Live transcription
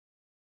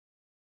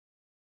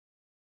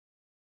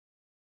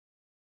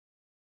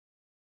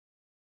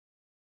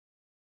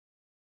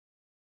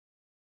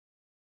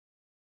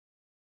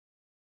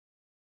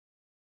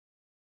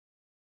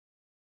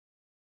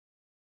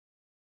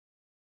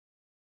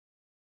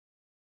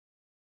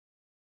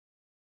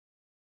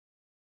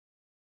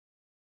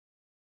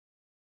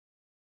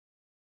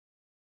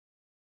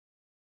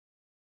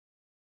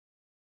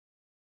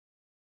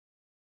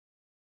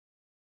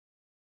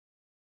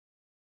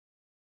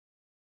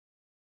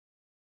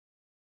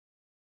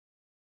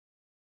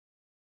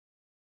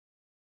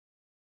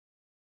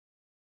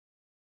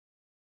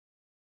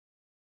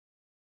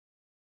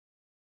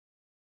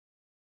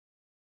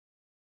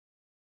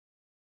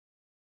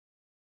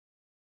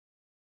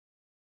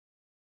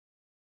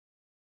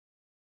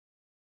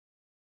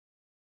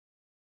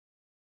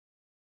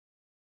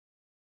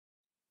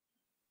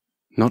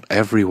Not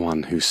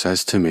everyone who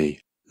says to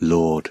me,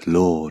 Lord,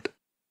 Lord,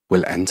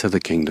 will enter the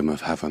kingdom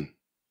of heaven,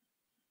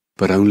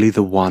 but only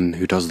the one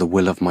who does the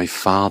will of my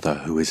Father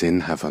who is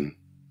in heaven.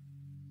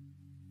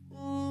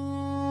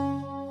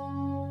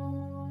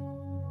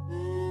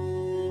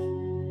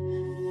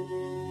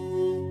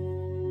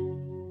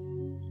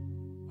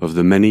 Of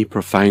the many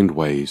profound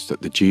ways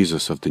that the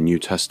Jesus of the New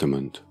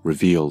Testament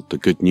revealed the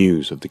good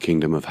news of the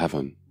kingdom of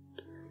heaven,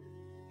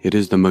 it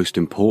is the most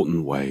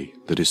important way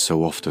that is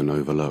so often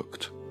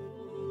overlooked.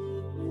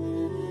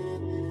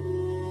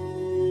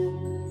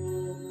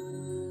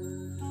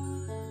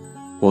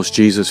 Whilst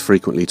Jesus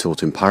frequently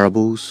taught in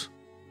parables,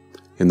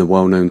 in the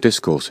well-known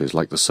discourses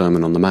like the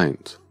Sermon on the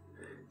Mount,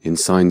 in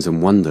signs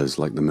and wonders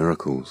like the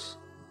miracles,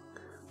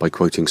 by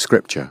quoting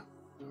scripture,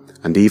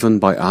 and even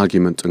by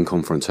argument and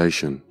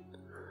confrontation,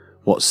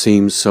 what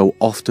seems so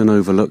often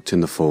overlooked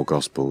in the four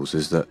Gospels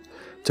is that,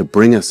 to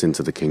bring us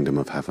into the kingdom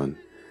of heaven,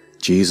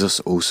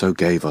 Jesus also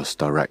gave us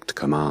direct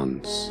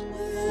commands.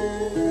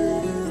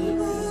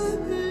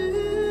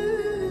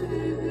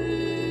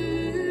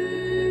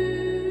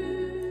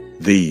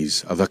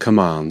 These are the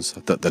commands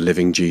that the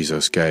living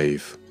Jesus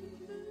gave,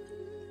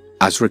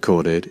 as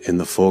recorded in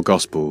the four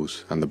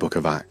Gospels and the book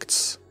of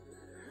Acts,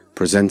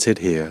 presented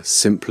here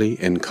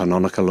simply in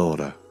canonical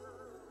order,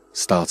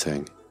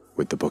 starting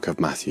with the book of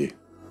Matthew.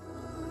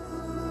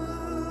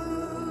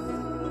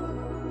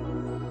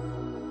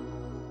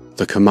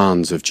 The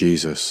commands of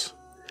Jesus,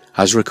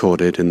 as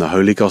recorded in the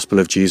Holy Gospel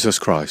of Jesus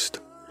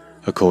Christ,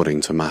 according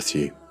to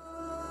Matthew.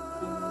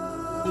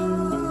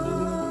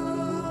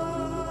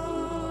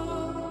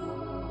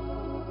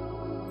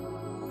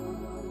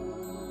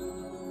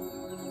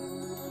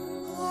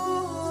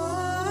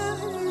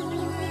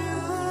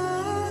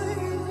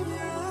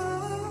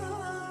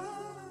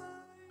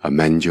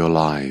 Amend your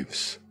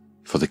lives,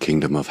 for the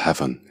kingdom of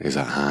heaven is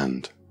at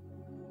hand.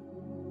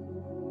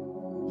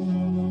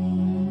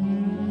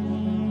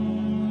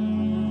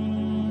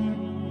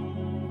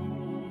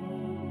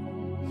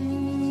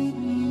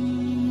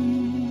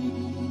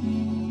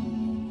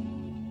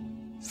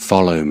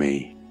 Follow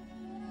me.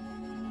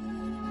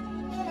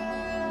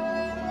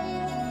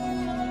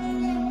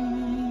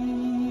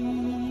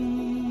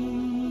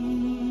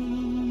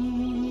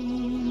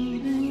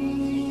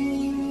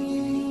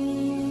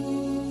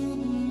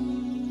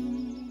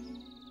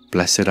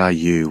 Blessed are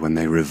you when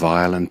they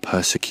revile and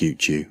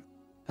persecute you,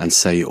 and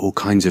say all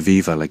kinds of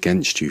evil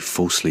against you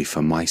falsely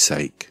for my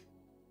sake.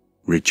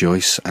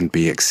 Rejoice and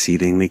be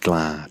exceedingly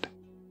glad,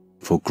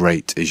 for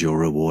great is your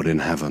reward in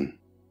heaven.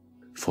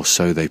 For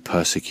so they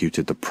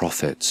persecuted the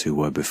prophets who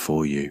were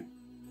before you.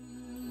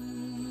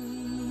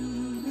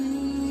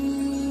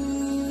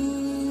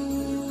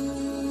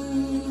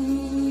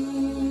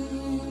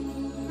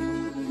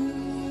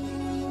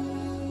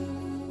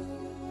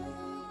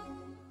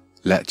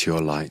 Let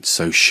your light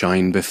so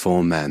shine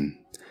before men,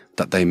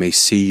 that they may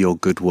see your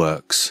good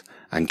works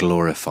and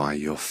glorify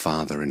your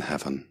Father in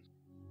heaven.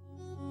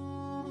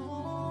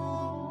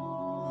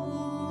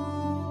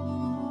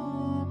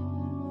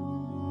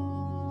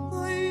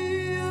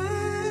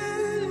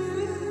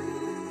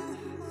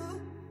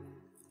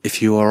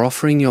 If you are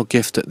offering your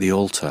gift at the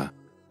altar,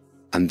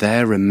 and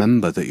there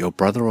remember that your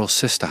brother or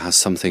sister has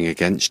something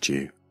against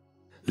you,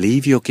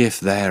 leave your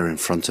gift there in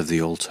front of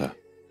the altar.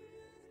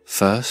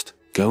 First,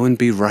 go and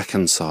be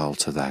reconciled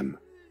to them.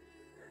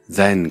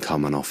 Then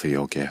come and offer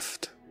your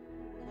gift.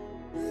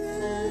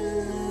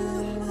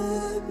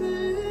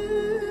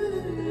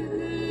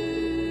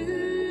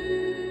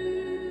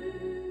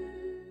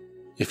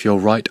 If your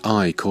right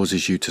eye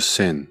causes you to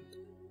sin,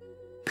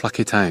 pluck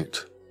it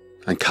out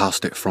and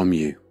cast it from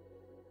you.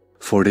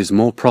 For it is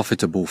more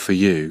profitable for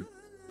you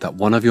that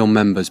one of your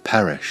members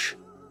perish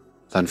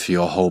than for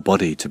your whole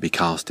body to be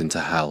cast into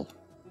hell.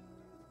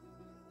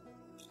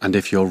 And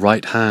if your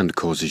right hand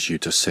causes you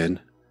to sin,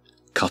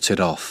 cut it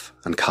off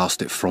and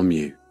cast it from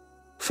you.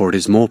 For it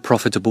is more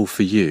profitable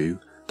for you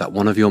that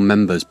one of your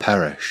members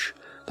perish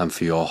than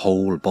for your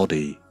whole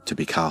body to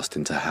be cast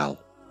into hell.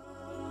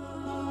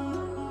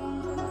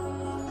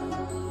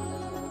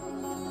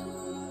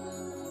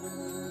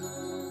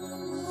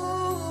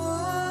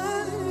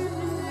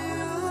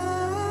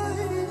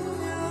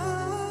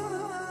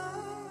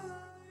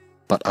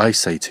 But I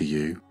say to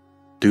you,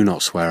 do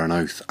not swear an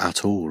oath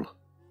at all,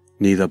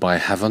 neither by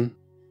heaven,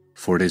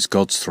 for it is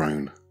God's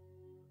throne,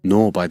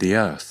 nor by the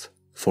earth,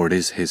 for it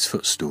is his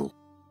footstool,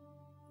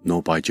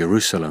 nor by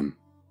Jerusalem,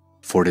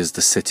 for it is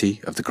the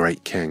city of the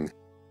great King.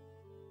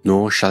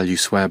 Nor shall you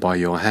swear by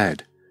your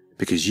head,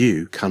 because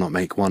you cannot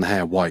make one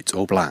hair white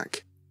or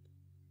black.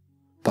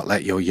 But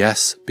let your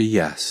yes be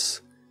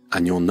yes,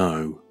 and your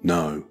no,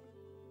 no.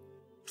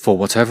 For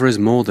whatever is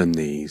more than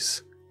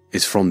these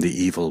is from the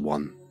evil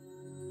one.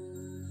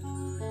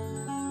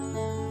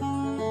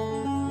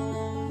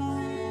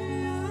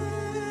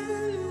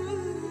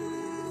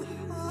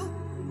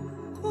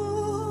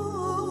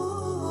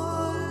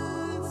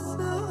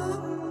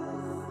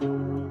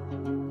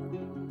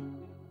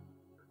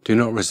 Do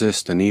not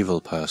resist an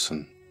evil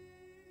person.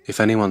 If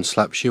anyone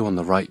slaps you on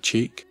the right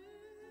cheek,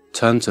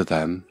 turn to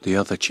them the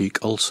other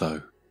cheek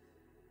also.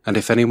 And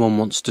if anyone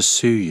wants to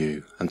sue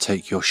you and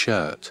take your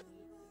shirt,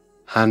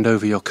 hand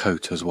over your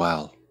coat as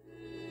well.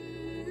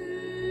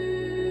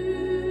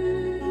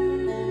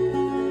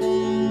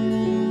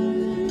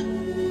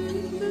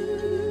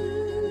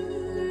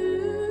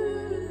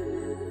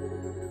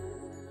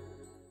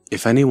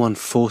 If anyone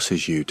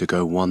forces you to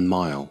go 1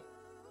 mile,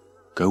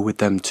 go with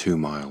them 2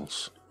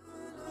 miles.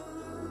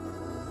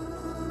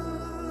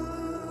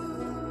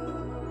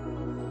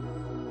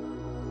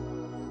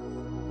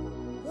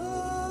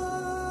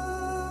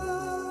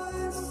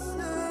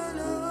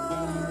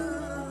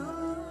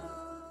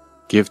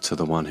 Give to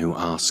the one who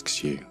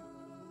asks you,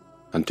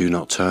 and do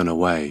not turn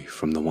away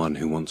from the one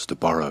who wants to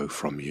borrow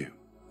from you.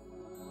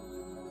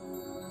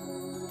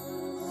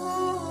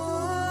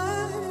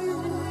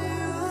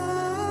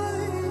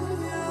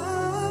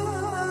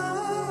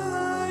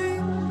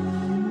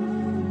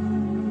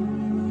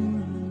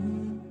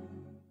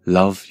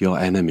 Love your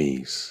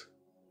enemies.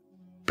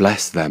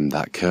 Bless them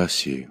that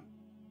curse you.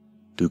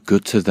 Do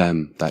good to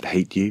them that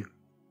hate you,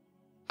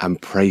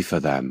 and pray for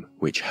them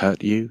which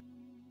hurt you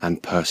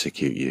and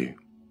persecute you,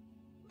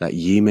 that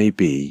ye may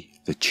be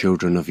the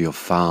children of your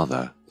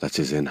Father that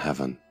is in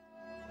heaven.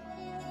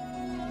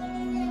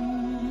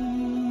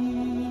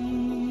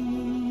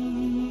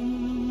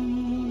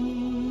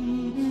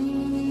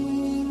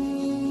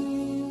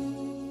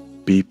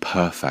 Be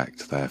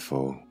perfect,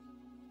 therefore,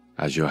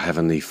 as your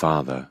heavenly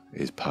Father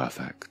is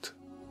perfect.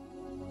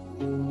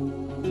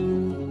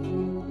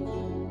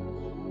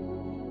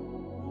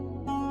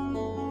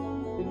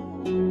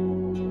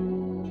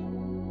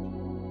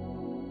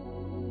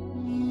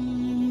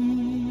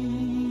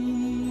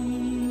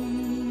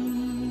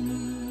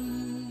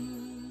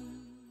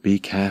 Be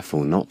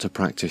careful not to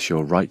practice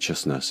your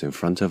righteousness in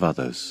front of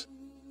others,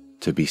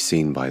 to be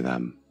seen by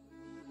them.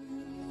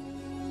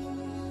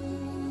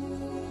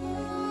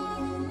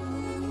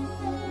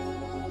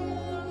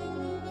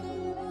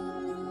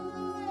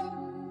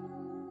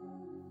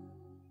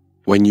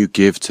 When you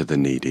give to the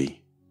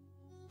needy,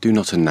 do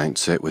not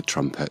announce it with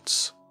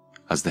trumpets,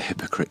 as the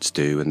hypocrites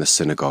do in the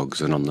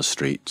synagogues and on the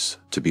streets,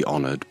 to be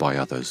honored by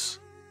others.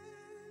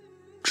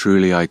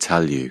 Truly I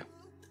tell you,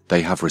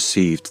 they have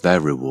received their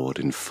reward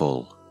in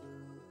full.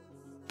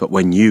 But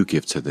when you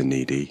give to the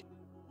needy,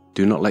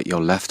 do not let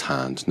your left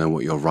hand know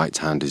what your right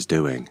hand is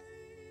doing,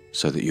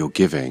 so that your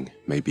giving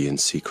may be in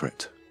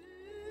secret.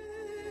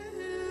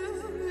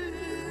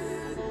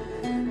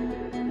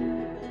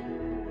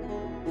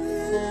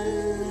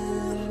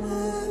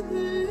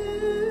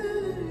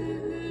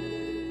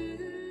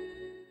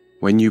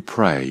 When you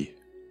pray,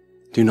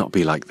 do not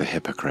be like the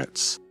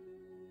hypocrites,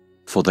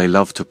 for they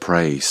love to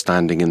pray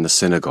standing in the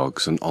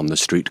synagogues and on the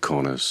street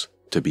corners,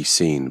 to be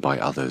seen by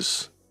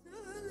others.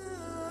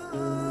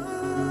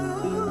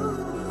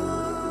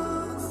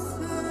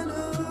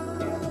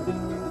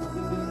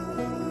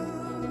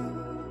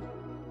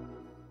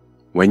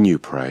 When you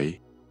pray,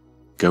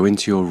 go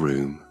into your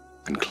room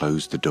and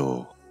close the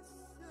door,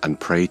 and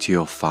pray to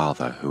your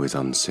Father who is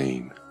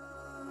unseen.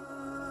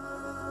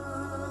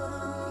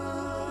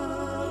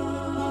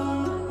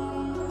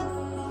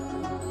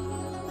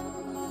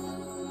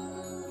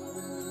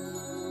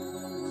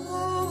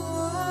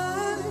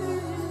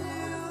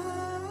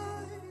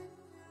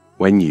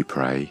 When you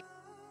pray,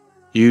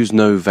 use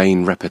no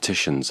vain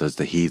repetitions as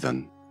the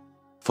heathen,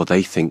 for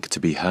they think to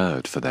be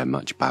heard for their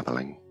much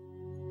babbling.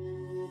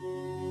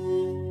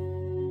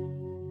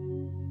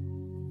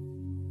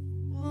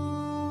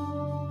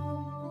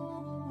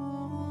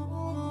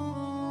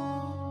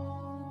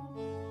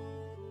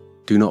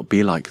 Do not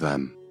be like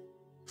them,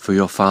 for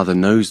your Father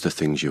knows the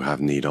things you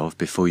have need of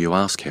before you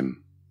ask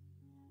him.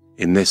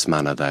 In this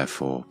manner,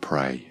 therefore,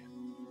 pray.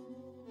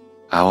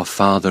 Our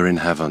Father in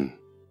heaven,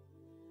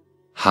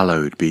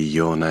 hallowed be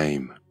your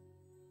name.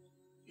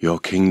 Your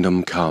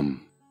kingdom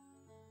come.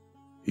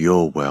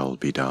 Your will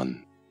be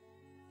done,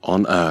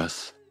 on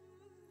earth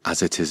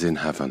as it is in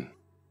heaven.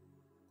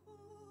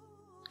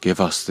 Give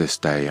us this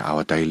day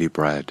our daily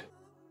bread,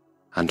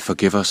 and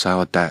forgive us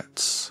our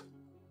debts,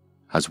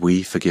 as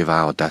we forgive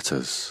our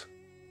debtors.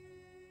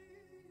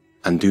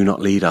 And do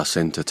not lead us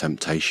into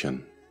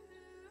temptation,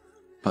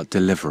 but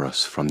deliver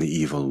us from the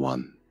evil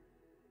one.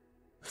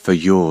 For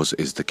yours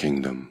is the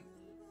kingdom,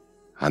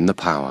 and the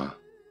power,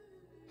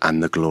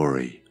 and the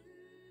glory,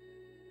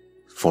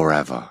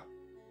 forever.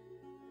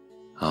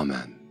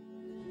 Amen.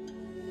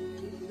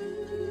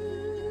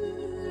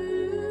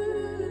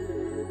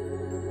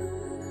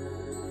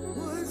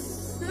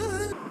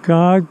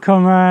 God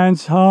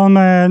commands all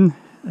men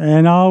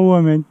and all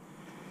women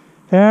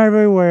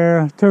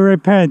everywhere to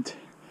repent,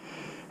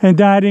 and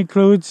that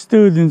includes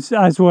students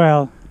as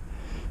well,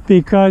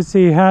 because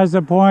he has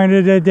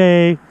appointed a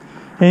day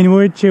in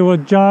which he will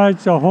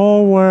judge the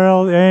whole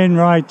world in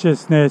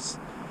righteousness.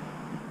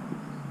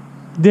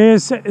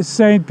 This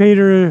St.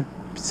 Peter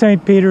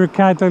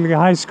Catholic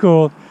High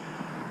School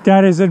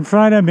that is in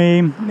front of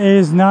me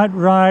is not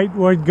right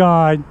with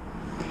God,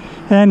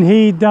 and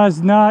he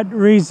does not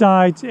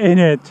reside in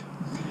it,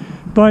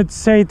 but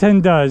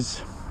Satan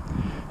does.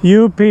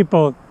 You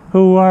people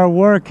who are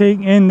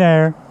working in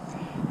there,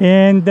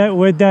 and that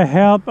with the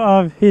help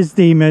of his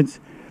demons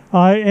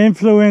are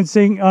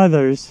influencing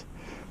others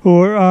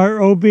who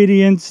are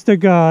obedient to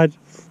God's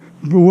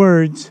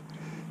words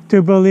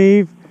to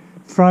believe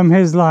from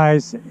his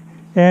lies.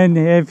 And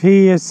if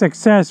he is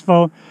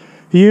successful,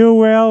 you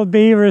will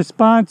be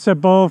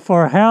responsible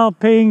for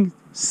helping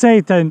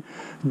Satan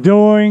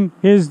doing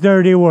his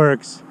dirty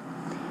works.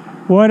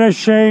 What a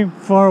shame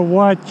for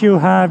what you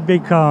have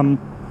become.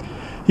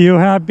 You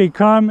have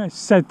become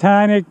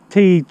satanic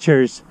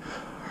teachers.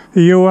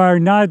 You are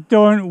not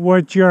doing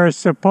what you're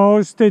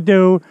supposed to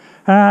do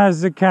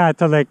as a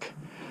Catholic.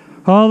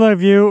 All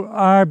of you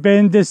are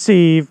being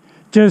deceived,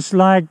 just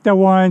like the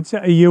ones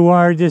you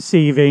are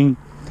deceiving.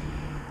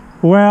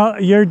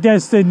 Well, your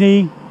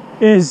destiny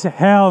is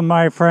hell,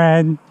 my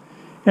friend,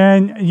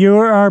 and you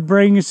are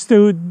bringing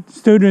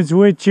students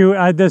with you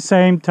at the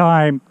same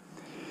time.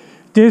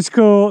 This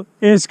school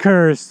is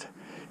cursed.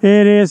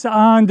 It is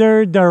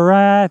under the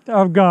wrath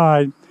of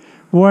God,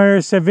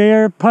 where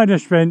severe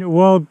punishment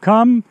will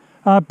come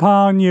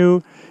upon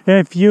you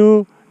if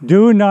you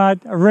do not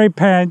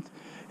repent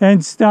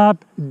and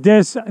stop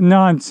this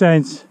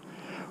nonsense.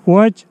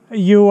 What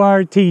you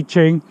are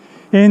teaching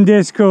in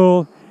this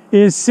school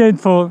is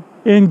sinful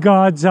in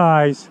God's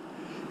eyes.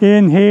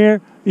 In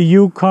here,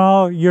 you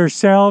call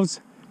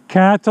yourselves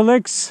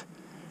Catholics,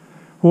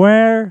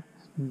 where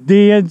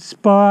the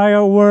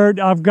inspired word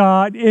of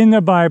God in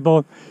the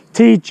Bible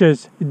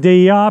teaches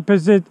the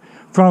opposite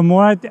from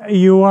what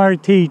you are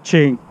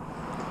teaching.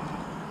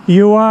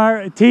 You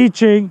are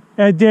teaching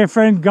a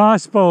different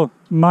gospel,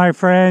 my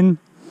friend.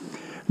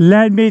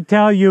 Let me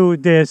tell you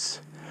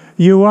this.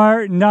 You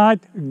are not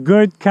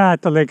good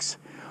Catholics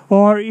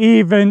or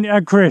even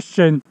a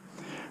Christian,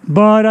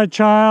 but a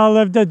child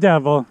of the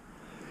devil.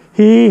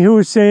 He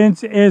who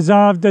sins is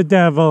of the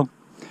devil,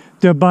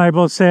 the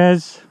Bible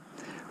says.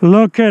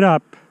 Look it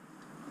up.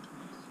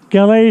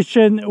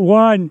 Galatians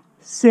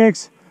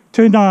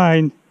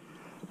 1:6-9.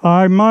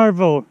 I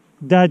marvel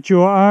that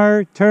you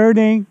are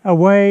turning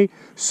away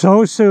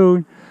so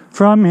soon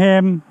from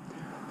him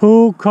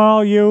who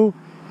called you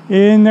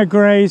in the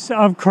grace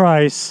of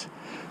Christ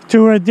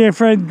to a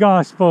different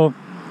gospel,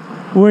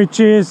 which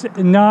is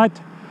not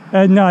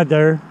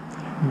another,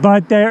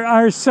 but there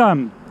are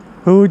some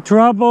who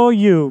trouble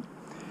you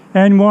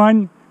and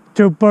want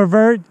to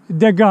pervert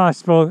the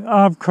gospel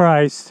of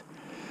Christ.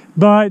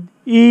 But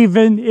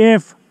even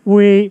if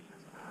we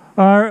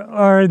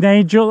are an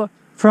angel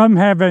from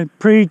heaven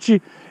preach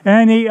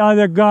any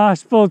other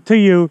gospel to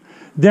you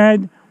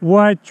than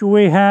what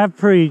we have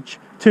preached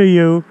to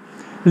you,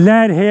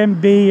 let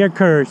him be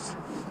accursed.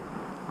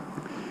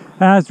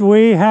 As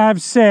we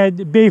have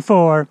said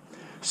before,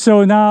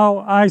 so now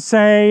I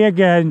say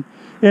again,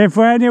 if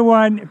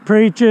anyone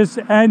preaches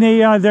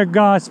any other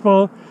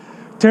gospel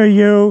to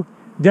you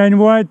than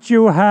what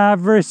you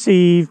have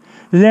received,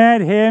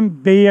 let him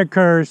be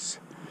accursed.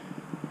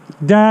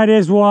 That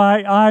is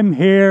why I'm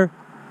here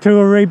to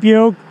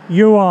rebuke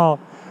you all,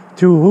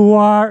 to who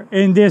are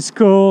in this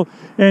school,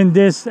 in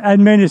this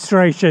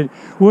administration,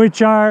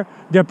 which are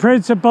the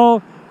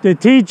principal, the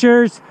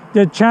teachers,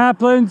 the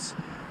chaplains,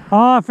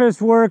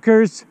 office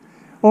workers,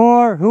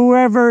 or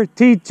whoever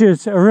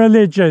teaches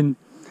religion.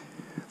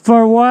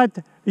 For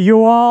what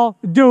you all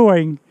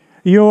doing,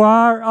 you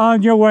are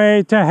on your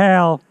way to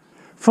hell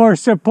for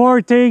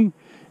supporting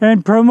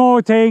and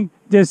promoting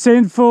the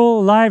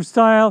sinful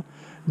lifestyle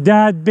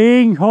that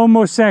being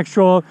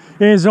homosexual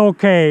is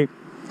okay,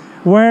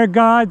 where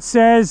God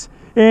says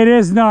it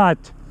is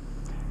not.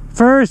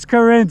 1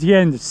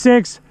 Corinthians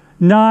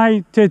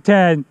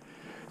 6:9-10.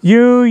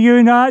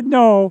 You not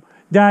know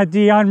that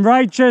the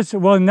unrighteous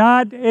will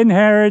not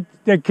inherit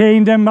the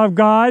kingdom of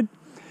God?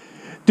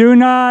 Do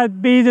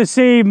not be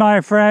deceived,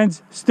 my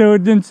friends,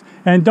 students,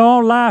 and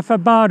don't laugh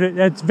about it.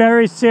 It's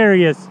very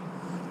serious.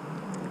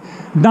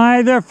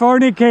 Neither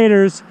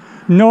fornicators,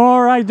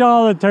 nor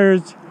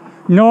idolaters,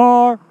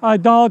 nor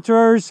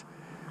adulterers,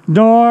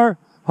 nor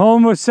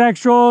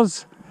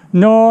homosexuals,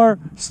 nor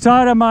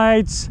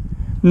sodomites,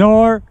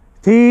 nor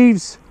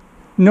thieves,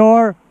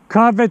 nor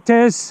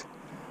covetous,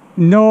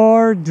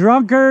 nor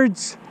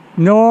drunkards,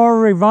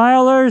 nor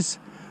revilers,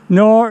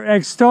 nor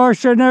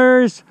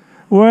extortioners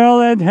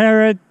will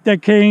inherit the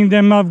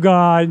kingdom of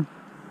God.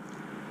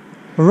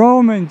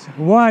 Romans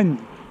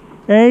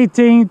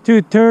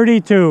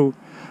 1:18-32.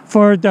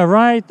 For the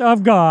right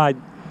of God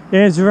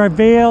is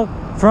revealed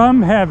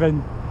from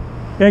heaven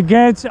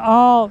against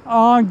all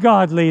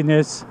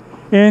ungodliness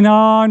and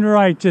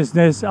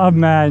unrighteousness of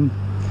man,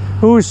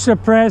 who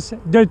suppress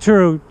the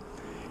truth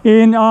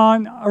in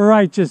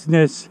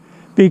unrighteousness,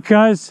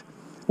 because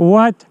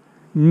what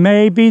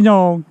may be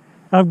known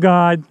of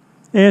God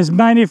is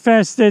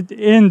manifested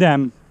in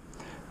them.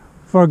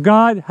 For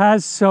God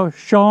has so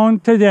shown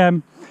to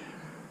them,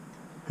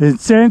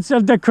 since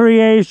of the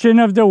creation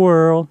of the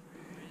world,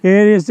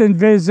 His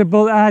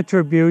invisible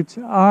attributes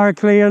are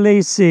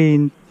clearly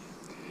seen,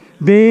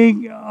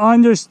 being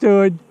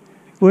understood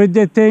with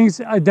the things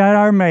that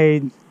are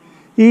made,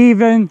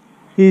 even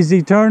His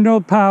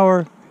eternal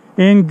power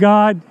in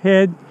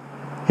Godhead,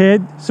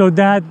 hid so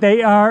that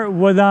they are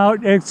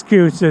without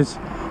excuses.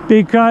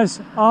 Because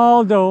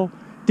although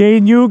they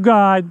knew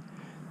God,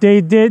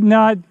 they did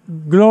not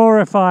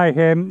glorify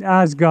him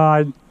as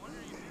God,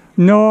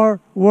 nor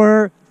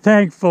were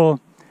thankful,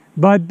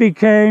 but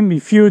became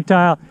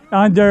futile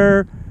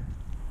under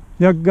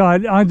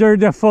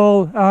the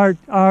full art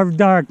of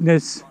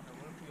darkness.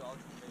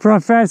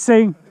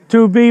 Professing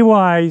to be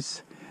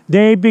wise,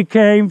 they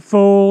became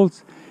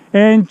fools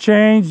and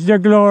changed the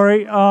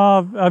glory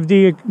of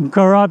the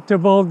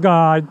corruptible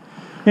God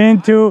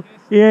into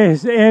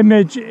his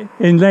image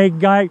in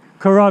like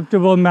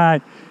corruptible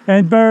man,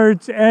 and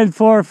birds and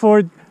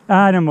four-footed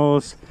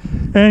animals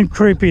and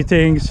creepy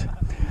things.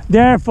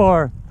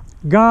 Therefore,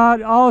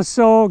 God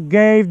also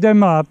gave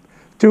them up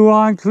to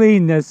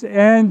uncleanness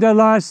and the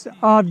lust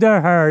of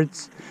their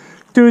hearts,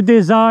 to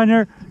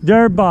dishonor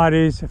their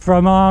bodies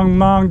from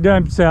among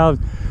themselves,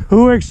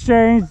 who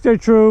exchanged the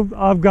truth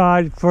of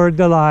God for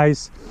the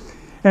lies,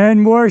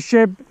 and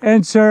worship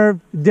and serve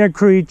the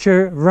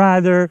creature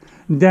rather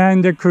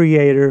than the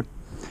Creator,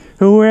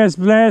 who is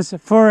blessed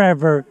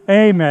forever.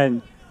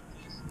 Amen.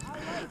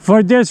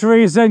 For this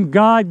reason,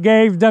 God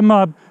gave them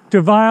up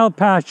to vile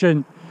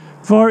passion,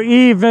 for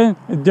even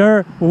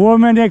their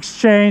woman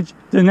exchanged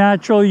the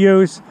natural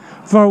use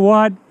for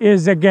what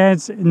is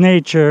against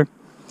nature.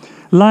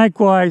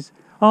 Likewise,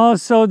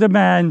 also the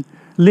man,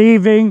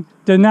 leaving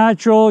the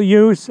natural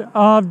use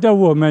of the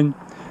woman,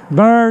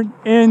 burned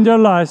in the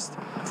lust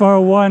for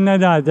one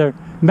another,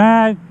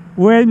 man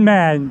with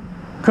man,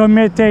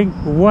 committing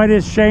what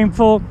is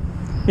shameful,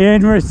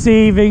 in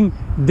receiving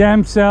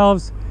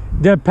themselves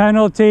the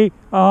penalty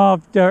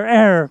of their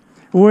error,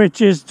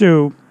 which is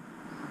due.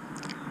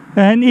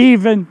 And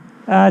even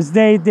as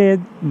they did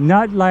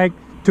not like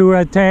to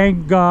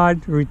retain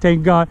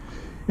God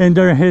in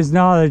his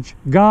knowledge,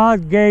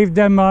 God gave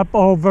them up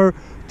over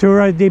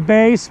to a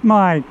debased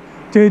mind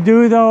to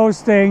do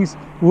those things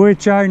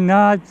which are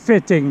not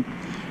fitting,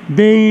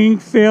 being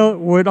filled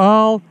with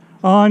all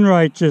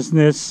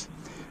unrighteousness,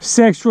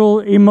 sexual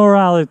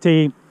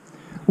immorality,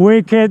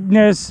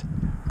 wickedness,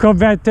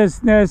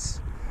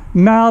 covetousness,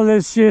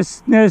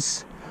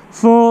 maliciousness,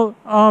 full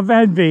of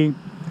envy,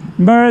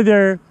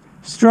 murder,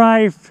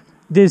 strife,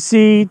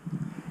 deceit,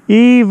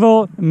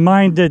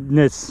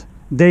 evil-mindedness.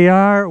 They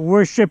are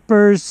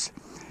worshippers,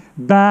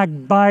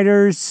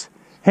 backbiters,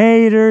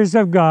 haters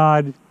of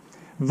God,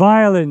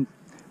 violent,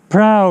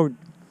 proud,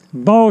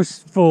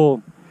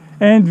 boastful,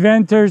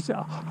 inventors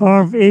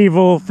of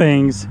evil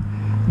things,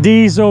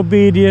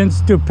 disobedient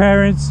to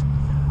parents,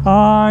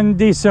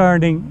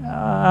 undiscerning,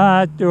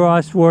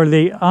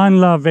 untrustworthy,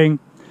 unloving,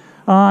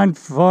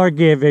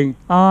 unforgiving,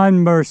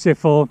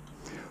 unmerciful,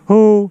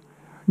 who,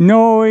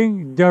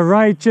 knowing the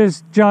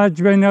righteous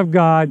judgment of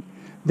God,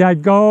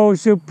 that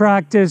those who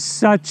practice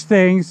such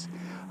things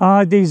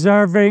are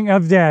deserving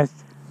of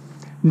death,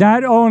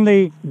 not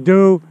only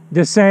do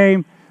the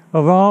same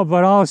of all,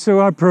 but also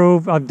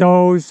approve of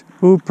those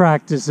who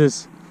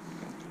practices.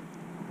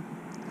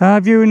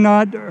 Have you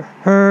not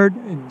heard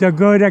the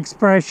good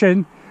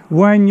expression,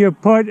 when you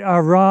put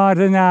a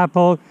rotten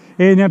apple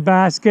in a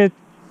basket,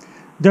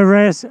 the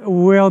rest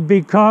will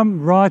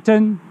become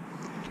rotten?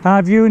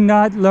 Have you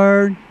not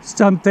learned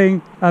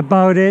something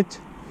about it?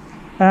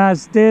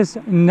 Has this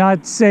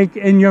not sink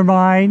in your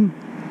mind?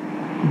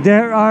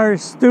 There are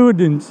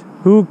students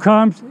who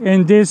come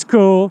in this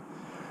school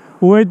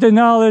with the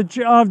knowledge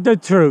of the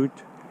truth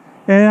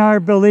and are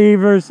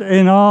believers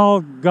in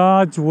all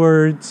God's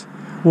words,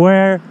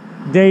 where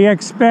they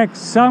expect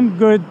some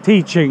good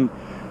teaching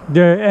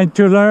and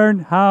to learn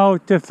how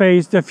to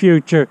face the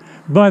future.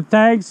 But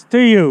thanks to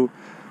you,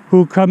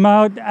 who come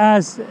out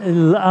as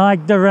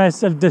like the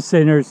rest of the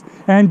sinners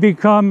and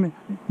become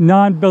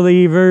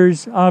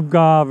non-believers of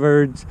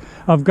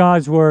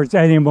God's words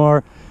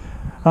anymore.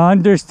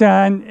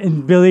 Understand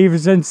and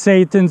believers in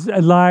Satan's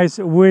lies,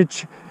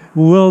 which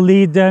will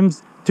lead them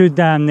to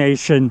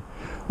damnation.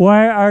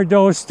 Why are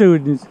those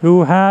students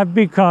who have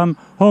become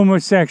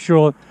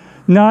homosexual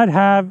not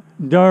have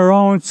their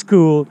own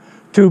school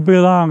to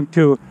belong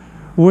to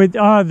with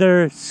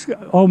other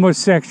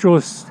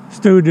homosexual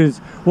students?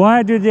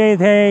 Why do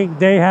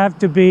they have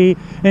to be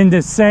in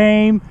the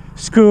same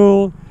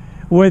school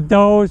with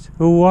those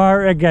who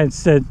are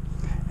against it,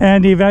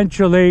 and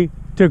eventually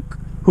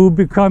who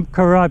become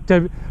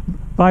corrupted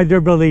by their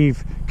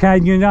belief?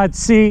 Can you not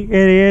see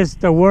it is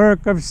the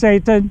work of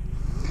Satan,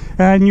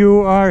 and you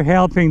are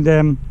helping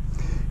them?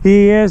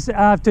 He is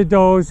after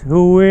those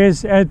who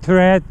is a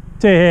threat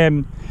to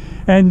him,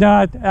 and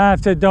not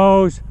after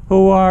those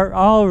who are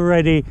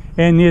already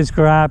in his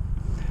grasp.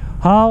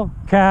 How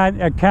can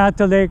a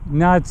Catholic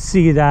not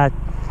see that?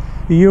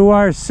 You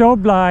are so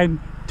blind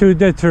to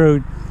the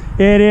truth.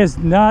 It is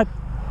not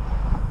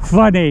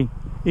funny.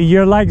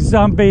 You're like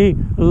zombie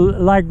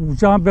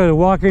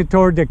walking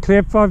toward the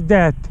cliff of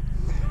death.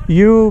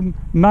 You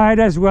might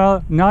as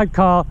well not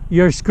call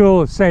your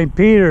school St.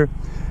 Peter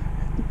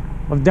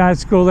of that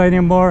school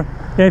anymore.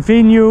 If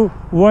he knew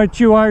what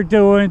you are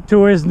doing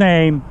to his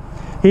name,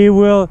 he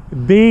will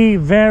be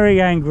very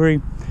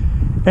angry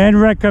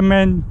and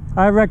recommend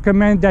I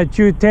recommend that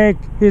you take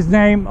his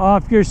name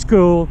off your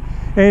school.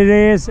 It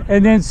is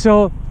an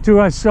insult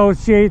to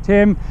associate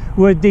him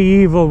with the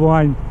evil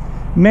one.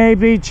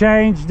 Maybe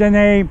change the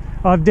name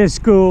of this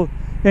school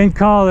and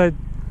call it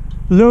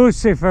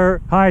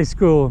Lucifer High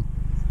School,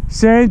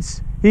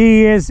 since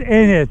he is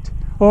in it,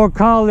 or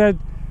call it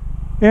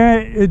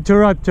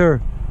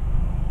Interrupter,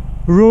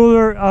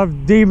 ruler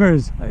of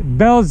demons,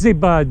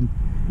 Beelzebub,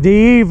 the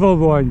evil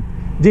one,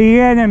 the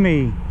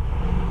enemy,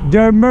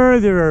 the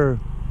murderer,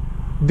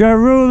 the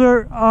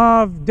ruler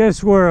of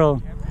this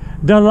world,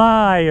 the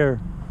liar,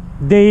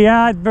 the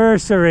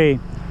adversary,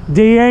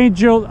 the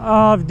angel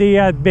of the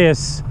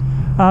abyss,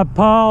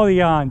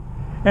 Apollyon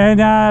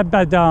and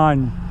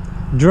Abaddon,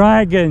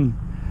 dragon,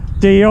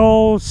 the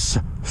old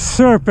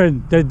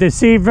serpent, the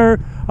deceiver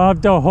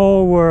of the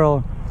whole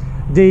world,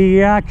 the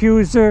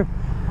accuser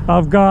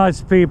of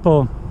God's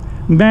people.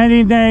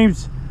 Many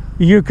names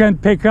you can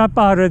pick up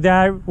out of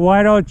that.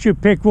 Why don't you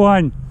pick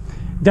one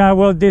that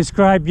will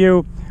describe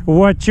you,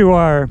 what you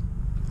are?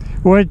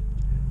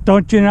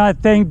 Don't you not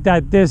think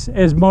that this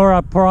is more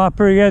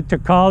appropriate to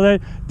call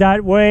it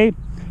that way,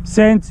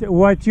 since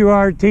what you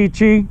are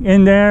teaching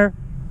in there?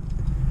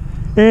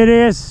 It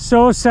is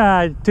so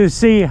sad to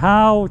see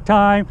how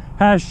time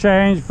has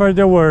changed for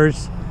the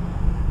worse.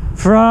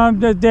 From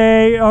the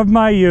day of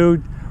my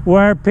youth,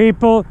 where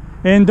people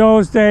in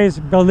those days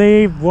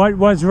believed what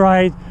was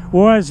right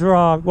was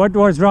wrong, what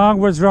was wrong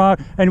was wrong,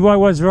 and what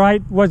was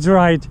right was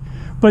right.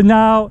 But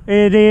now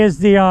it is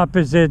the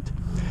opposite.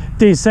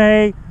 They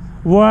say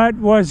what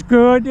was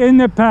good in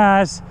the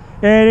past,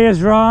 it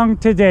is wrong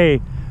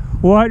today.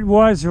 What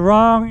was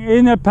wrong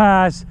in the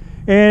past,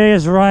 it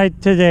is right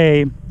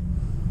today.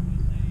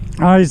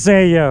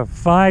 Isaiah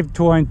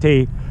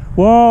 5:20.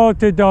 Woe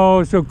to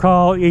those who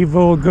call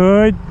evil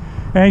good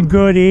and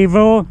good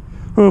evil,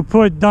 who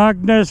put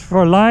darkness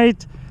for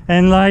light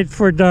and light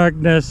for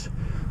darkness,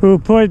 who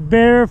put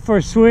bitter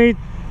for sweet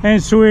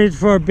and sweet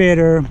for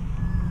bitter.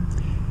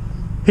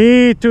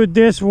 Heed to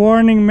this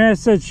warning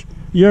message.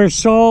 Your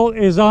soul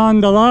is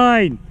on the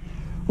line.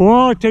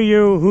 Woe to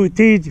you who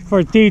teach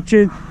for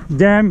teaching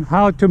them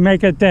how to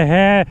make it to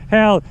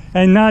hell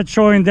and not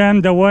showing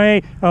them the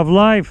way of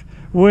life,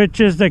 which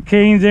is the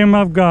kingdom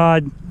of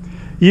God.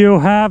 You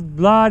have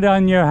blood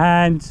on your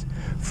hands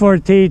for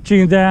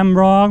teaching them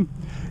wrong.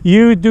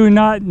 You do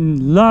not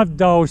love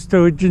those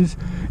students.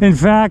 In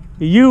fact,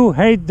 you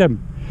hate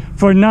them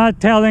for not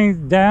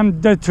telling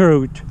them the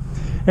truth.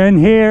 And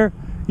here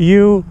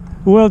you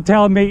will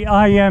tell me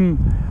I'm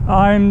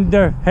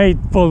the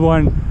hateful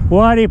one.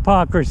 What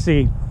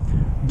hypocrisy.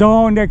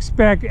 Don't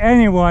expect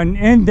anyone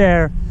in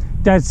there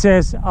that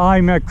says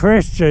I'm a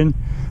Christian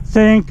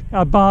think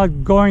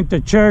about going to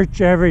church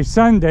every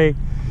Sunday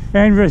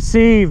and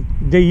receive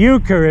the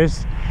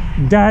Eucharist,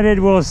 that it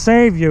will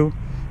save you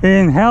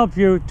and help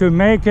you to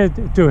make it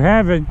to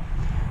heaven.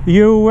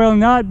 You will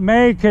not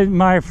make it,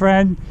 my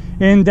friend,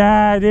 and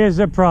that is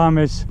a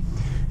promise.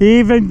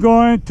 Even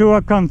going to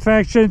a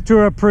confession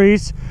to a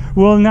priest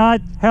will not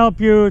help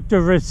you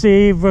to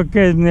receive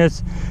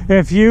forgiveness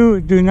if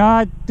you do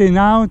not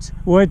denounce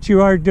what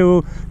you are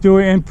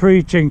doing in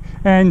preaching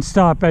and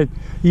stop it.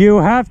 You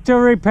have to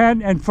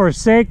repent and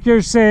forsake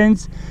your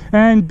sins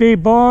and be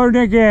born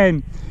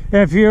again.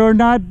 If you're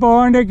not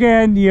born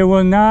again, you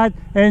will not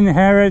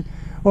inherit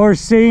or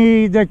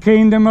see the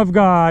kingdom of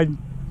God.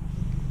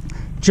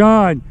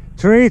 John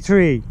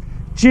 3:3.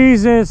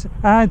 Jesus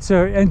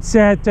answered and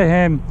said to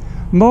him,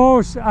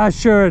 most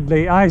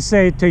assuredly I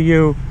say to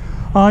you,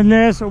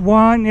 unless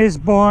one is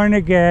born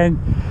again,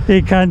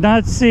 he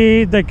cannot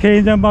see the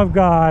kingdom of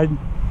God.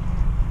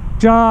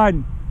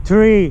 John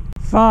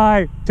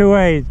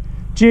 3:5-8.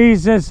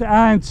 Jesus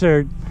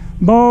answered,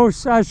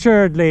 most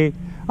assuredly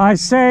I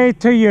say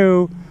to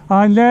you,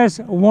 unless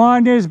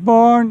one is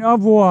born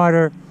of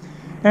water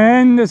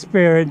and the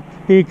Spirit,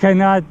 he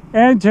cannot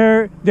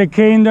enter the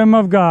kingdom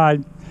of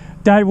God.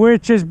 That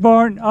which is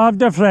born of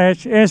the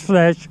flesh is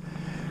flesh,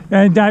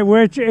 and that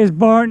which is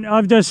born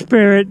of the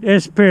Spirit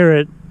is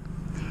spirit.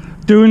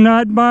 Do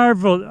not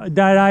marvel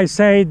that I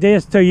say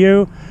this to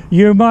you.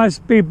 You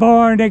must be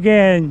born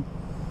again.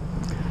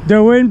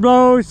 The wind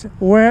blows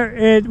where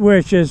it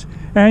wishes,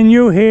 and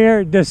you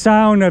hear the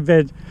sound of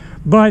it,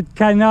 but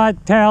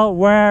cannot tell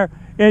where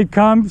it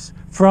comes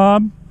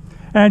from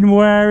and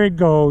where it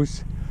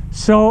goes.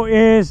 So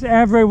is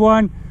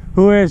everyone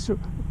who is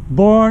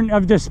born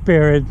of the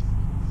Spirit.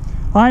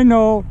 I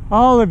know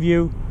all of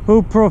you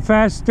who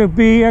profess to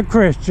be a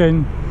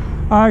Christian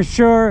are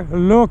sure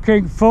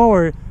looking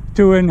forward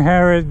to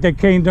inherit the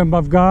kingdom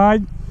of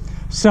God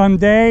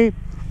someday,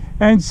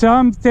 and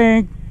some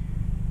think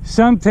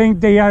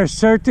they are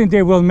certain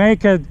they will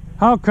make it.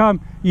 How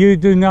come you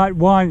do not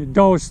want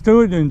those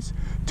students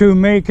to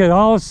make it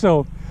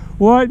also?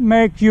 What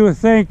makes you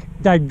think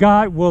that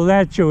God will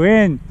let you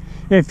in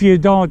if you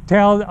don't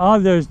tell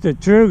others the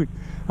truth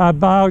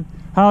about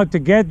how to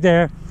get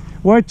there?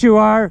 What you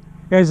are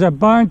is a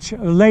bunch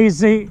of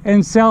lazy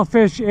and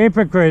selfish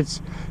hypocrites,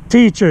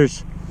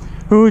 teachers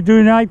who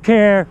do not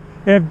care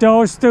if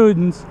those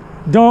students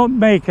don't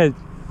make it.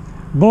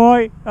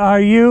 Boy, are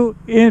you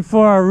in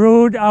for a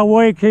rude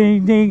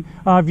awakening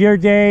of your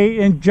day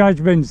in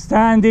judgment,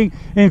 standing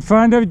in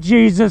front of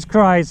Jesus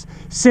Christ,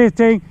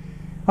 sitting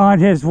on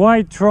his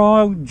white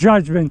throne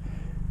judgment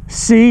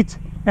seat,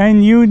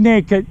 and you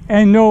naked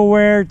and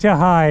nowhere to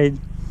hide.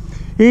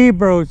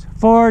 Hebrews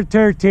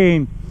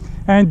 4:13,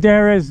 and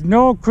there is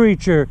no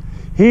creature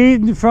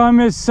hidden from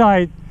his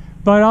sight,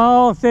 but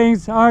all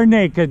things are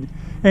naked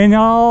and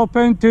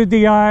open to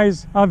the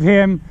eyes of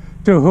him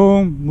to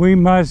whom we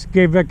must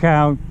give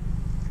account.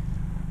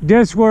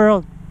 This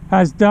world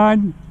has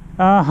done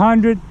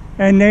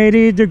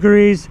 180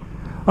 degrees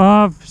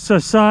of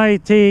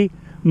society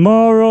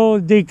moral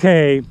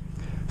decay,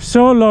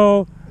 so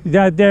low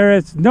that there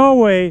is no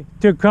way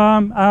to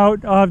come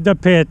out of the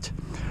pit.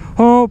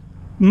 Hope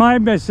my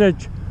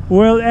message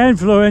will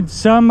influence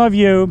some of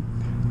you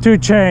to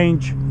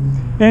change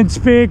and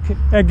speak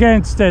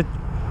against it.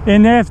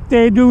 And if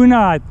they do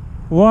not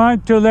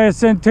want to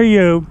listen to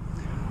you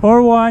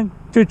or want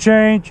to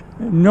change,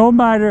 no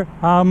matter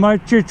how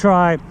much you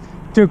try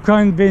to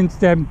convince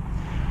them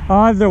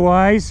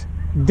otherwise,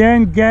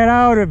 then get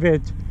out of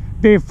it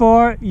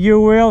before you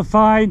will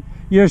find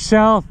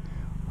yourself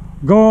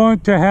going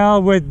to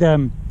hell with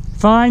them.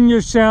 Find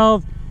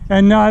yourself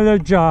another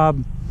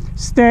job.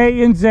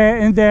 Stay in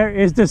there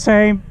is the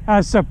same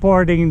as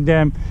supporting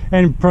them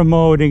and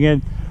promoting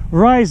it.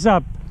 Rise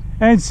up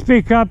and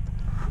speak up.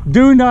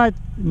 Do not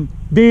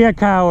be a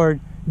coward.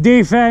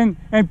 Defend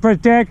and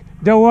protect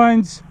the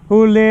ones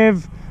who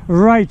live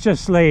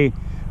righteously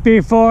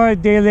before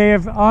they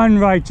live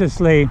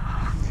unrighteously.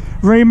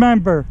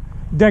 Remember,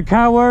 the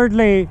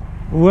cowardly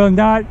will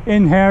not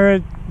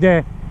inherit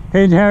the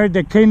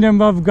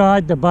kingdom of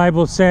God. The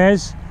Bible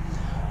says,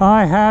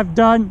 I have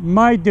done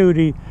my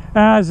duty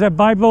as a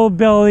Bible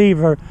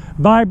believer,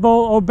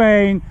 Bible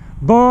obeying,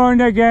 born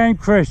again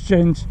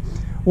Christians,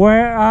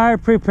 where I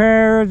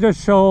prepare the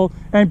soil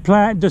and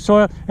plant the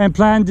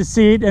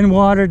seed and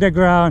water the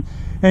ground.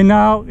 And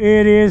now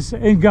it is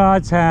in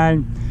God's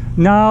hand.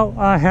 Now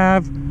I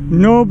have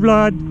no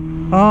blood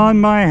on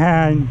my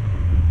hand.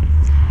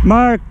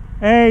 Mark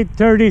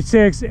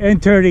 8:36 and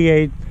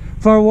 38.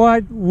 For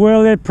what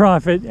will it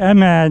profit a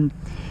man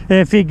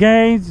if he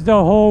gains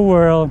the whole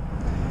world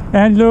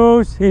and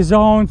lose his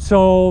own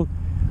soul?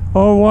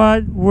 Or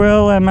what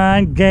will a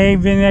man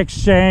gain in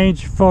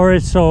exchange for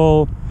his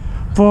soul?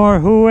 For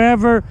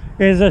whoever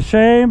is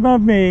ashamed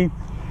of me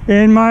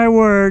in my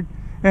word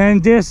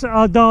and this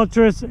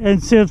adulterous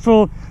and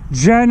sinful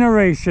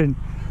generation,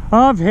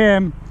 of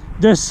him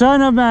the Son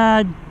of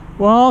Man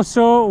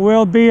also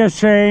will be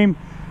ashamed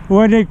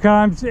when he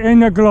comes in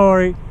the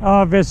glory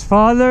of his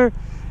Father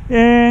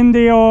and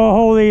the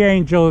holy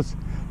angels.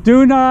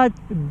 Do not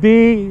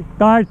be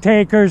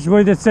partakers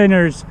with the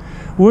sinners.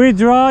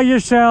 Withdraw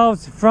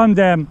yourselves from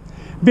them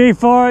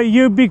before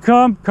you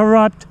become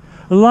corrupt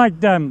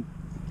like them.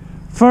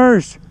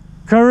 1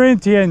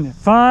 Corinthians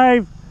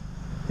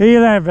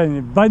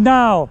 5:11. But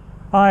now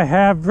I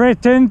have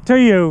written to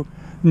you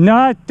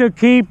not to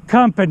keep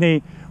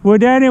company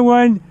with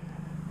anyone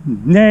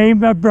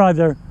named a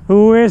brother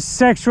who is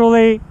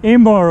sexually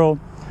immoral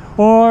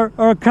or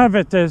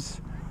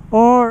covetous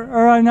or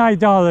an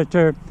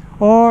idolater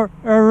or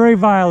a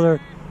reviler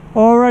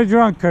or a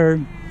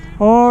drunkard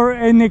or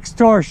an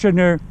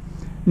extortioner,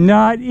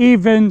 not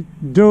even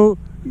do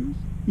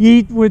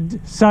eat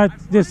with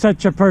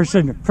such a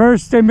person.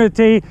 1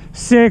 Timothy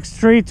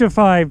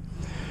 6:3-5.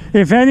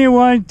 If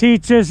anyone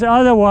teaches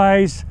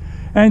otherwise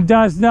and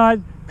does not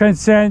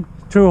consent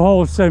to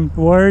wholesome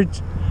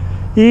words,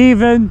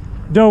 even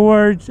the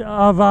words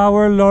of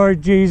our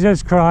Lord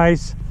Jesus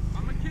Christ,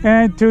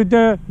 and to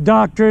the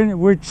doctrine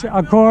which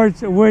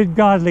accords with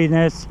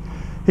godliness,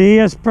 he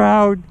is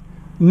proud,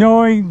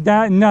 knowing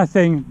that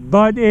nothing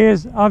but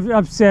is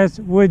obsessed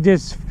with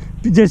this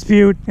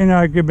dispute and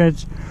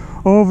arguments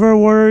over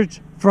words,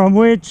 from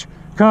which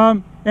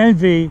come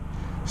envy,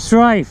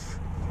 strife,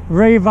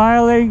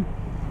 reviling,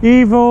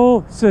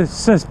 evil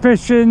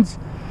suspicions,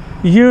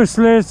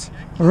 useless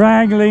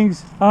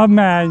wranglings of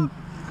man,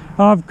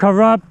 of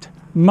corrupt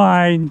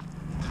mind,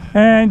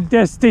 and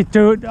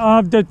destitute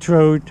of the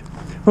truth,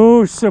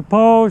 who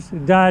suppose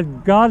that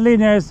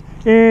godliness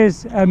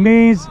is a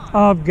means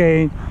of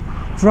gain.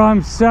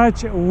 From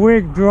such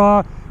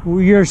withdraw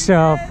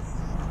yourself.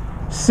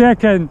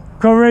 2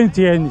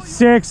 Corinthians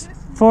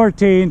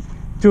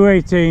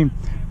 6:14-18.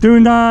 Do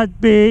not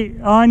be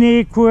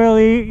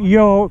unequally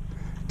yoked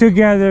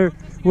together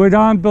with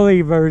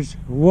unbelievers.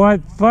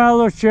 What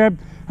fellowship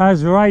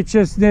has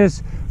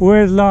righteousness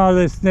with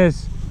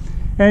lawlessness?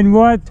 And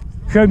what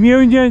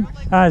communion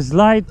has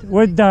light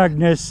with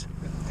darkness?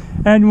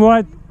 And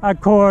what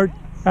accord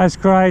has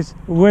Christ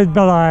with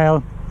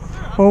Belial?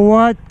 Or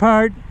what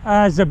part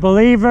as a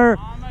believer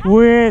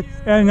with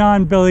an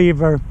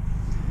unbeliever?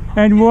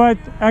 And what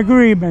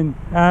agreement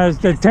as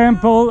the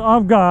temple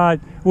of God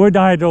with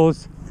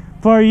idols?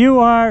 For you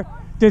are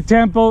the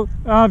temple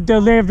of the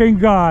living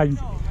God.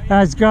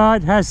 As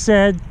God has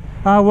said,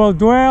 I will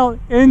dwell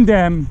in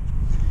them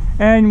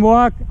and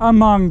walk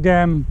among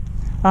them.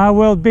 I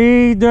will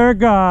be their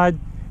God,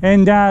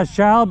 and thou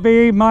shalt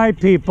be my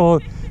people.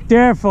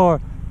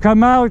 Therefore,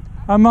 come out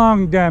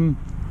among them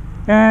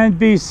and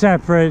be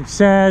separate,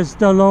 says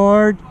the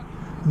Lord.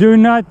 Do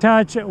not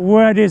touch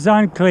what is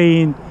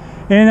unclean,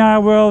 and I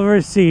will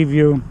receive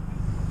you.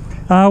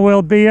 I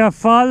will be a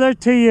father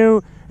to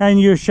you, and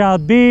you shall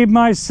be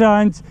my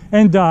sons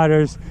and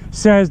daughters,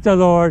 says the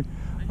Lord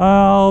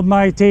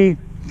Almighty.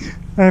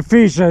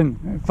 Ephesians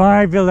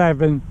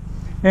 5:11.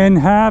 And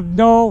have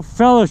no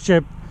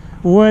fellowship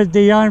with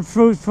the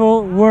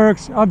unfruitful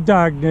works of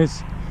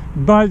darkness,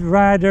 but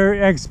rather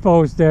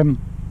expose them.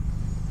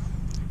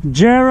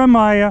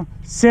 Jeremiah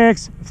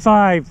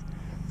 6:5.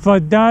 For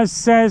thus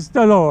says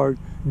the Lord,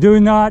 do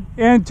not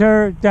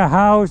enter the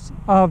house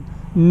of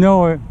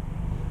Noah,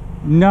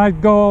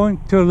 not go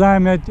to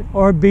lament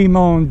or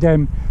bemoan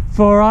them,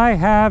 for I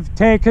have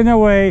taken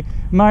away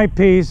my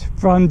peace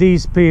from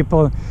these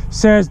people,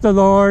 says the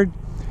Lord.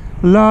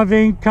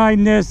 Loving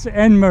kindness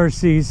and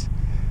mercies.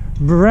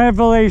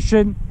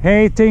 Revelation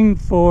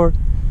 18:4.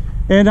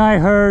 And I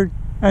heard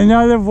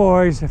another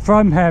voice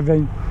from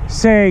heaven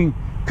saying,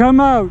 come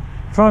out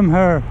from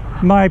her,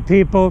 my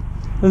people,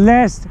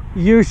 lest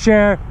you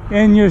share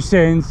in your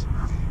sins,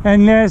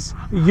 unless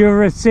you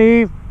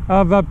receive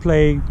of a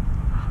plague.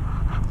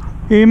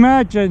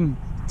 Imagine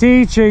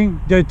teaching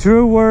the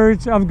true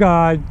words of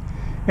God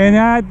and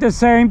at the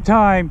same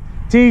time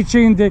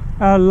teaching the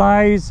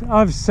lies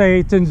of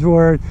Satan's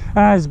word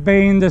as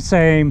being the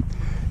same.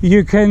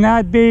 You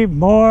cannot be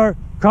more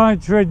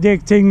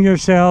contradicting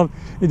yourself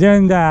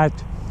than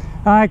that.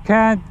 I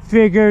can't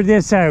figure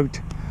this out.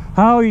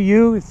 How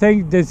you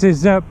think this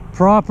is a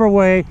proper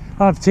way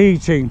of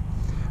teaching?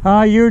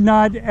 Are you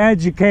not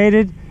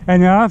educated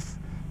enough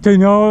to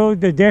know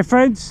the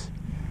difference?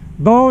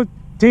 Both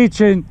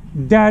teaching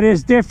that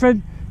is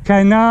different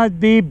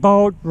cannot be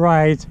both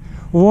right.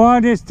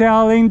 One is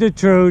telling the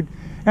truth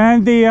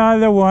and the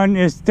other one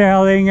is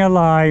telling a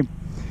lie.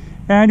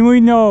 And we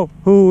know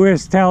who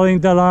is telling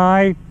the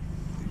lie.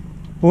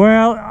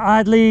 Well,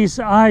 at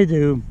least I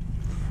do.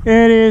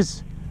 It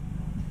is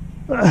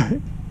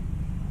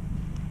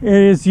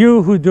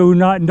you who do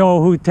not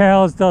know who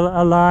tells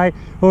a lie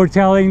or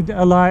telling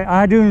a lie.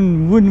 I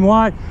wouldn't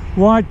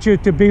want you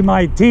to be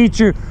my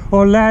teacher,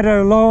 or let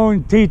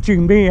alone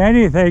teaching me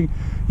anything.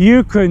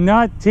 You could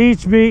not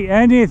teach me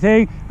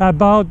anything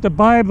about the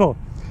Bible.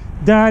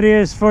 That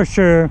is for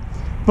sure.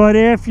 But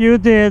if you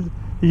did,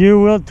 you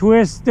will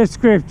twist the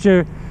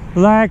scripture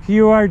like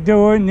you are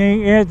doing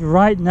it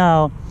right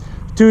now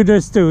to the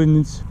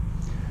students.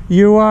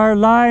 You are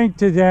lying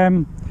to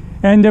them,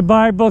 and the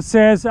Bible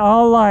says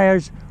all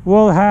liars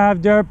will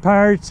have their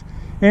parts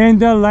in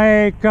the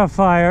lake of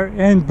fire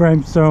and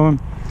brimstone,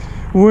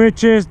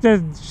 which is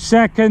the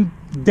second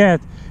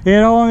death.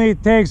 It only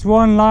takes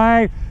one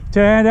lie to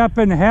end up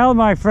in hell,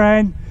 my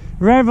friend.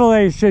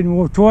 Revelation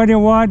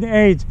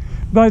 21:8.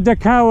 But the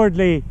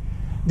cowardly,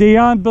 the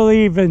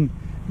unbelieving,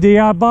 the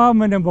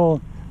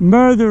abominable,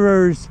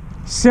 murderers,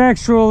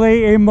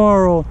 sexually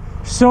immoral,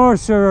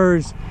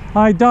 sorcerers,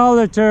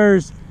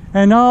 idolaters,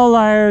 and all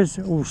liars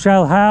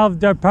shall have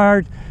their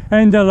part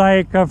in the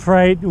lake of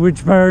fire,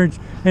 which burns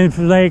in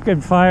lake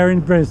and fire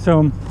and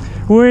brimstone,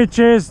 which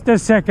is the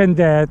second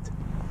death.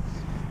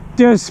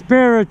 The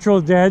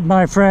spiritual death,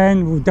 my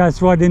friend,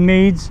 that's what it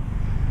means.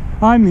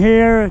 I'm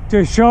here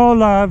to show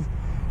love,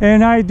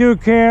 and I do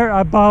care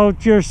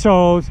about your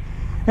souls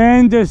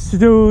and the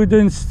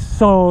students'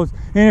 souls.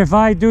 And if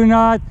I do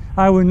not,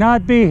 I would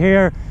not be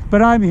here.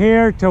 But I'm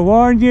here to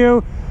warn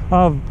you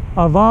of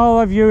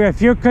all of you.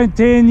 If you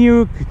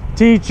continue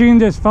teaching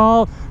this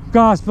false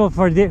gospel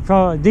for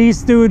these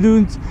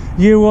students,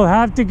 you will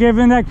have to give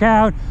an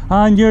account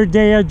on your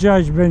day of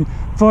judgment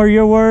for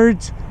your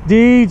words,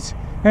 deeds,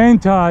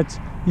 and thoughts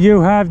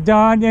you have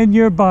done in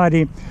your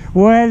body,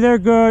 whether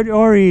good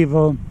or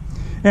evil.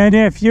 And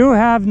if you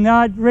have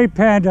not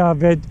repented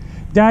of it,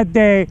 that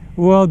day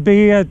will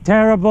be a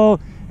terrible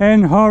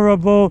and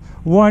horrible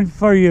one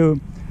for you.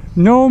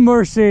 No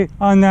mercy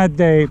on that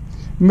day.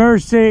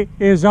 Mercy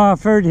is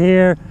offered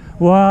here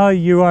while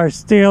you are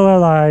still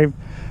alive,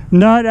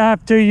 not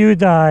after you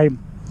die.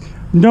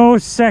 No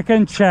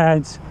second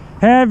chance.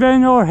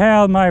 Heaven or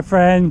hell, my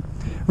friend.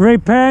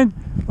 Repent,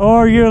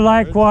 or you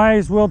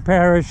likewise will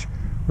perish.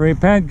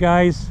 Repent,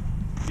 guys.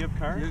 Do you have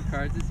cards? Do you have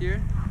cards this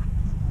year?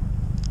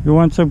 You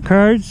want some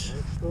cards?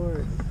 Of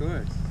course. Of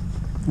course.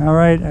 All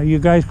right. Are you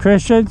guys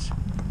Christians?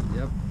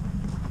 Yep.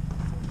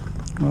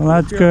 Well,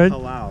 that's good.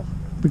 Halal.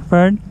 Big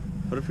pardon?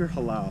 What if you're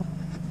halal?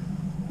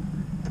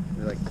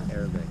 You're like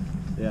Arabic.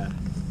 Yeah.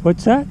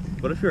 What's that?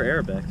 What if you're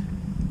Arabic?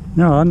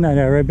 No, I'm not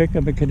Arabic.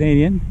 I'm a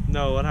Canadian.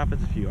 No, what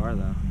happens if you are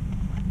though?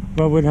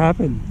 What would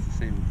happen? It's the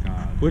same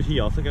God. Would he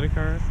also get a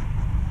card?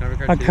 Can I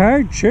have A too?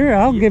 card? Sure,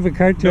 I'll give a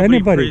card to No, but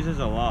anybody. He praises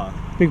Allah.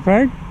 Big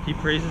pardon? He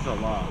praises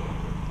Allah.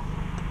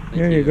 Thank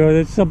There you go.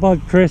 It's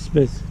about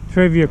Christmas.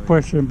 Trivia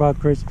question about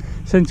Christmas.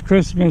 Since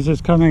Christmas is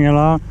coming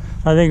along,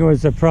 I think it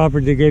was proper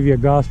to give you a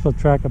gospel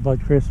track about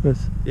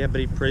Christmas. Yeah,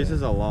 but he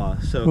praises Allah.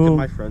 So Who? can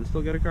my friend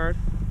still get a card?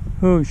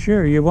 Oh,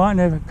 sure. You want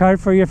a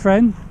card for your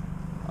friend?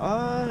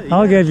 Yeah,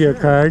 I'll give you a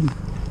sure. card.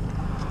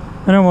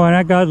 I don't want.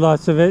 I got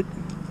lots of it.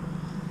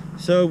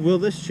 So will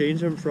this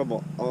change him from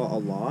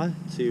Allah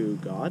to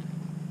God?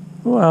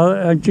 Well,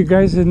 aren't you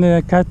guys in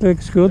the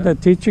Catholic school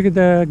that teach you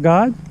the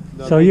God?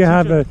 No, So they you teach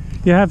have him-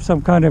 you have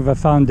some kind of a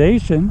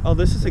foundation. Oh,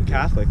 this isn't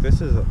Catholic.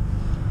 This is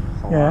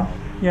Yeah,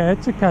 yeah,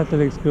 it's a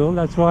Catholic school.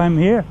 That's why I'm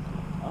here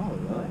Oh,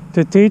 really?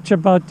 to teach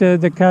about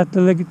the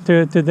Catholic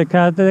to the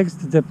Catholics,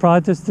 to the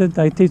Protestant.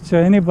 I teach to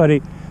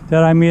anybody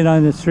that I meet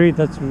on the street.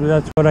 That's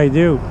what I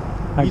do.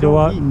 I We go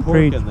don't out eat and pork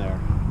preach. in there.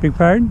 Big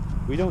pardon?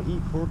 We don't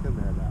eat pork in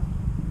there,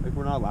 though. Like,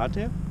 we're not allowed to?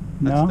 That's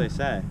No. what they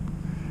say.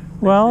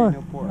 Well,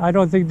 no pork. I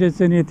don't think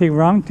there's anything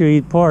wrong to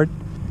eat pork,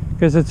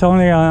 because it's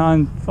only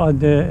on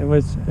the it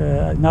was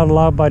not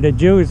allowed by the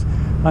Jews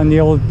on the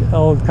old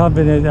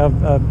covenant of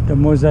the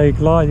Mosaic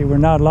law. You were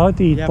not allowed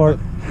to eat Yeah, pork.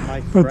 but my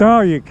But friend,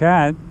 now you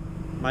can't.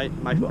 my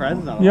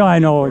friend's not Yeah, allowed I to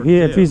eat know. pork,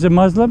 If too. he's a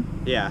Muslim,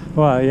 Yeah.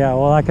 well, yeah.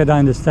 Well, I could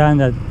understand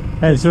that.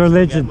 His you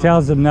religion forget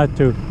tells him not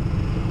to.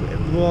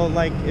 Well,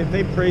 like, if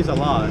they praise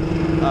Allah,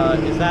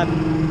 is that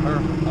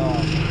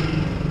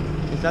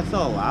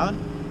still allowed?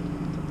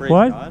 To praise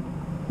What? God?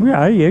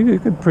 Yeah, you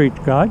could preach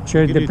God.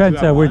 Sure, it You could do depends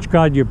two at on which one?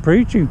 God you're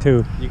preaching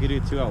to. You could do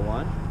 2 at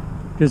 1?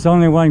 There's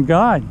only one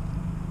God.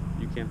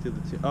 You can't do the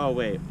 2. Oh,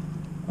 wait.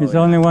 There's Oh,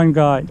 yeah. only one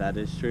God. That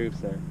is true,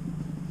 sir.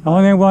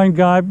 Only one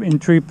God in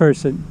three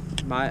person.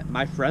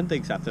 My friend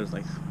thinks that there's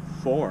like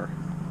 4.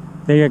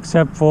 They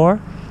accept four.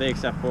 They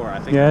accept 4. I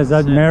think. Yeah, is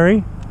that that's it.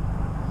 Mary?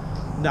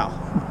 No.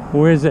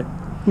 Who is it?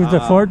 Who's the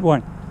fourth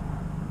one?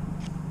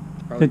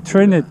 Probably The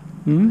Trinity.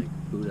 Buddha. Hmm?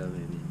 Like Buddha,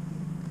 maybe.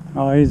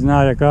 Oh, he's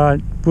not a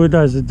God.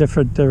 Buddha is a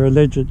different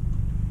religion.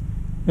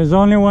 There's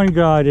only one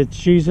God. It's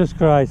Jesus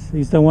Christ.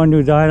 He's the one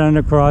who died on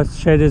the cross,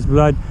 shed his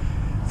blood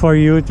for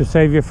you to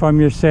save you from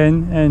your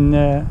sin. And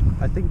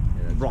I think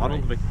Yeah, that's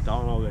Ronald right.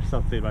 McDonald or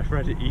something. My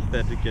friend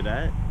Ethan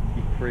Cadet,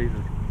 he praises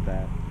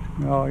that.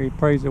 oh, he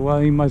prays it. Well,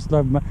 he must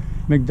love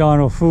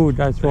McDonald food.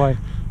 That's why.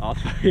 I'll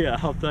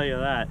tell you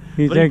that.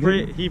 He's But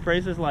like- he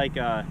praises like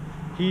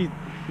he's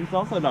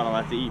also not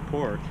allowed to eat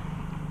pork.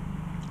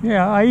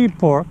 Yeah, I eat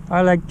pork.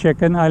 I like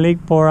chicken. I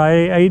like pork.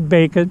 I eat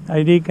bacon. I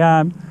eat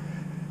ham.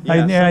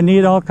 Yeah, I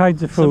need all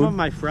kinds of some food. of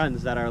my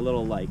friends that are a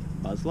little like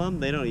Muslim,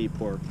 they don't eat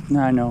pork.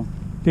 I know.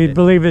 They Yeah.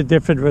 believe in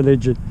different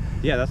religion.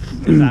 Yeah,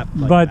 is that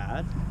like But-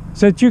 bad?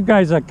 Since you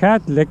guys are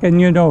Catholic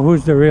and you know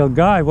who's the real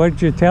guy, why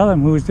don't you tell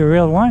him who's the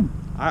real one?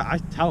 I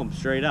tell them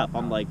straight up.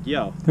 I'm like,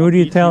 yo. Who I'll do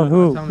you beat tell up.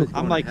 who? Tell him he's I'm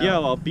going like, to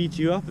hell. yo, I'll beat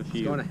you up if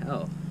He's going you to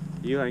hell.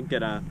 ain't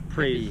gonna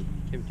praise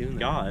Keep doing that.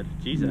 God,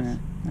 Jesus.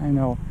 Yeah, I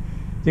know.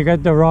 They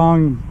got the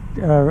wrong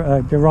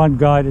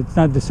God. It's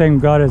not the same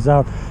God as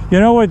our.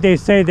 You know what they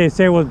say? They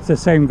say, well, it's the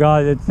same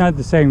God. It's not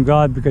the same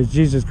God, because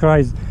Jesus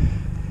Christ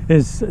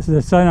is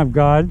the Son of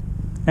God,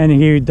 and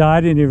He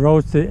died and He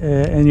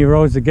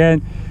rose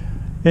again.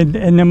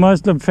 In the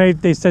Muslim faith,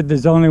 they said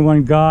there's only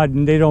one God,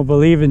 and they don't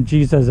believe in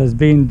Jesus as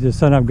being the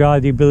Son of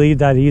God. They believe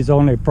that He's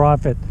only a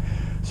prophet.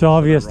 So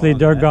obviously, wrong,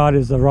 their eh? God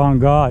is the wrong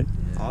God.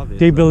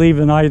 Obviously. They believe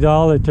in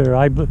idolater.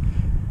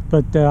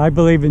 But I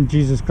believe in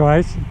Jesus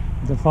Christ,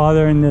 the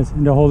Father and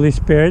the Holy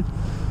Spirit,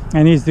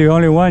 and He's the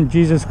only one.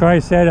 Jesus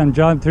Christ said in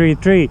John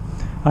 3:3,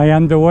 I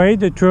am the way,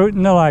 the truth,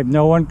 and the life.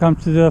 No one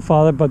comes to the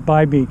Father but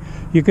by me.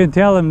 You can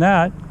tell them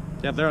that.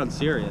 Yeah, they're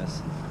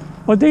unserious.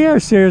 Well, they are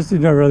serious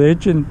in their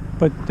religion,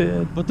 but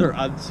But they're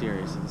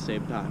unserious at the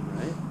same time,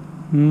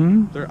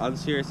 right? They're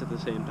unserious at the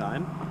same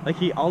time. Like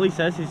all he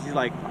says is he's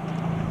like,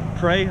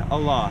 pray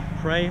Allah,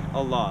 pray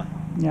Allah.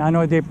 yeah, I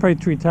know they pray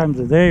 3 times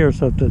a day or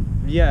something.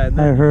 Yeah, and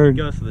I then heard.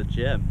 he goes to the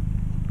gym.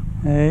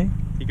 Hey,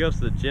 He goes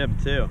to the gym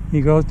too. he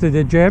goes to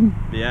the gym.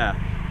 Yeah.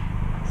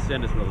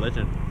 Sin is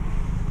religion.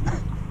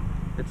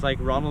 It's like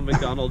Ronald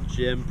McDonald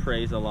Gym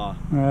praise Allah.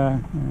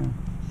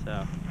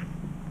 So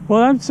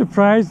Well, I'm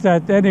surprised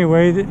that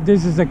anyway.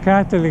 This is a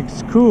Catholic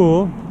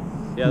school.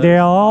 yeah, They there's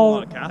a all-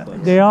 lot of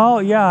Catholics. They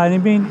all, yeah, I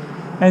mean,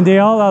 and they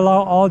all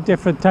allow all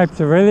different types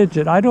of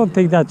religion. I don't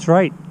think that's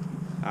right,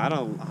 I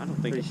don't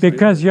think it's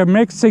because you're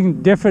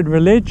mixing different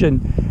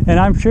religion, and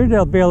I'm sure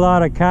there'll be a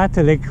lot of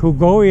Catholic who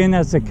go in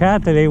as a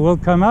Catholic will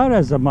come out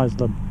as a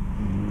Muslim,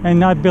 and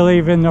not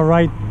believe in the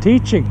right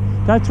teaching.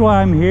 That's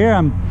why I'm here.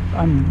 I'm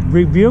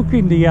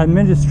rebuking the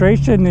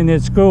administration in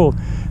this school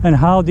and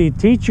how they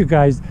teach you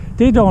guys.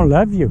 They don't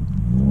love you.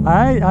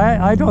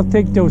 I don't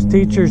think those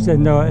teachers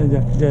and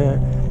the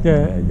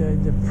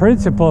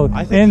principal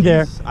I think in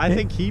there. I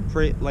think he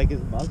like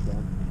is Muslim.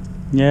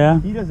 Yeah,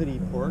 He doesn't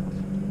eat pork.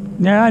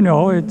 yeah, I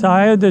know.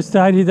 I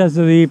understand he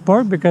doesn't eat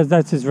pork because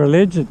that's his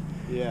religion.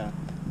 Yeah.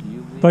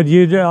 But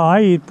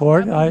I eat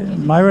pork.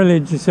 My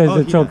religion says Oh,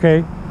 it's he does.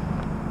 okay.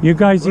 You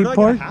guys Where eat do I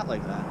pork? get a hat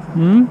like that?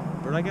 Hmm?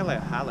 Where do I get like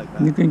a hat like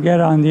that? You can get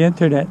it on the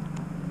internet.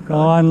 Go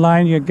Really?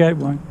 online, you get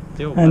one.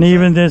 Dude, And website?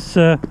 even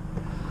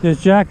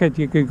this jacket,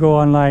 you could go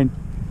online.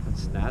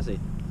 That's snazzy.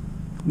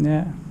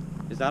 Yeah.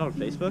 Is that on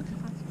Facebook?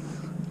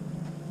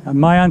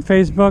 Am I on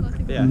Facebook?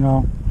 Yeah.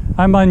 No.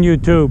 I'm on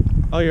YouTube.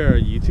 Oh, you're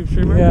a YouTube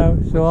streamer? Yeah,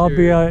 so I'll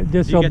be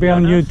this Do you will get be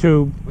on donuts?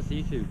 YouTube. What's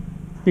the YouTube?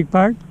 Big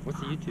part? What's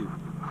the YouTube?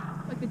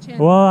 Like the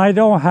channel. Well, I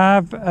don't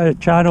have a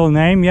channel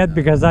name yet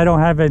because I don't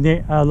have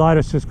a lot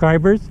of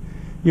subscribers.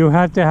 you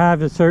have to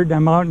have a certain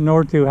amount in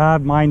order to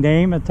have my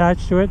name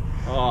attached to it.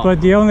 Oh,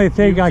 but the only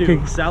thing I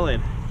could... sell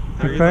it.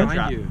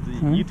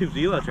 YouTube's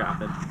Zelo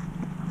trapping.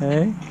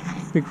 Hey?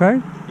 Big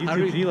part?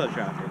 YouTube's Zelo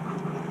trapping.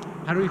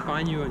 How do we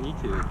find you on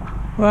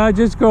YouTube? Well,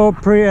 just go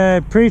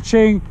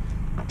preaching.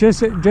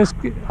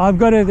 I'm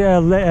going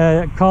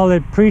to call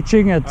it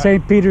preaching at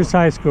St. Peter's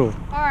High School.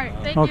 All right,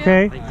 thank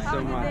okay? you. Thank you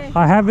so much.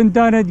 I haven't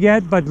done it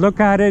yet, but look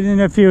at it in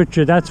the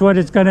future. That's what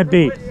it's going to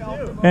be.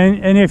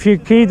 And if you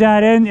key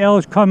that in,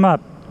 it'll come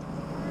up.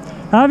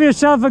 Have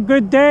yourself a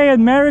good day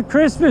and Merry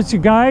Christmas, you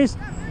guys.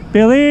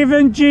 Believe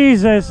in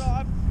Jesus.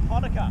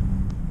 Hanukkah.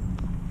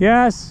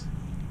 Yes.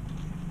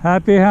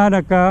 Happy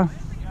Hanukkah.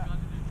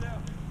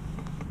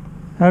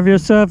 Have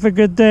yourself a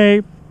good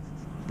day.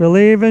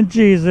 Believe in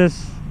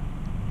Jesus.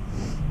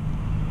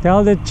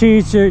 Tell the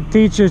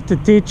teachers to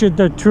teach you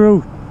the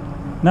truth,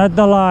 not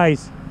the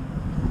lies.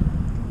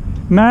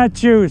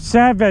 Matthew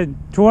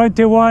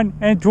 7:21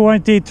 and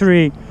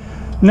 23.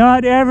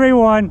 Not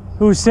everyone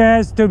who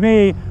says to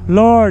me,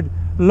 Lord,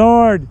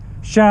 Lord,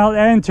 shall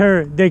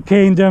enter the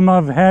kingdom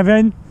of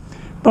heaven,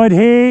 but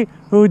he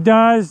who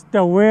does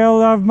the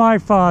will of my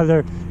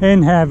Father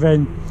in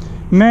heaven.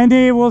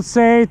 Many will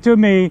say to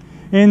me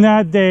in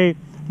that day,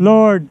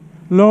 Lord,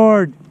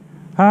 Lord,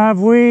 have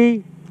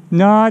we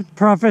not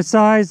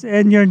prophesied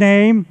in your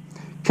name,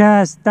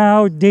 cast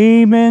out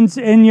demons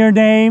in your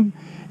name,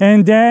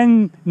 and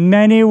then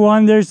many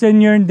wonders in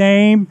your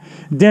name?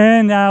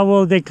 Then I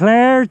will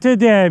declare to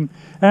them,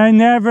 I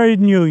never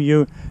knew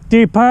you.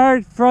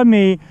 Depart from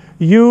me,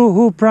 you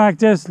who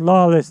practice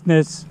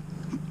lawlessness.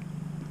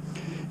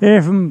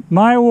 If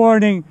my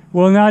warning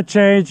will not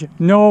change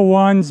no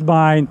one's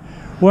mind,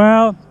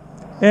 well,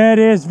 it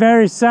is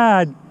very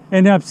sad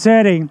and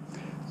upsetting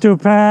to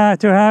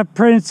have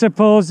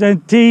principals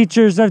and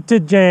teachers of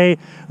today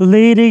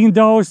leading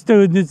those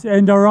students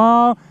in the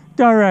wrong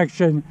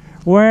direction,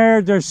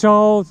 where their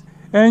souls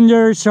and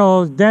your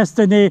soul's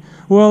destiny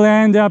will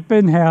end up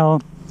in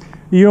hell.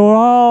 You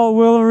all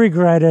will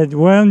regret it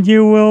when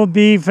you will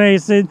be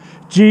facing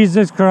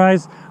Jesus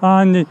Christ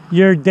on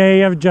your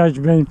day of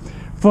judgment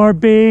for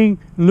being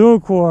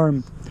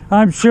lukewarm.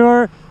 I'm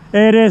sure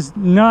it is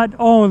not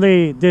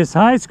only this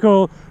high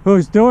school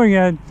who's doing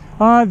it,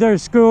 other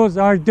schools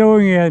are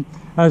doing it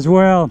as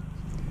well,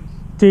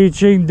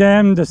 teaching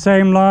them the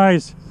same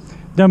lies.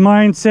 The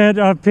mindset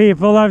of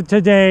people of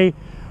today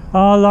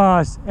are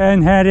lost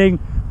and heading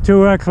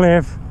to a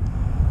cliff.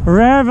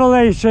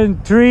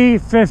 Revelation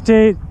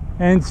 3:15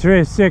 and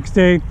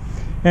 3:16.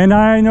 And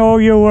I know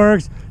your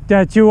works,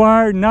 that you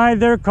are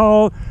neither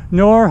cold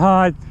nor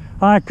hot.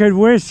 I could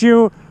wish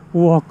you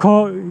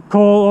cold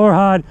or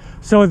hot.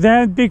 So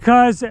then,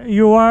 because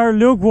you are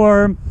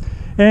lukewarm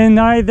and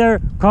neither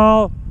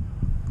cold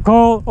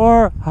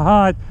or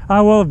hot,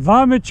 I will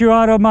vomit you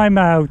out of my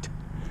mouth.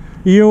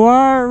 You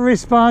are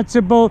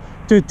responsible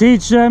to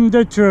teach them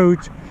the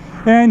truth.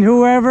 And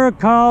whoever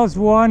calls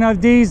one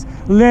of these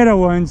little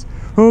ones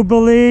who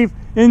believe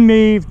in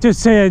me to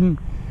sin,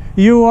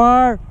 you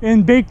are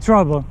in big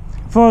trouble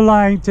for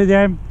lying to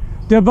them.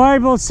 The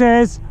Bible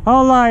says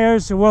all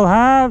liars will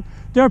have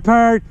their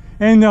part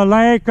in the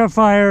lake of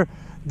fire.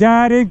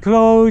 That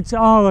includes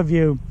all of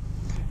you.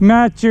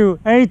 Matthew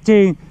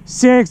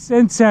 18:6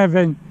 and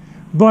 7.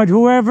 But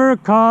whoever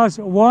calls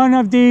one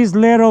of these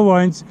little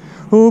ones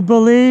who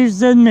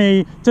believes in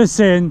me to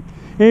sin,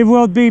 it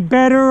will be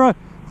better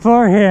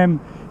for him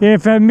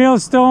if a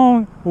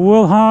millstone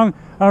will hang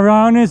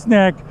around his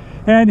neck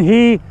and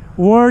he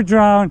were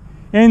drowned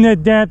in the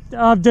depth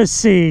of the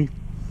sea.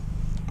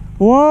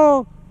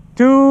 Woe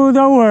to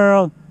the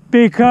world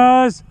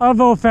because of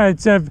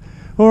offensive,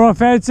 or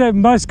offensive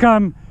must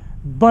come,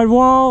 but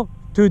woe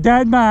to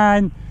that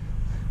man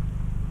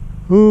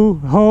who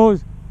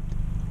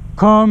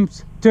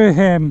comes to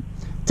him.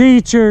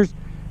 Teachers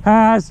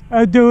has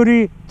a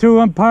duty to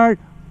impart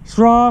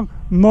strong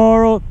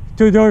moral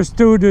to their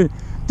students.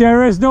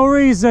 There is no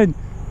reason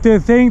to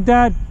think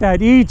that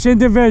each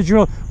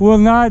individual will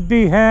not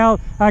be held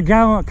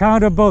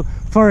accountable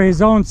for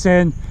his own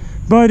sin.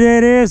 But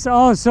it is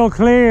also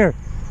clear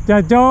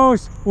that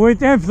those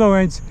with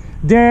influence,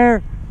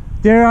 there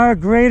are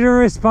greater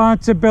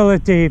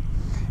responsibility.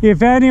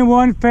 If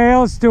anyone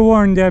fails to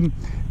warn them,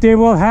 they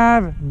will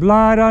have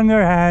blood on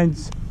their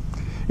hands.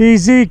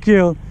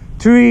 Ezekiel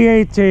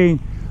 3:18.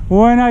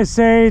 When I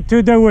say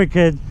to the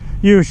wicked,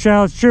 you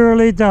shall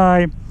surely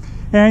die,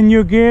 and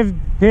you give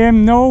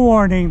him no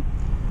warning,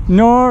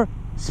 nor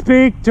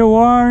speak to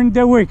warn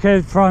the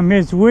wicked from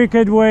his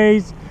wicked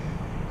ways,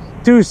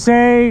 to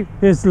save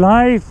his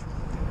life,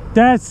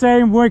 that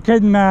same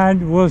wicked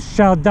man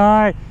shall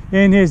die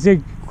in his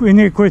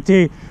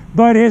iniquity,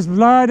 but his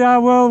blood I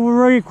will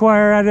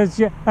require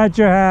at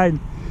your hand.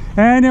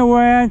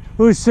 Anyone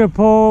who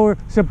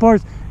supports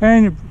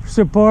and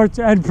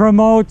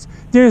promotes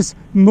this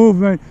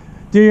movement,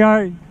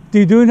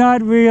 they do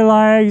not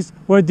realize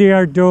what they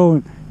are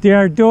doing. They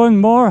are doing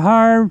more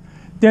harm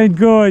than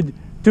good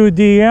to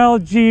the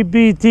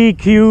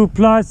LGBTQ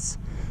plus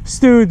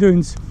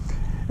students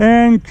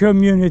and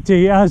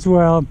community, as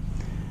well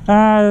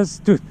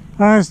as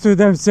as to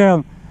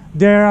themselves.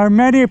 There are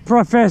many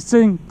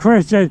professing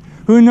Christians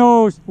who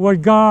knows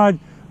what God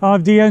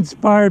of the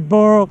inspired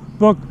book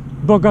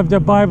of the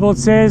Bible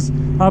says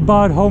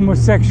about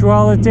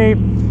homosexuality,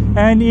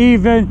 and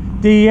even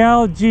the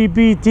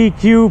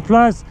LGBTQ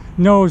plus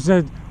knows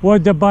it,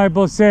 what the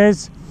Bible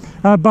says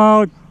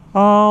about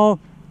all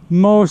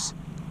most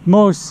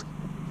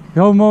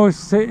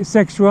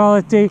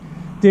homosexuality.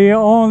 They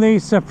only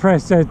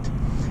suppress it,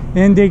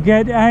 and they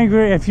get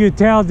angry if you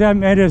tell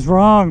them it is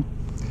wrong.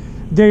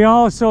 They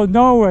also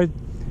know it,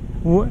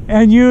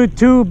 and you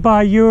too,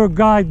 by your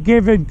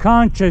God-given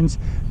conscience,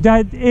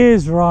 that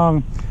is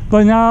wrong.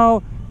 But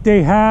now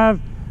they have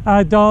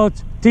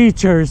adult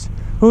teachers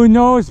who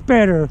knows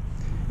better,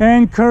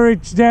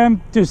 encourage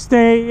them to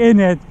stay in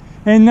it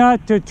and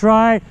not to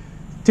try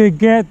to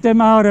get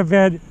them out of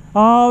it,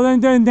 all in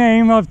the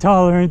name of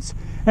tolerance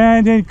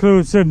and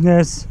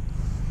inclusiveness.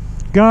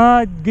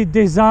 God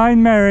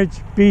designed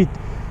marriage be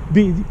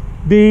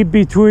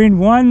between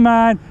one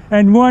man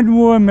and one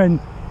woman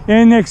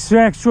in a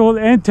sexual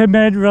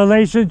intimate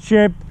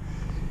relationship.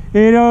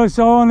 It is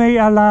only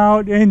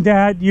allowed in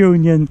that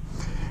union.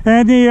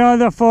 Any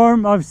other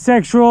form of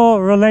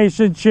sexual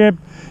relationship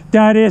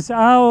that is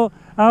out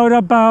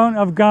of bound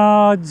of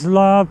God's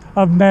love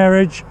of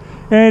marriage,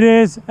 it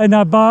is an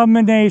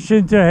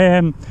abomination to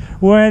him,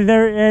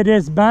 whether it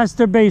is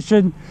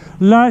masturbation,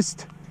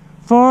 lust,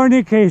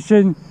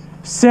 fornication,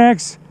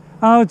 sex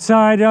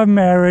outside of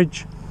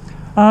marriage,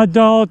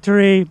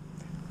 adultery,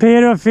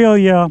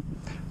 pedophilia,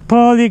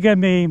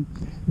 polygamy,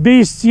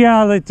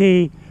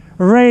 bestiality,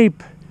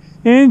 rape,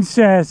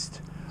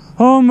 incest,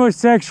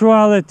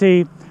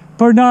 homosexuality,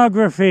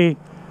 pornography,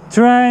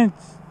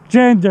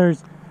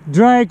 transgenders,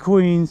 drag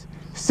queens,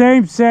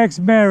 same-sex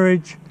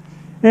marriage,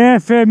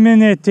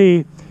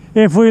 effeminacy.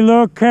 If we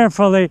look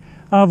carefully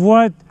of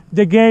what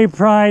the gay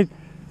pride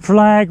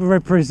flag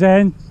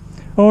represent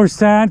or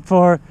stand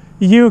for,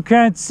 you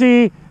can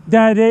see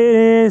that it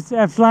is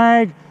a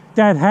flag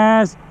that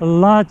has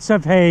lots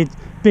of hate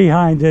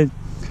behind it.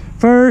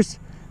 First,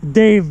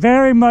 they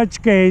very much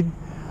hate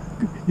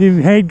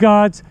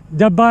God,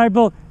 the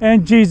Bible,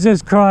 and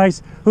Jesus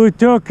Christ, who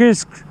took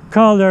his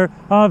color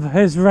of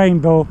his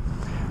rainbow,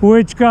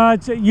 which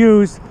God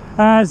used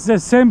as the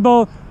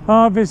symbol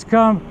of his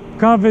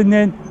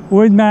covenant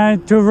with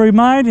man to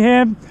remind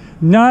him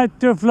not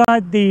to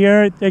flood the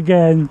earth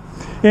again.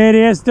 It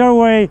is their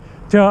way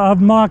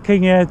of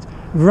mocking it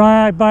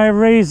by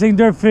raising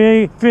their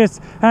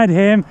fists at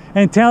him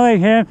and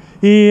telling him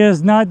he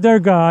is not their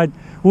God.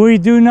 We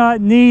do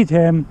not need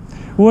him.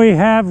 We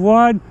have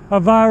one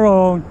of our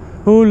own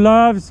who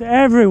loves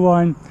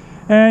everyone,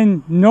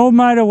 and no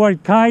matter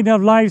what kind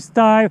of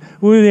lifestyle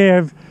we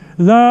live,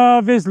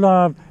 love is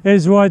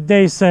what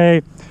they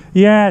say.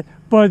 Yeah,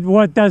 but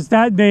what does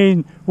that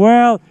mean?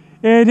 Well,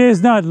 it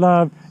is not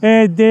love.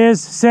 It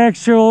is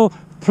sexual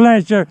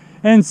pleasure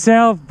and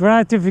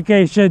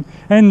self-gratification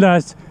and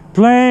lust,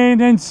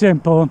 plain and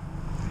simple.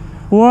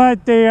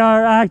 What they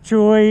are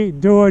actually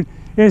doing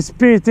is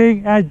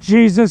spitting at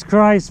Jesus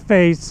Christ's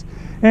face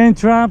and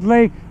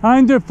trampling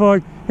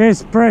underfoot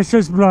his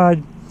precious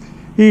blood.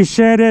 He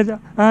shed it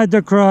at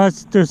the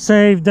cross to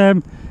save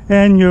them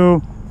and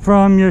you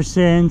from your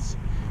sins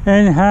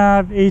and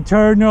have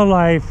eternal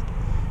life,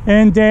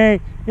 and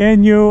they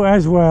in you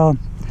as well.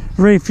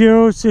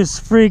 Refuse his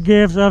free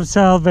gift of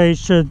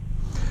salvation.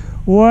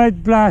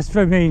 What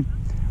blasphemy!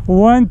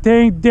 One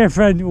thing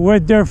different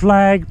with their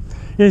flag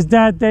is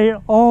that they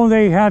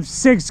only have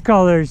 6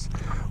 colors,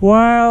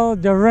 while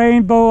the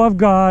rainbow of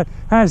God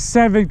has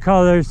 7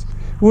 colors,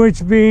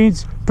 which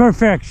means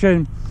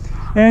perfection,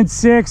 and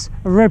 6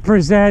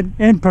 represent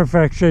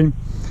imperfection.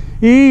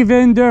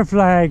 Even their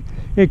flag,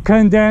 it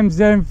condemns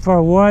them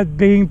for what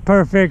being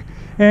perfect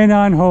and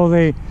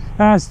unholy,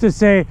 as to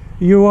say,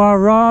 you are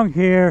wrong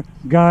here,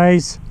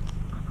 guys.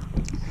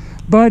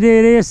 But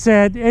it is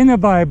said in the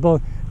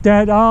Bible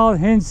that all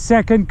his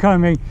second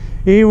coming,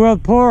 he will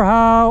pour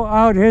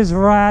out his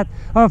wrath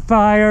of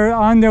fire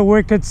on the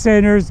wicked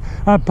sinners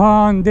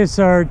upon this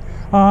earth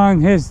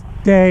on his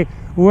day,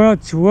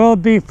 which will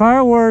be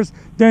far worse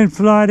than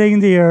flooding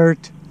the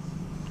earth.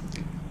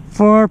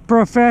 For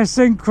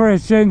professing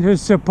Christians who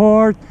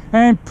support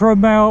and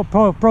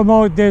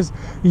promote this,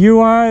 you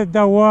are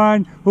the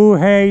one who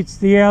hates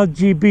the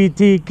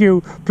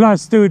LGBTQ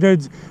plus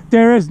students.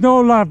 There is no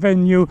love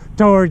in you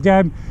toward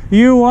them.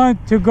 You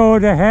want to go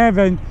to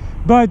heaven,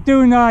 but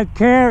do not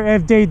care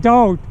if they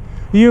don't.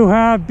 You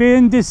have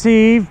been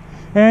deceived,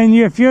 and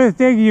if you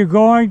think you're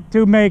going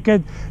to make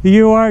it,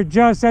 you are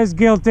just as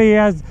guilty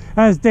as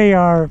they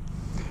are.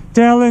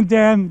 Telling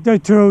them the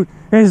truth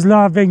is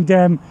loving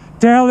them.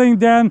 Telling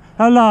them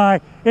a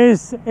lie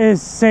is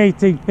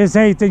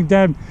hating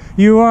them.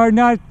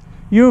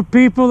 You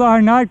people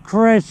are not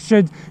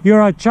Christians.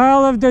 You're a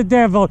child of the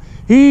devil.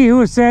 He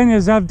who sins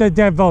is of the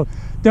devil.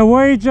 The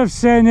wage of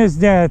sin is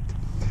death.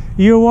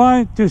 You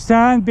want to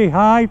stand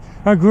behind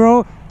a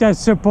group that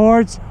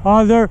supports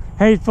other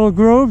hateful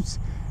groups,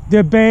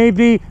 the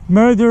baby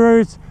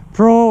murderers,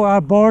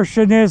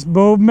 pro-abortionist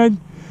movement,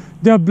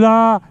 the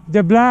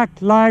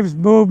Black Lives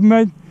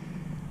Movement,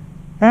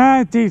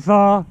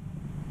 Antifa,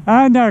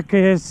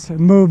 anarchist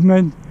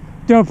movement,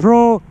 the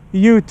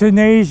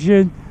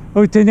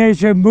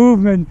pro-euthanasia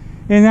movement,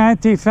 in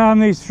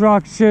anti-family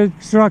structure,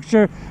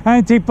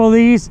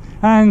 anti-police,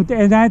 and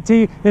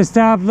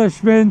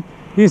anti-establishment.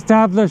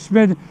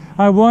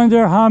 I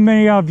wonder how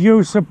many of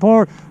you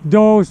support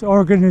those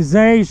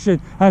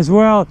organizations as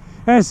well,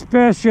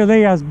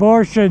 especially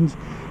abortions.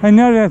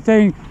 Another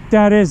thing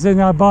that is an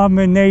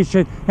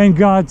abomination in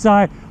God's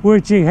eye,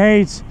 which he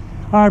hates.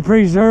 I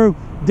presume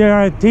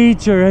they're a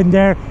teacher in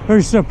there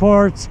who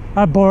supports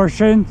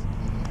abortion.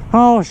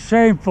 How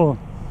shameful.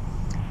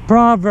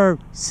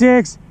 Proverbs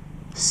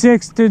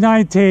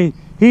 6:6-19.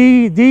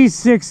 These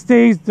 6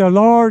 things the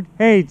Lord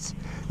hates.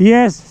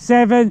 Yes,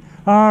 7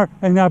 are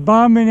an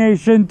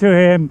abomination to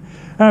him: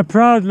 a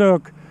proud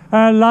look,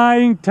 a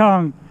lying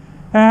tongue,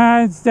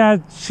 hands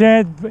that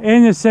shed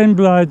innocent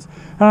blood,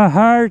 a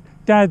heart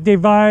that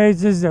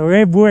devises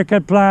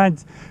wicked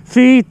plans,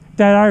 feet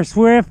that are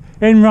swift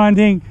in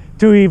running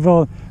to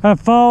evil, a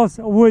false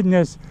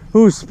witness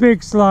who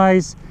speaks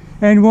lies,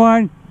 and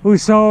one who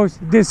sows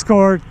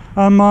discord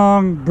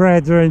among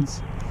brethren.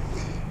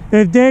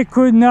 If they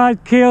could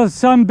not kill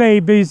some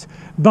babies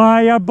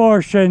by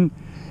abortion,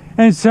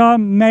 and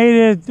some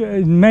made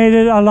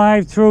it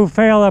alive through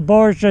failed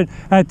abortion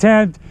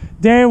attempt,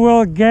 they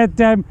will get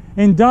them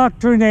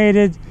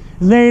indoctrinated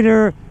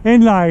later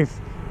in life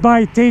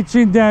by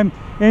teaching them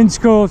in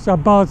schools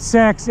about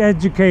sex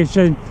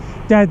education,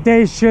 that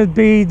they should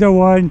be the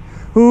one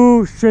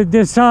who should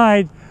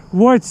decide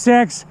what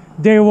sex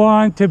they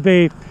want to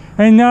be,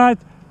 and not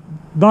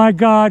by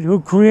God who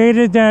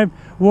created them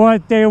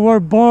what they were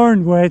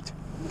born with.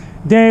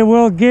 They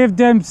will give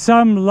them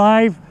some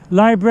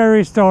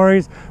library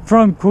stories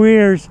from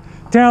queers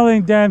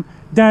telling them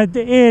that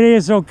it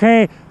is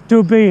okay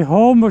to be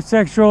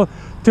homosexual,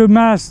 to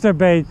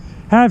masturbate,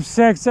 have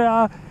sex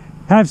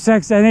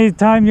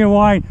anytime you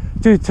want,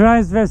 to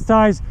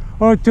transvestite,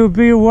 or to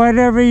be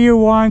whatever you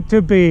want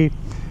to be.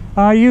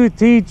 Are you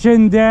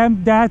teaching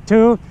them that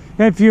too?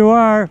 If you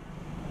are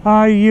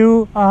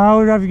you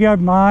out of your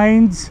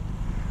minds?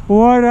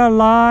 What a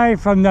lie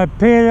from the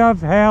pit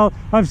of hell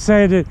of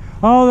Satan.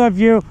 All of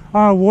you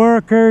are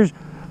workers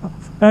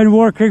and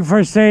working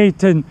for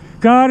Satan.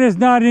 God is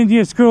not in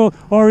your school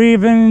or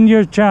even in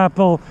your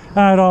chapel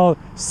at all.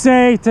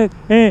 Satan,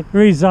 it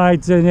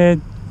resides in it.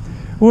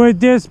 With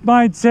this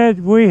mindset,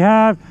 we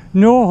have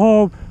no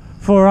hope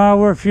for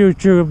our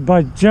future,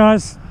 but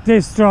just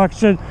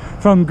destruction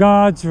from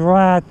God's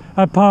wrath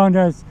upon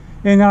us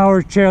and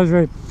our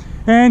children.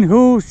 And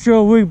who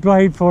shall we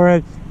blame for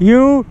it?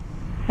 You,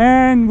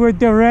 and with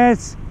the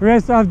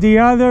rest of the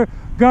other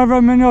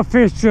government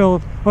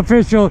official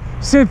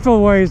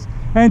sinful ways,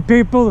 and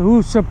people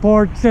who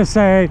support the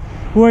same.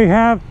 We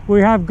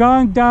have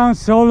gone down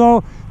so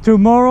low to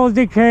moral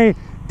decay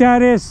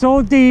that is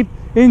so deep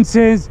in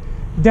sins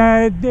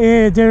that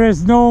there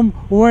is no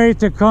way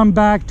to come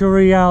back to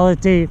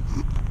reality.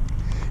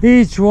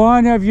 Each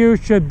one of you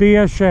should be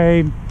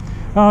ashamed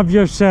of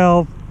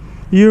yourself.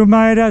 You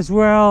might as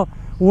well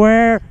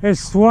wear a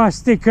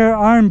swastika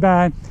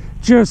armband,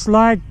 just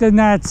like the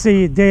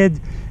Nazi did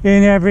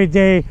in every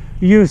day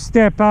you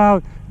step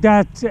out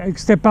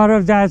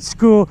of that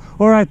school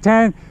or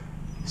attend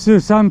to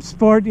some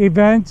sport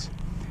event.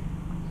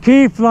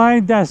 Keep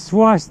flying the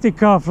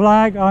swastika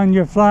flag on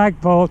your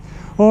flagpole,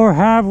 or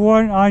have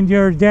one on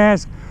your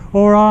desk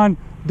or on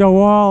the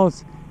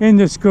walls in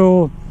the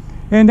school.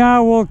 And I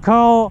will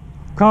call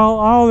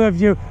all of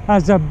you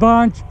as a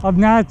bunch of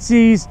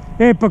Nazis,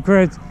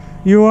 hypocrites.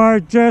 You are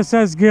just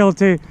as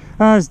guilty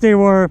as they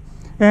were,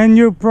 and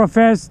you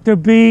profess to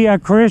be a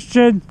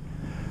Christian.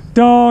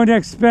 Don't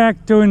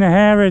expect to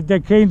inherit the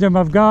kingdom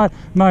of God,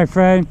 my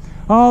friend.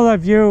 All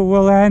of you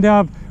will end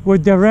up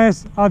with the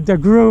rest of the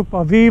group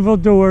of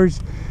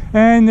evildoers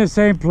in the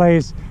same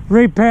place.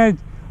 Repent,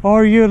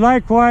 or you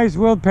likewise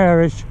will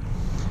perish.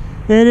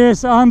 It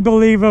is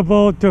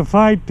unbelievable to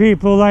find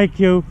people like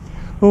you,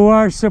 who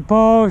are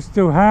supposed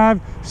to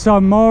have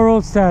some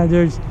moral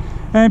standards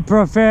and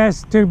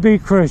profess to be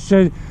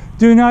Christian,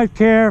 do not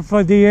care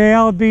for the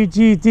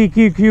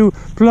LGBTQ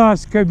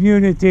plus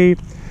community.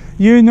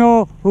 You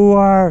know who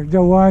are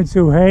the ones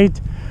who hate,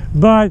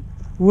 but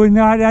will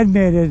not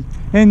admit it,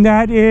 and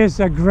that is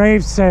a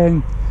grave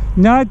sin.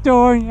 Not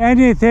doing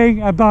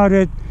anything about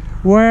it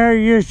where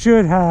you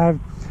should have.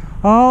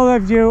 All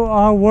of you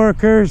are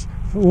workers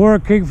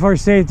working for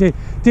Satan.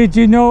 Did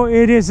you know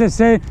it is a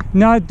sin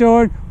not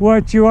doing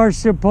what you are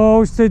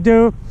supposed to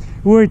do,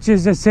 which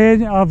is a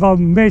sin of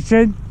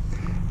omission?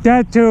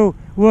 That too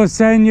will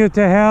send you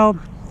to hell,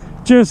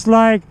 just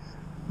like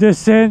the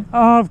sin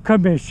of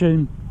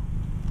commission.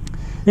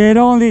 It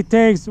only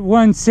takes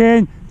one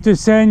sin to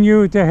send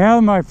you to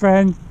hell, my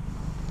friend.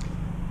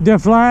 The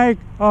flag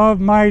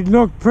might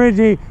look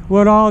pretty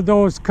with all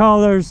those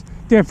colors,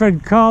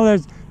 different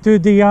colors to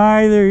the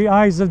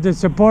eyes of the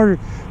supporter,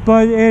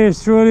 but it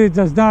truly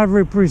does not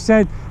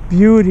represent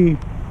beauty,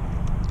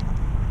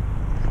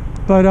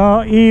 but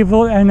all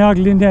evil and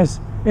ugliness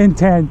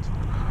intent.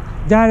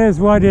 that is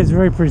what it's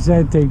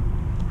representing.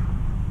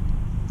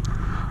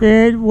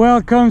 It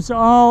welcomes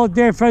all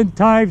different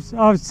types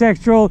of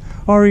sexual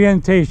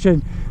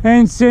orientation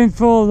and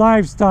sinful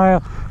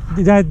lifestyle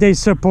that they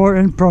support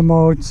and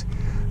promote.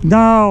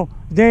 Now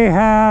they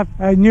have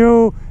a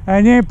new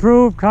and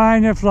improved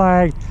kind of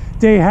flag.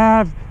 They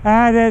have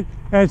added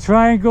a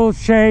triangle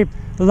shape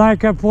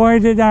like a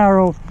pointed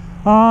arrow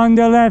on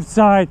the left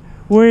side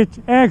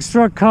with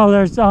extra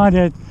colors on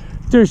it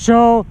to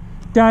show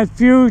that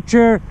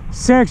future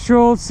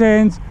sexual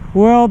sins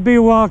will be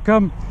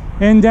welcome,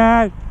 and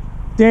that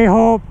they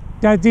hope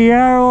that the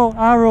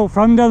arrow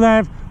from the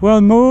left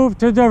will move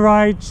to the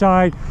right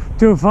side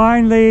to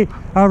finally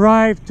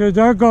arrive to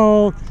their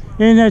goal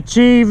and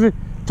achieve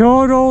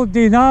total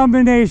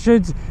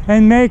denominations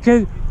and make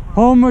it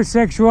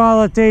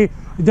homosexuality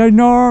the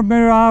norm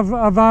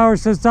of our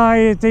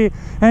society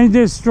and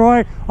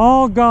destroy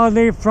all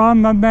godly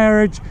from a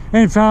marriage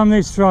and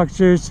family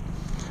structures.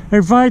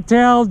 If I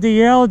tell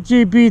the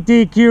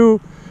LGBTQ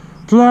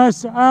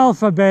plus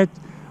alphabet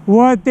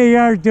what they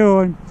are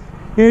doing,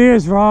 it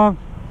is wrong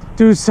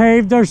to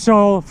save their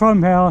soul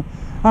from hell.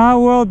 I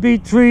will be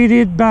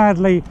treated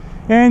badly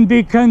and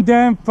be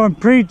condemned for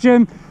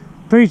preaching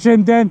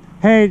them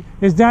hate.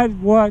 Is that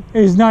what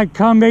is not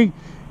coming?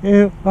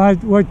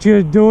 What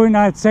you're doing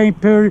at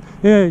St.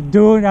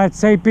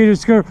 Peter's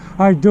School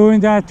are doing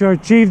that to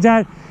achieve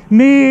that?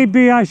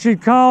 Maybe I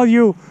should call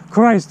you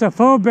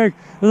Christophobic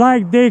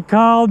like they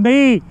call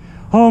me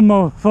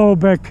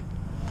homophobic.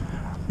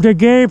 The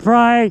gay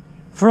pride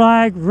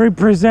flag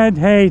represents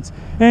hate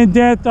and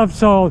death of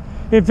soul.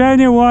 If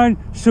anyone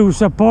who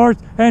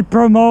supports and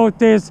promotes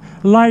this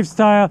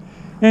lifestyle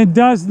and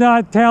does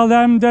not tell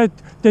them that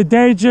the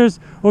dangers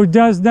or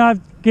does not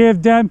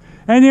give them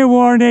any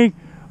warning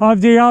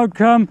of the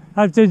outcome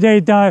after they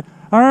die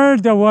are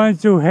the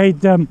ones who hate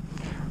them,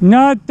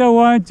 not the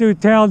ones who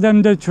tell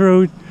them the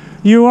truth.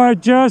 You are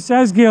just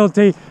as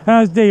guilty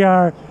as they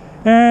are,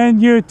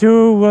 and you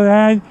too will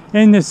end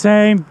in the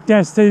same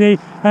destiny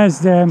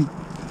as them.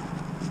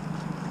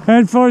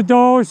 And for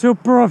those who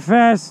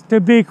profess to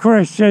be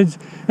Christians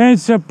and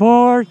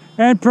support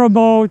and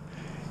promote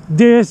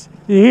this,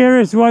 here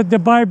is what the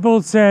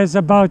Bible says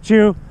about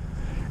you.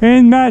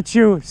 In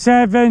Matthew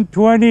 7,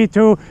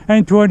 22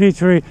 and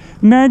 23,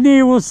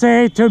 many will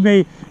say to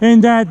me in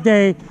that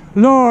day,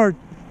 Lord,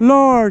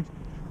 Lord,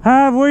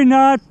 have we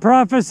not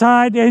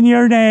prophesied in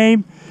your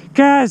name,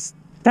 cast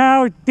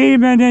out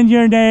demons in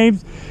your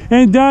names,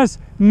 and thus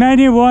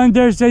many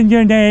wonders in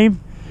your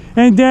name?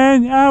 And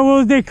then I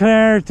will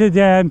declare to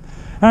them,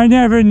 I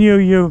never knew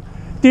you.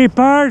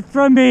 Depart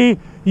from me,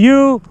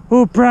 you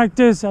who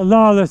practice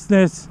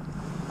lawlessness.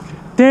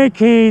 Take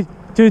heed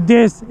to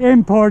this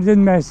important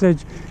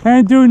message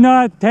and do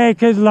not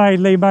take it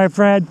lightly, my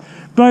friend,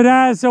 but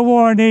as a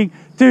warning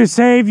to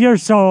save your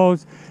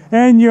souls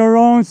and your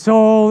own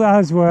soul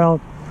as well.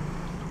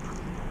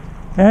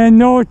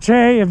 And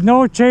if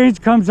no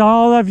change comes to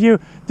all of you,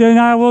 then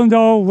I will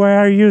know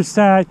where you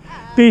stand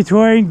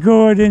between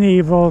good and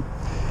evil.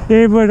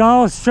 It would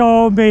also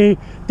show me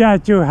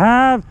that you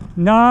have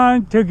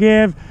none to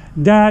give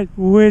that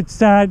would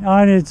stand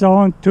on its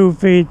own 2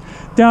 feet,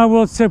 that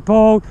will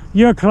support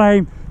your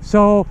claim.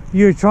 So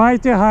you try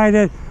to hide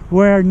it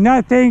where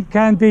nothing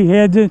can be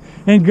hidden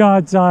in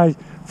God's eyes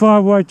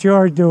for what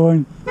you're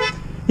doing.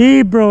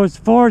 Hebrews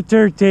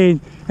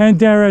 4:13, and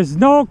there is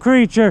no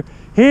creature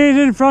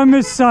hidden from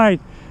his sight.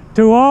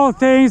 To all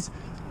things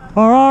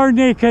are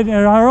naked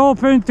and are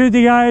open to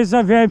the eyes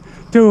of him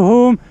to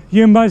whom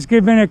you must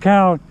give an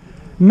account.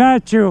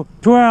 Matthew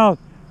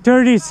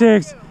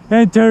 12:36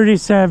 and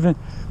 37.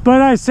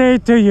 But I say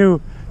to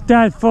you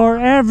that for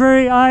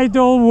every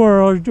idle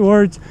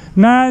words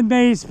man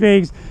may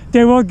speak,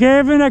 they will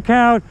give an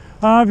account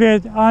of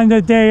it on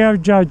the day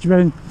of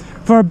judgment.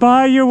 For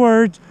by your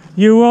words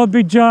you will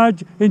be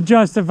judged and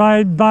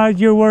justified, by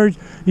your words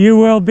you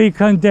will be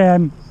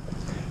condemned.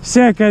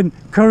 2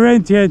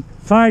 Corinthians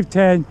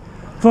 5:10.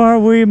 For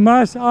we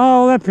must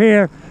all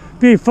appear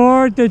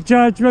before the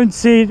judgment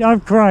seat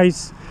of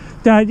Christ,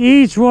 that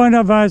each one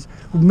of us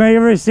may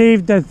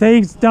receive the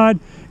things done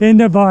in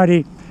the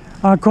body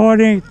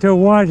according to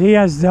what he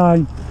has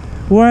done,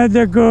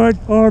 whether good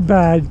or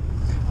bad.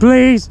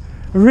 Please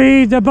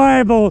read the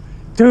Bible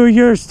to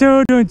your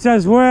students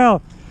as well.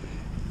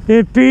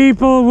 If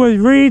people would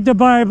read the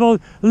Bible,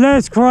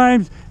 less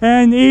crimes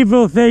and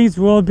evil things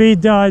will be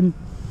done.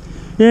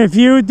 If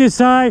you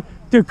decide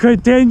to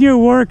continue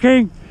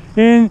working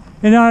in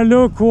our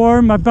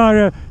lukewarm about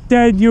it,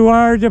 then you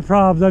are the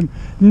problem,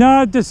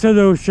 not the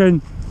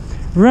solution.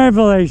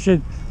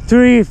 Revelation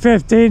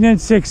 3:15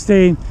 and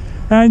 16.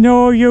 I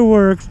know your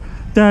works,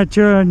 that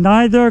you're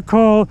neither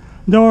cold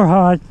nor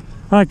hot.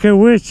 I can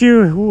wish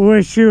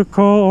you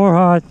cold or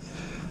hot.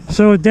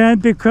 So then,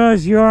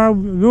 because you are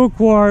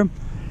lukewarm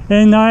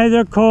and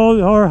neither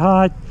cold or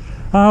hot,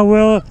 I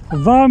will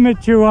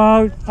vomit you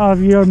out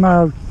of your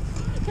mouth.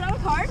 Can I have a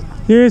card?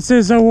 This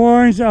is a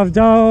warning of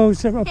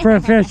those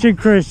professing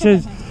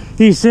Christians.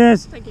 He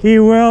says he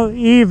will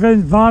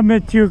even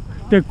vomit you,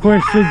 the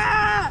Christians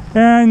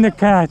and the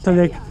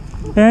Catholic.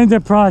 and the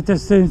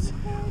Protestants,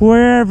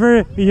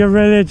 wherever your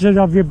religion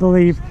of your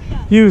belief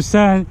you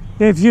stand.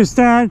 If you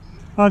stand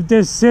of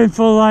this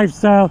sinful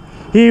lifestyle,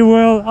 he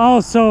will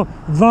also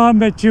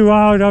vomit you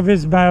out of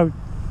his mouth.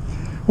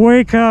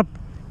 Wake up,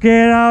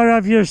 get out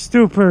of your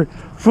stupor,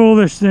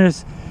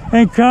 foolishness,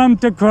 and come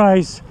to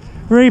Christ.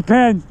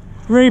 Repent,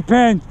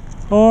 repent,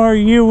 or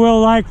you will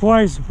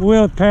likewise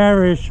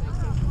perish.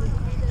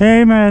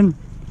 Amen.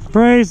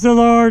 Praise the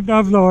Lord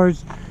of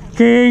Lords,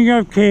 King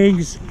of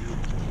Kings,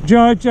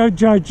 Judge of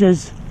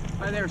Judges,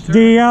 Hi there, sir.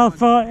 the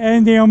Alpha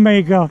and the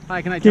Omega,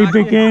 Hi, can I the talk to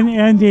you? begin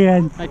and the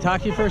end. Can I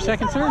talk to you for a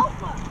second, sir?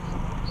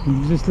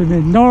 Just a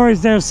minute. Nor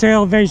is there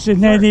salvation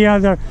in any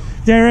other.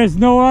 There is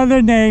no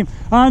other name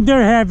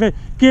under heaven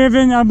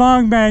given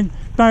among men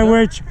by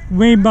which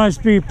we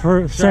must be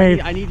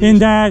saved. I need to in just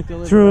that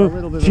deliver a through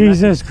little bit of a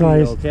Jesus message to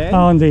you, Christ okay?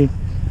 only.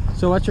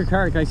 So what's your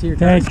card? Can I see your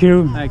card? Thank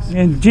you. Thanks.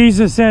 And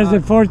Jesus says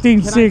in Can I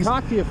 14:6.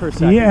 talk to you for a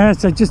second?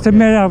 Yes, just a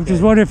minute. I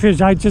just want to finish.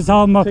 I just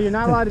almost. So you're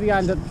not allowed to be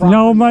on the property,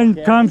 No one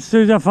okay? comes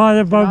to the Father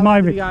You're but not my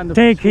allowed to be on the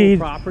take school heed.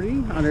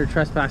 property under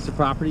Trespass to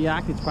Property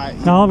Act. It's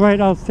private. All right,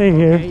 I'll stay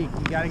here. Okay, you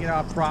got to get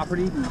off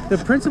property. The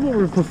principal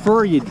would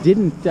prefer you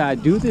didn't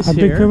do this A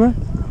big here. cover?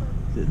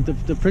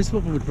 The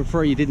principal would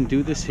prefer you didn't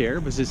do this here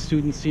because the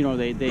students, you know,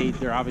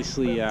 they're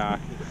obviously,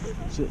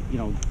 you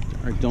know,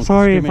 don't.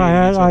 Sorry if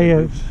I discriminate had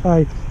against other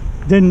groups.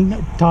 I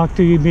didn't talk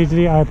to you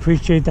immediately. I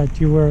appreciate that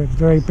you were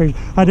very patient.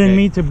 I didn't Okay.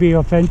 mean to be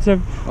offensive,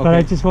 but I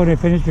Okay. just want to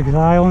finish because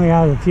I only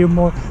have a few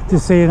more to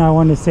say, and I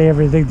want to say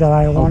everything that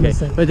I want to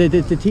say. But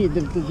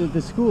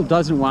the school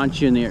doesn't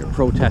want you in there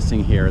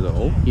protesting here,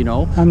 though. You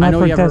know, I'm I not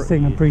know you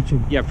protesting. I'm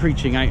preaching. Yeah,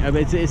 preaching.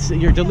 It's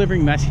you're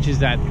delivering messages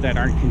that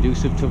aren't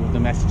conducive to the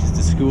messages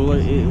the school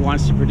it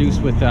wants to produce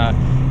with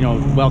you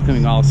know,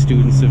 welcoming all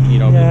students of, you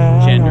know,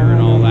 Yeah, gender I know,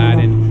 and all I that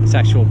know. and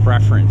sexual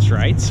preference,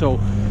 right? So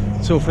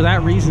for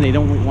that reason, they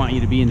don't want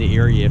you to be in the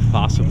area if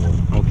possible.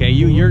 Okay,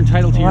 you're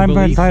entitled to your I'm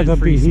beliefs entitled and to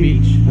free be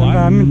speech. here. What?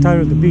 I'm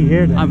entitled to be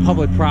here. Then. On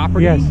public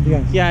property. Yes,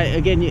 yes. Yeah.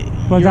 Again,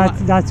 Well, you're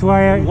not- that's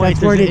why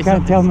that's where they it's-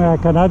 can't tell me I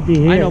cannot be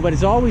here. I know, but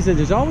there's always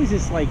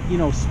this, like, you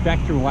know,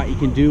 spectrum of what you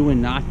can do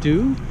and not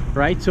do,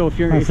 right? So if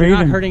you're my not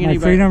freedom, hurting my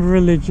anybody, freedom of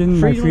religion, my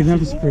Freedom freedom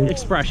of of speech.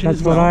 expression That's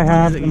as what well. I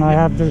have, and I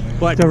have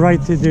But- the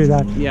right to do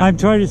that. Yeah. I'm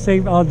trying to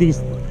save all these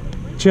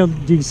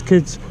these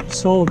kids'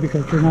 soul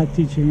because they're not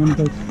teaching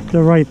them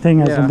the right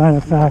thing. As Yeah. a matter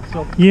of fact,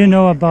 you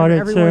know about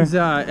it,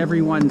 sir.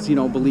 everyone's you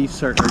know,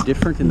 beliefs are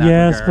different in that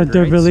Yes, regard, but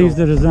their right? beliefs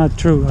So- that is not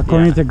true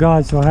according Yeah. to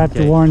God. So I have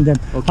to Okay. warn them.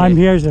 Okay. I'm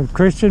here as a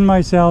Christian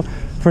myself,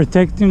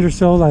 protecting their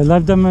soul. I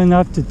love them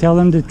enough to tell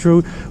them the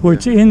truth,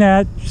 which in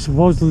that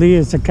supposedly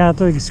is a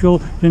Catholic school.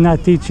 They're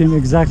not teaching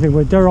exactly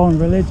what their own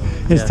religion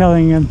is Yeah.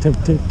 telling them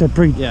to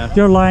preach. Yeah.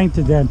 They're lying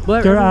to them.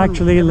 Well, They're everyone-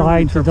 actually everyone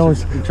lying to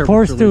those interprets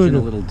poor religion students.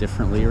 a little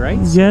differently, right?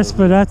 Yes,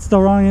 but that's the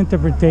wrong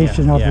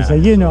interpretation, Yeah, officer.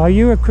 yeah, You know, are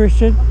you a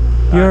Christian?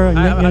 Your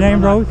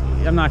name Rose?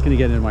 I'm not going to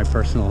get into my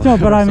personal. No,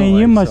 but I mean, personal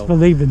you life, must so-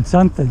 believe in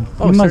something.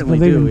 Oh, You must certainly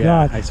believe do, in yeah,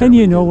 God, I and certainly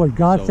you know do, what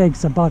God so-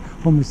 thinks about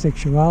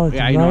homosexuality,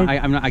 Yeah, I know. right?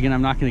 I'm not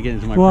going to get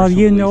into my. Well, personal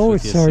you beliefs know it,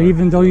 with you, sir.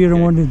 Even though you don't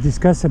okay. want to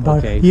discuss about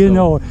Okay, it, you so-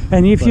 know it.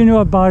 And if you but- know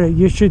about it,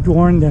 you should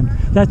warn them.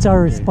 That's our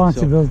so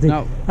responsibility.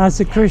 now- As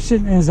a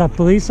Christian, as a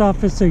police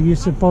officer, you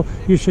should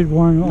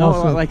warn No,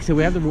 also. like I said,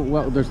 we have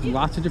there's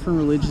lots of different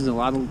religions and a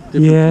lot of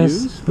different Yes,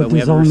 views, but but we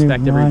have there's to only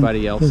respect one.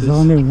 everybody else's. There's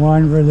only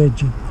one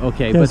religion.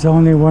 Okay, There's but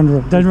only one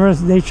rule.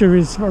 They should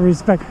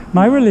respect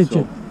my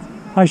religion.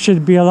 I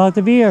should be allowed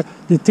to be here.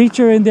 The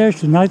teacher in there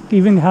should not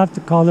even have to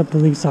call a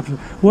police officer.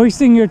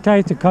 Wasting your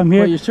time to come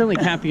here. well, you certainly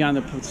can't be on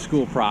the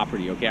school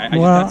property. Okay,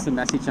 Well, that's the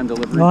message I'm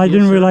delivering. Well, I to you,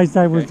 didn't sir. realize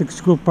that was Okay. the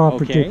school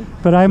property. Okay.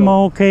 But I'm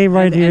So- okay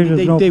right And- here. and There's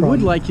they, no they problem.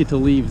 would like you to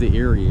leave the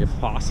area if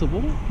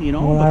possible, you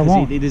know, Well, I because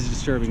won't. it is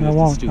disturbing I the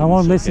won't. students. I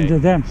won't listen okay? to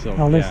them. So,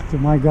 I'll yeah. listen to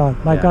my God.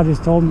 My Yeah. God has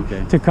told me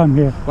Okay. to come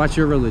here. What's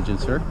your religion,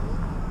 sir?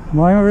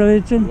 My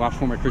religion? What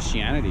form of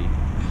Christianity?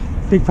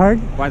 Big part?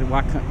 What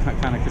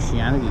kind of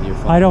Christianity do you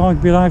follow? I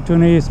don't belong to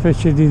any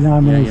special Yeah,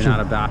 denomination. you're not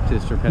a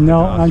Baptist or Pentecostal.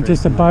 No, I'm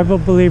just a Bible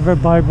believer,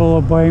 Bible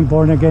obeying,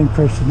 born again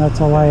Christian. That's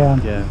all I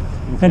am. Yeah.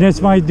 And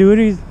it's my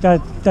duty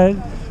that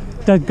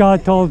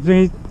God told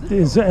me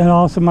is, and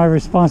also my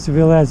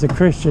responsibility as a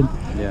Christian,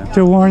 Yeah.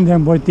 to warn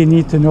them what they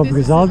need to know,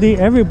 because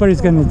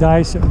everybody's going to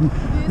die. So,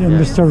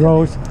 Mr.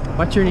 Rose,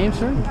 What's your name,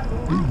 sir?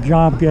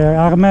 Jean-Pierre,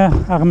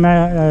 Armand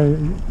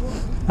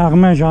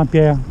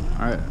Jean-Pierre,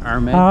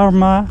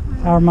 Armand.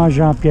 Armand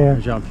Jean-Pierre.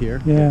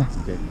 Jean-Pierre. Yeah.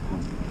 Okay.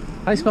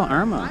 How do you spell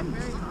Armand?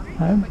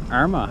 Huh?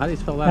 Armand. How do you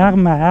spell that?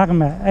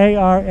 Armand,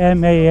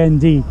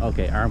 A-R-M-A-N-D.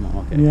 Okay, Armand.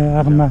 Okay. Yeah,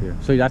 Armand. Jean-Pierre.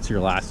 So that's your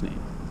last name.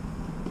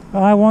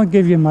 I won't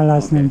give you my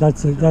last name.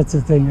 That's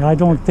the thing. I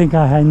don't think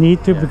I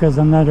need to Yeah. because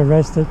I'm not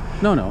arrested.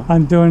 No.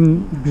 I'm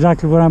doing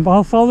exactly what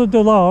I'll follow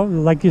the law.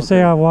 Like you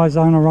say, I was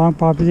on the wrong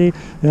property,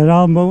 then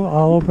I'll move.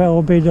 I'll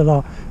obey the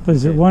law.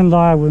 Because Okay. one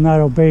law I will not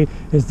obey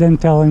is them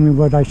telling me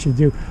what I should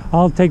do.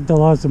 I'll take the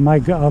laws of my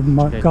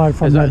Okay. God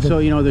from As my. so,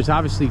 you know, there's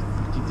obviously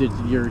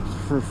your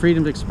for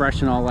freedom of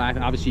expression, all that.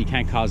 Obviously, you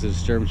can't cause a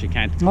disturbance. You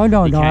can't. Oh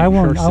no, you no, can't I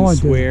won't. curse I won't and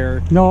swear.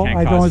 do that. No, you can't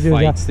I cause don't do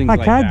fights, that. things I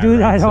like can't do right?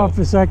 that, So,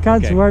 officer. I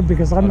can't okay. swear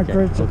because I'm Okay. a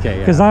Christian. Okay, yeah.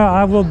 Because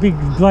I will be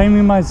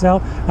blaming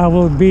myself. I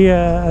will be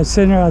a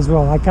sinner as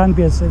well. I can't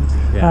be a sinner.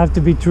 Yeah. I have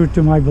to be true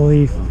to my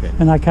belief, Okay.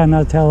 and I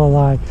cannot tell a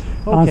lie.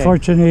 Okay.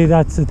 Unfortunately,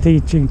 that's the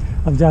teaching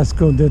of that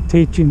school. They're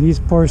teaching these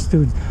poor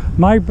students.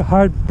 My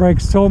heart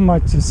breaks so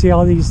much to see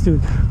all these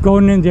students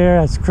going in there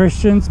as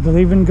Christians,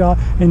 believe in God,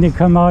 and they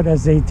come out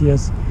as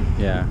atheists.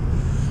 Yeah.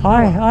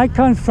 I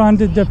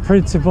confronted the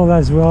principal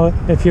as well,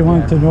 if you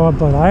want to know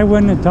about it. I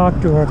went and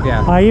talked to her.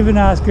 Yeah. I even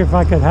asked her if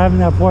I could have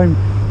an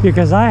appointment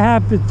because I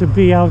happened to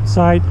be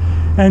outside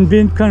and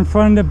been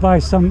confronted by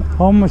some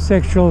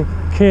homosexual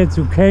kids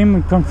who came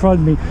and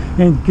confronted me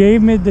and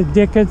gave me the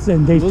dickens,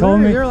 and they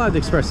told me... You're allowed to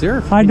express their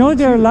opinion. I know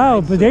they're too, allowed,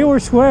 right? but So- they were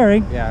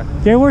swearing. Yeah.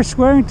 They were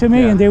swearing to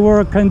me, Yeah. and they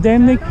were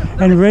condemning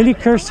and really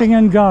cursing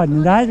in God,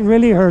 and that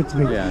really hurts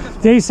me. Yeah.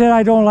 They said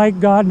I don't like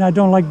God and I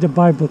don't like the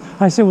Bible.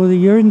 I said, well,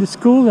 you're in the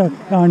school,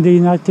 aren't they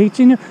not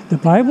teaching you? The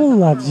Bible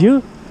loves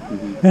you.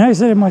 Mm-hmm. And I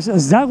said to myself,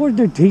 is that what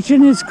they're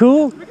teaching in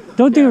school?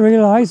 Don't they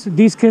realize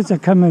these kids are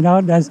coming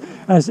out as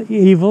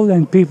evil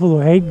and people who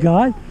hate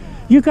God?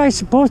 You guys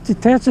supposed to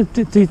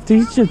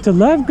teach them to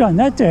love God,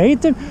 not to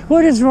hate them.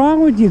 What is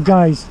wrong with you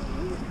guys?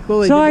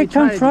 Well, So I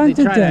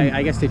confronted them.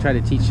 I guess they try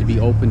to teach you to be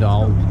open to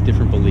all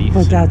different beliefs.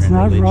 But that's and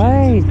not religions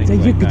right. and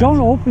things You like that.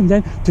 don't open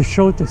them to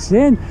show to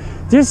sin.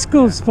 This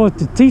school's supposed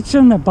to teach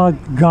them about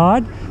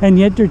God, and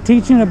yet they're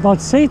teaching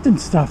about Satan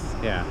stuff.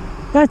 Yeah.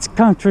 That's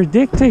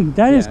contradicting.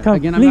 That is Yeah.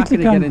 completely Again, I'm not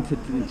going to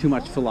get into too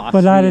much philosophy.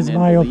 But that is and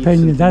my beliefs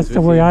opinion. and That's things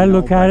the with way you, I you know,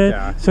 look at it,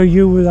 but, so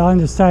you will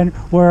understand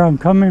where I'm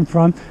coming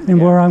from and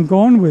Yeah. where I'm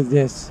going with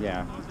this.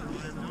 Yeah.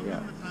 Yeah.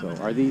 So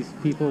are these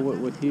people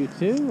with you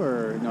too,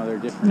 or no? They're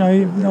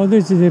different. No,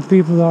 these are the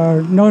people that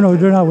are... No,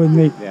 they're not with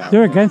me. Yeah.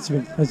 They're against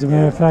me, as a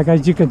matter of fact.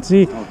 As you can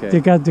see, Okay. they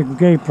got the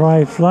gay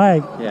pride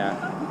flag. Yeah.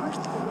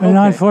 And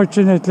Okay.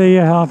 unfortunately,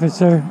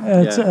 officer,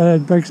 Yeah.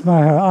 it breaks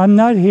my heart. I'm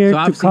not here So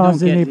to obviously cause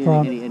don't any get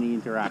problem. any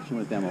interaction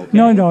with them. Okay.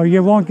 No,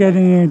 you won't get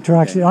any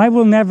interaction. I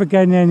will never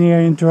get any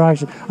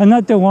interaction. I'm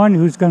not the one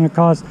who's going to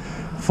cause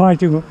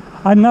fighting.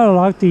 I'm not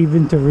allowed to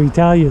even to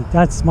retaliate.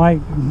 That's my...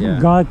 Yeah.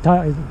 God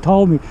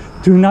told me,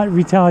 do not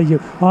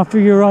retaliate. Offer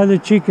your other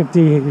cheek if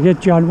they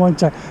hit you on one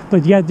side.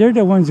 But yet they're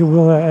the ones who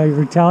will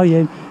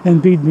retaliate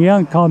and beat me up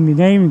and call me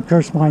name and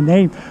curse my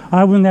name.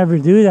 I will never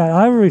do that.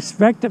 I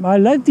respect them. I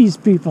love these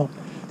people.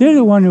 They're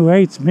the one who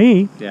hates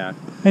me. Yeah.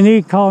 And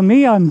they call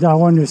me, I'm the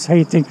one who's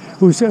hating,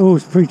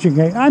 who's preaching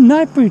hate. I'm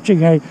not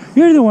preaching hate.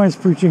 You're the ones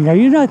preaching hate.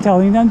 You're not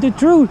telling them the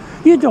truth.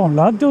 You don't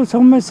love those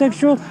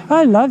homosexuals.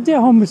 I love the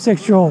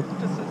homosexual.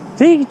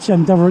 Teach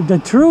them the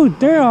truth.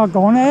 They're all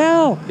going to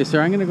hell. Okay,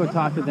 sir, I'm going to go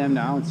talk to them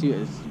now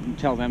and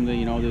tell them that,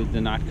 you know,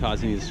 they're not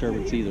causing any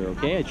disturbance either,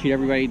 okay? I treat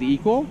everybody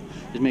equal.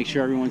 Just make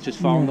sure everyone's just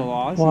following the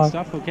laws Well, and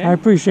stuff, okay? I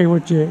appreciate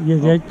what you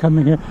did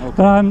coming here. Okay.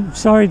 But I'm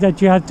sorry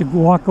that you had to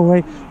walk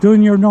away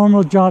doing your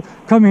normal job.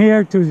 Come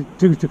here to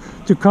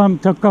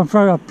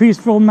confront a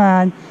peaceful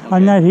man. Okay.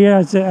 I'm not here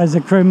as a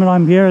criminal.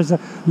 I'm here as a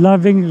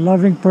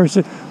loving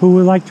person who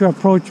would like to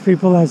approach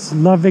people as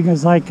loving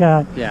as I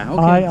can. Yeah,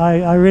 okay.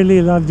 I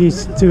really love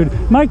these students.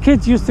 My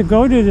kids used to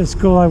go to this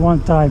school at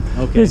one time.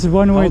 Okay. This is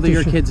one How way old are to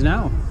your show- kids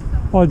now?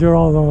 Oh, they're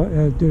all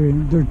they're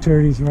in their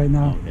 30s right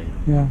now. Okay.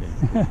 Yeah.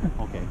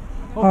 Okay.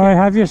 All right,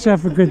 have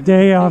yourself a good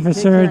day,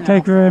 officer. care now.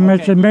 Thank you very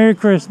much, Okay. and Merry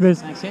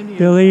Christmas. Thanks, same to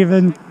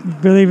you.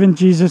 Believe in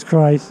Jesus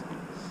Christ.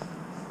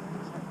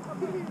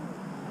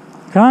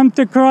 Come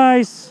to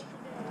Christ.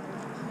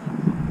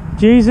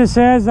 Jesus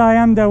says, I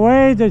am the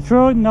way, the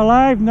truth, and the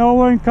life. No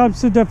one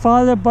comes to the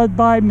Father but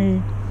by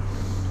me.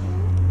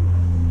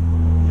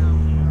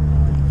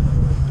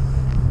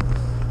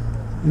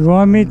 You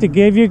want me to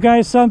give you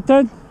guys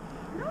something?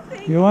 No,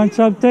 thank You want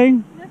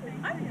something?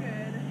 Nothing.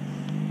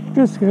 I'm good.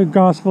 Just a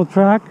gospel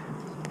track.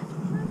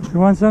 You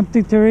want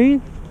something to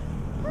read?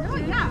 No,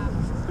 yeah.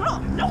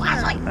 No,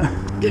 Ashley.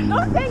 No,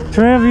 thank you.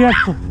 Trivia.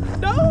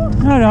 No.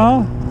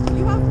 No.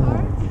 You have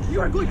cards?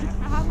 You are going to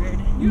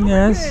have you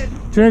Yes. are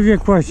good. Trivia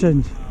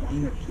questions.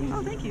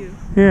 Oh, thank you.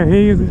 Here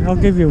you. I'll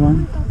give you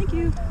one. Oh, thank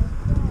you.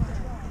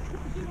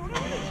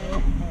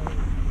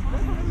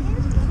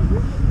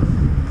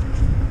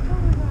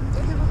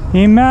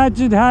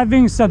 Imagine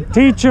having some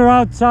teacher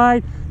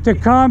outside to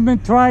come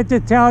and try to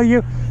tell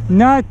you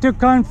not to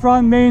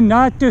confront me,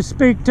 not to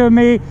speak to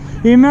me.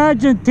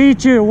 Imagine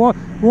teacher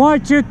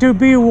wants you to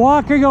be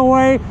walking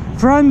away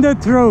from the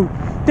truth.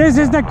 This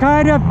is the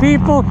kind of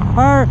people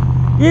are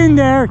in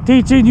there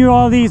teaching you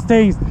all these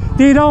things.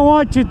 They don't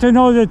want you to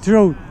know the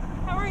truth.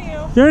 How are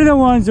you? They're the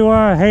ones who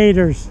are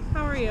haters.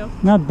 How are you?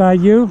 Not by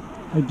you.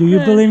 Do you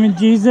Good. believe in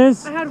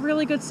Jesus? I had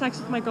really good sex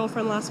with my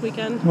girlfriend last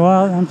weekend.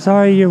 Well, I'm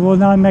sorry, you will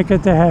not make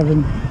it to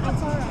heaven.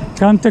 That's all right.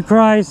 Come to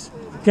Christ.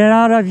 Get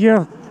out of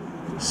your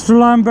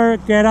slumber.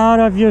 Get out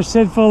of your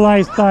sinful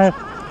lifestyle.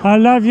 I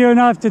love you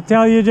enough to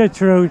tell you the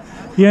truth.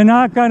 You're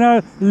not going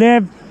to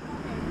live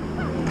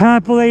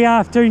happily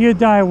after you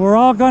die. We're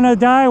all going to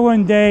die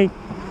one day.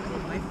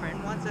 My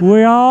friend wants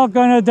We all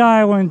gonna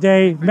die one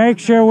day. Make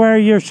sure where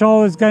your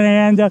soul is gonna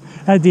end up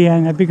at the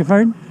end. I beg your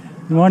pardon?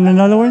 You want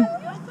another one?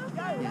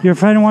 Your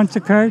friend wants a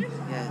card?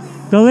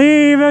 Yes.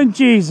 Believe in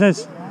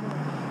Jesus.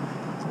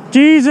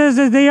 Jesus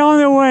is the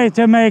only way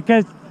to make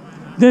it.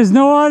 There's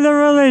no other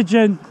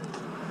religion.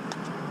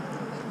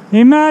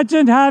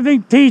 Imagine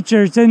having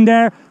teachers in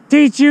there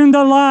teaching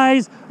the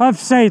lies of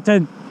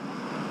Satan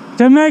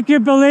to make you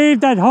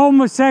believe that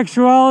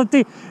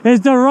homosexuality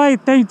is the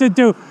right thing to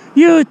do.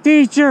 You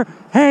teacher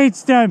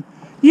hates them.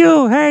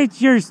 You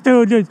hate your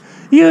students.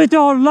 You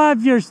don't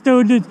love your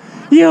students.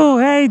 You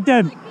hate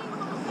them.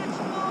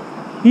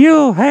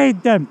 You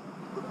hate them.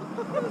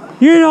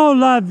 You don't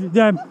love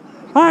them.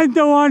 I'm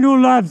the one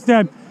who loves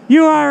them.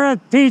 You are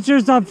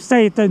teachers of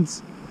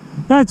Satan's.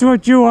 That's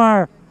what you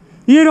are.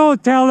 You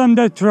don't tell them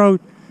the truth.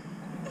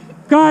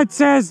 God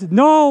says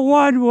no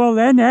one will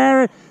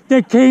inherit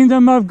the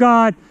kingdom of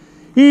God.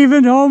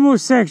 Even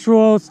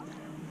homosexuals,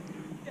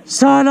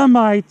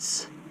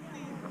 sodomites,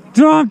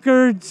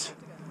 drunkards,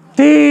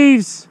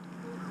 thieves,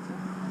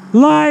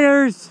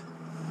 liars,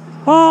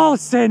 all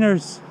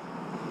sinners.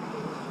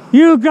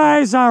 You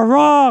guys are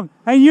wrong,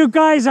 and you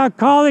guys are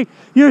calling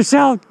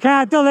yourself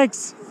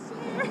Catholics.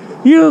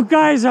 You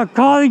guys are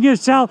calling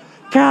yourself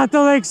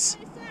Catholics.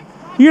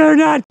 You're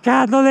not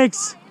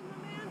Catholics.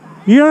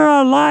 You're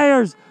a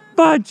liars,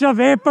 bunch of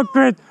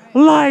hypocrite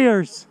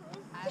liars.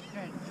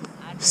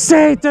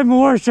 Satan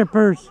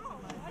worshippers.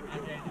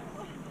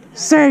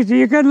 Satan,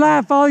 you can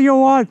laugh all you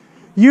want,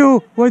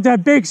 you with a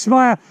big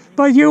smile,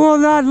 but you will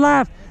not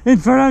laugh in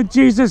front of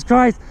Jesus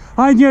Christ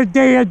on your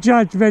day of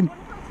judgment.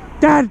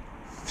 That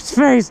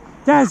face,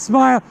 that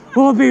smile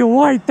will be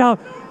wiped out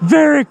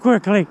very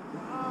quickly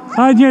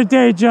on your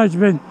day of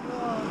judgment.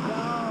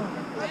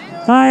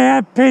 I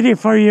have pity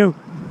for you.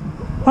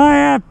 I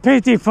have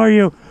pity for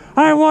you.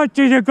 I want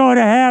you to go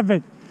to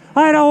heaven.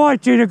 I don't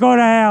want you to go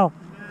to hell.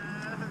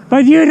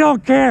 But you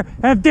don't care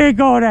if they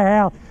go to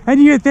hell. And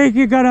you think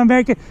you're going to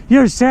make it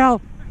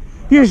yourself?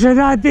 You should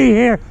not be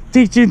here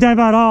teaching them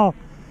at all.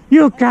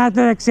 You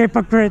Catholics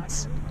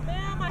hypocrites.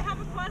 Ma'am, I have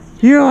a question.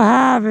 You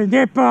have an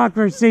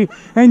hypocrisy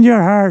in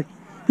your heart.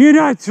 You're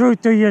not true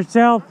to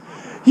yourself.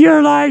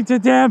 You're lying to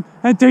them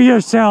and to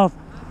yourself.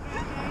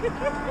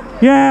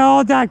 Yeah,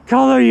 all that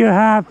color you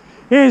have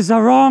is the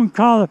wrong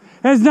color.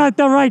 It's not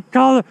the right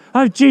color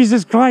of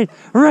Jesus Christ.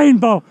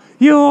 Rainbow.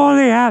 You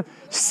only have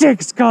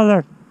 6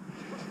 colors.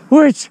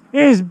 Which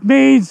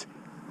means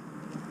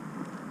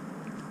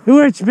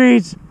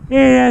it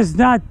is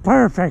not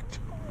perfect.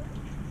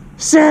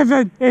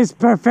 7 is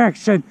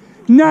perfection,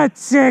 not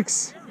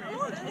 6.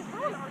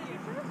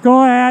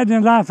 Go ahead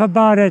and laugh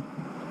about it.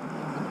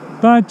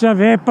 Bunch of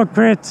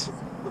hypocrites.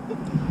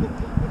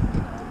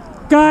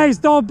 Guys,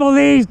 don't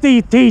believe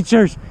the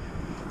teachers.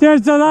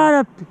 There's a lot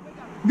of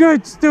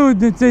good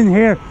students in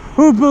here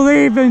who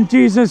believe in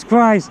Jesus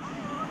Christ,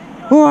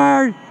 who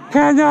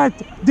cannot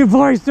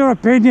voice their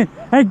opinion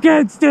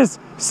against this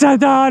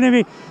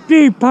sodomy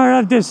being part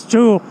of this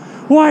school.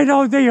 Why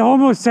don't the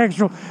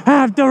homosexuals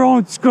have their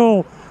own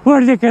school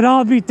where they can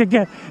all be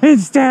together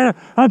instead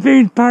of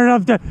being part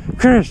of the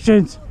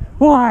Christians?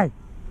 Why?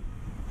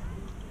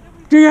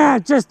 Yeah,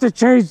 just to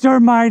change their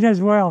mind as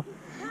well.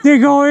 They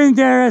go in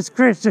there as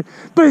Christians,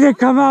 but they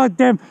come out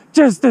them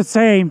just the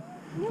same.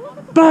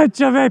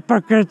 Bunch of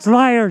hypocrites,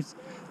 liars,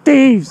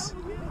 thieves.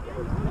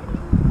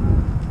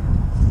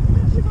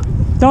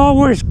 Don't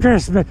wish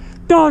Christmas.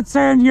 Don't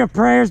send your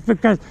prayers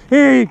because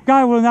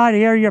God will not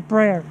hear your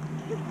prayer.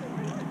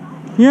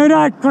 You're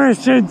not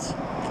Christians.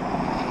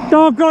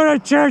 Don't go to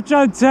church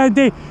on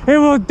Sunday. It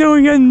will do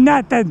you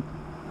nothing.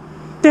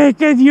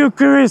 Taking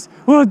Eucharist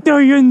will do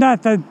you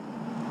nothing.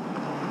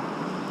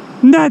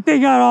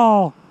 Nothing at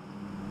all.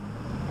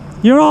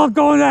 You're all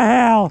going to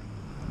hell.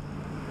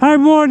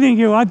 I'm warning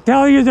you. I'm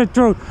telling you the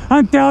truth.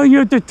 I'm telling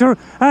you the truth.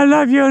 I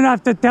love you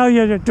enough to tell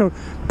you the truth.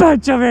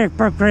 Bunch of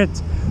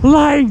hypocrites,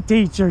 lying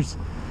teachers,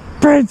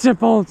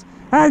 principals,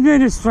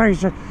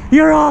 administration.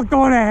 You're all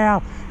going to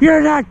hell.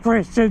 You're not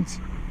Christians.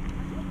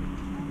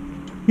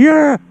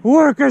 You're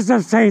workers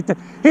of Satan.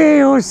 He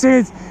who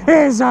sins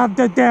is of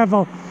the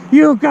devil.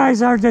 You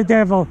guys are the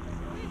devil.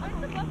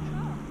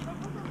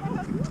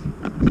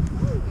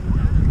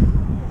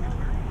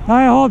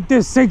 I hope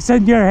this sinks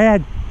in your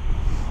head.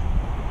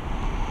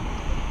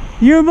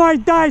 You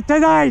might die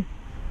tonight.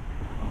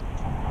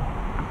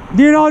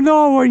 You don't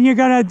know when you're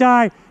gonna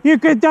die. You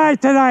could die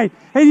tonight,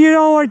 and you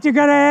know what you're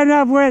gonna end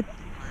up with?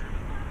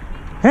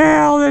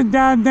 Hell and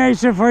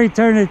damnation for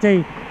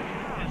eternity.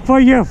 For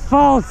your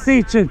false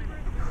teaching.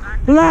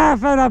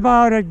 Laughing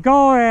about it.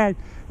 Go ahead.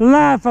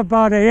 Laugh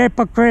about it,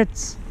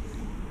 hypocrites.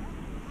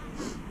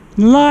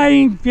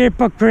 Lying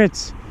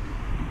hypocrites.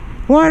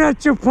 Why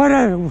don't you put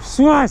a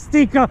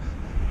swastika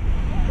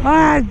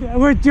on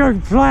with your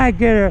flag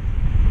here?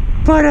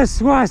 Put a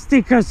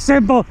swastika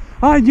symbol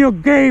on your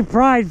gay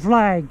pride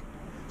flag.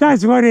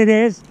 That's what it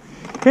is.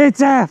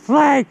 It's a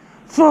flag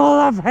full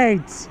of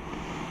hates.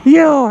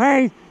 You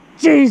hate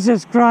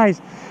Jesus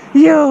Christ.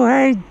 You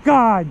hate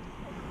God.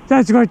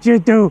 That's what you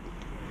do.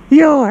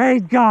 You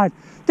hate God.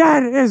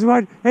 That is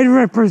what it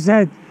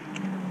represents.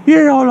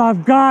 You don't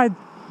love God.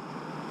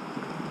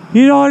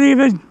 You don't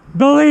even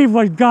believe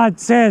what God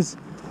says.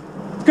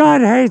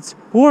 God hates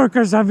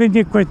workers of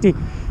iniquity.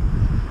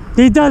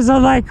 He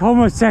doesn't like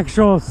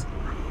homosexuals.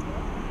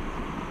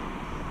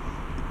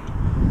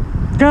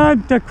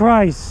 Come to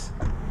Christ.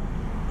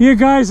 You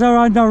guys are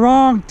on the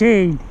wrong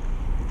team.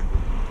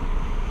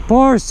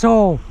 Poor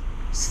soul.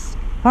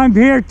 I'm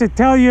here to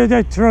tell you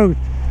the truth.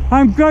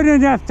 I'm good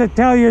enough to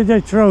tell you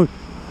the truth.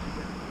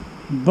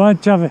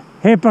 Bunch of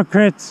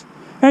hypocrites.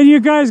 And you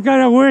guys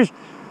gotta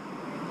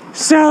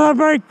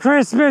celebrate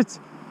Christmas.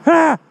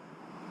 Ha!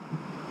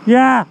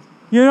 Yeah,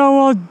 you know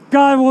what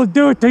God will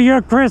do to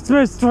your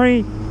Christmas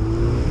tree?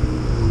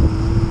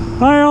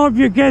 I hope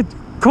you get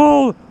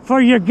coal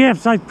for your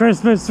gifts on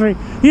Christmas tree.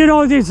 You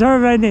don't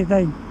deserve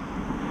anything.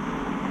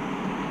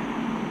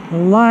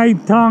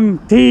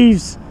 Lying-tongued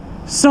thieves,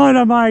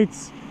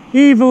 sodomites,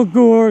 evil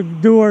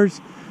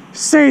doers,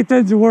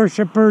 Satan's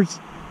worshippers.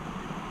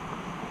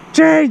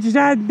 Change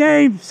that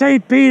name,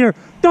 St. Peter.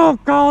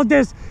 Don't call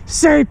this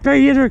St.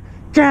 Peter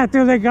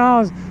Catholic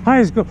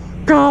High School.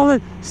 Call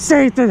it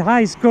Satan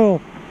High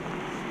School.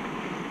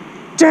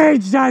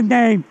 Change that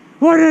name.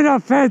 What an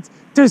offense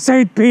to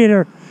St.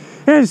 Peter.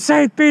 If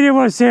St. Peter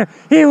was here,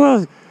 he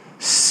will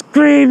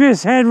scream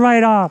his head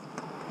right off.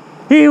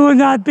 He will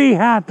not be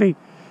happy.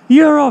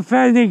 You're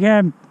offending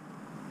him.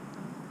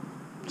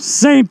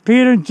 St.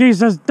 Peter and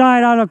Jesus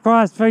died on a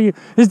cross for you.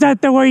 Is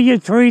that the way you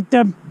treat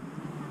them?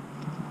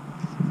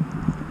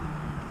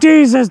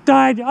 Jesus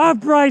died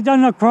upright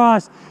on the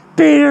cross.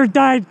 Peter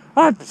died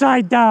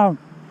upside down.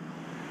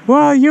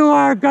 Well, you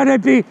are going to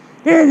be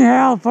in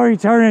hell for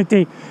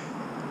eternity.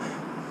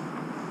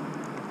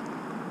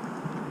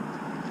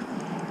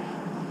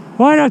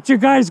 Why don't you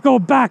guys go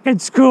back in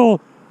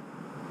school?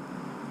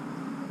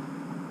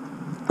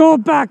 Go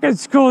back in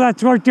school,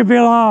 that's where you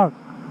belong.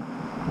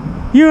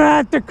 You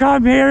have to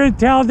come here and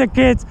tell the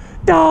kids,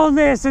 don't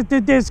listen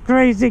to this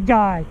crazy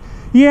guy.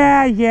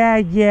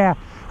 Yeah.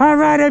 I'd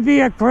rather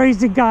be a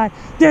crazy guy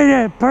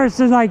than a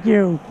person like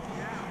you.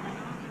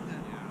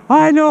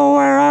 I know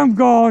where I'm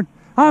going.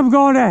 I'm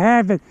going to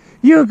heaven.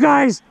 You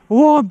guys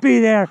won't be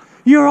there.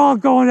 You're all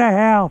going to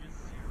hell.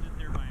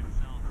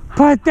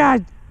 Put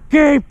that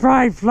gay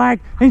pride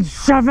flag and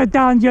shove it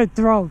down your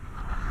throat.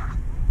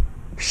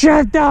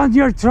 Shove down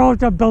your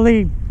throat and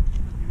believe.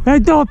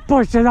 And don't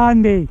push it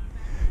on me.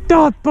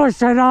 Don't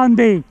push it on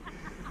me.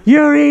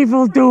 You're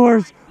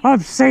evildoers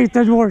of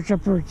Satan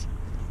worshippers.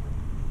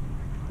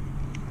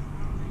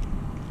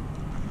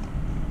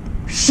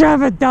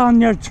 Shove it down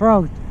your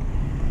throat.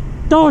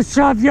 Don't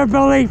shove your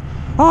belief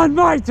on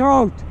my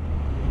throat.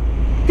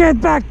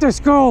 Get back to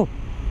school.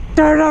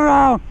 Turn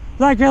around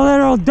like a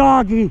little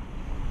doggy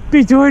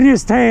between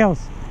his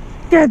tails.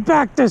 Get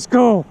back to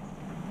school.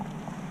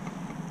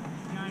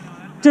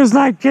 Just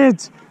like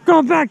kids,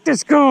 go back to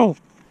school.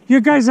 You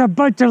guys are a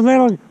bunch of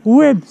little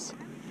wimps.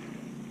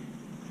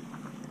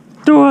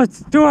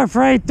 Too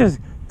afraid to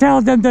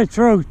tell them the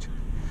truth.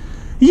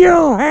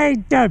 You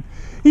hate them.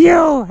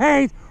 You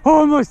hate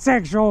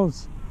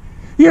homosexuals.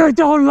 You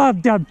don't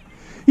love them.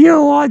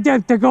 You want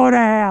them to go to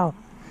hell.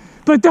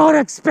 But don't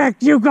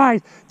expect you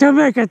guys to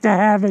make it to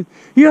heaven.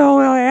 You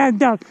will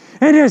end up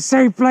in the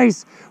same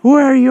place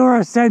where you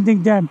are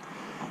sending them.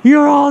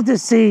 You're all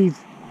deceived.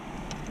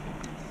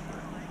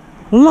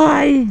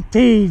 Lying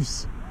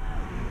thieves.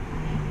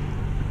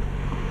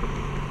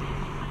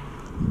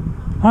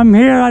 I'm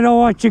here, I don't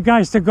want you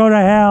guys to go to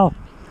hell.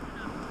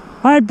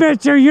 I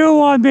bet you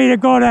want me to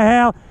go to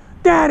hell.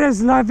 That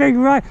is loving,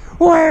 right?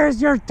 Where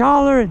is your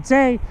tolerance,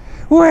 eh?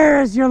 Where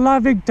is your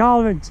loving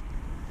tolerance?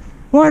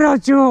 Why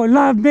don't you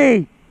love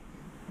me?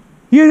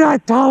 You're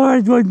not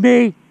tolerant with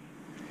me.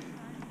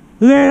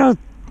 Little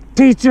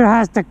teacher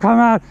has to come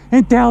out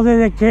and tell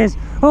the kids,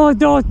 oh,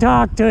 don't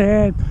talk to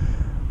him.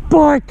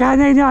 Boy, can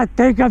they not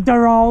think of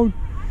their own?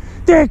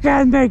 They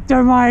can't make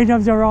their mind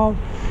of their own.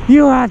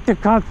 You have to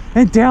come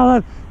and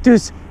tell them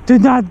to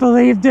not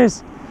believe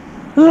this.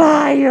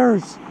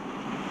 Liars!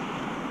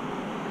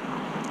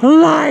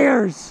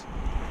 Liars!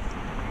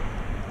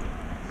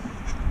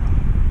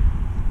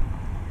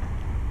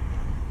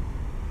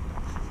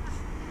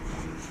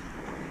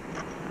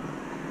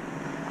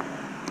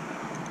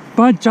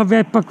 Bunch of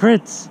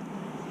hypocrites.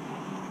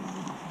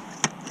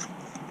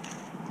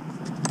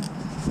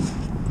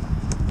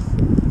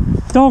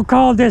 Don't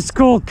call this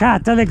school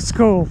Catholic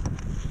school.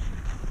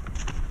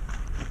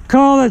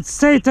 Call it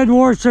Satan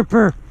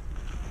Worshipper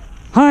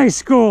High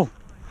School.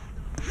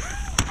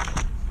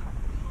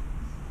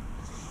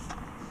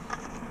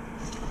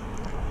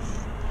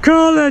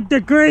 Call it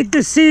the Great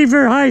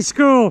Deceiver High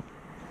School.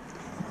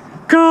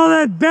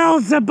 Call it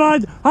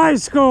Beelzebub High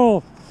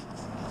School.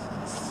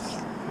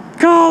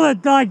 Call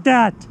it like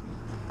that.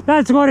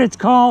 That's what it's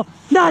called,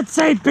 not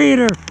St.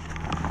 Peter.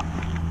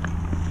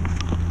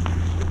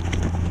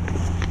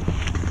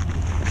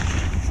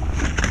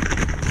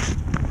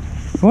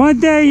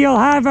 One day you'll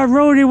have a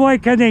rude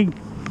awakening.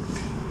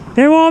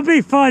 It won't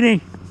be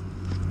funny.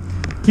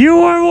 You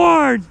were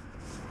warned.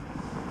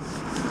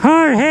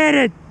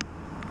 Hard-headed.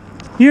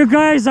 You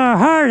guys are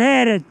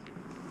hard-headed.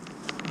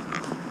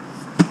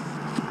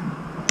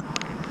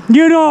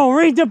 You know,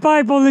 read the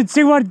Bible and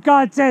see what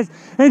God says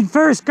in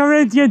 1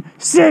 Corinthians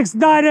 6,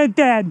 9, and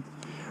 10.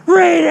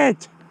 Read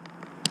it!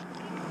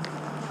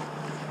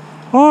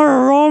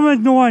 Or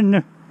Romans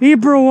 1,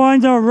 Hebrew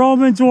 1 or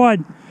Romans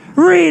 1.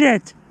 Read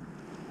it!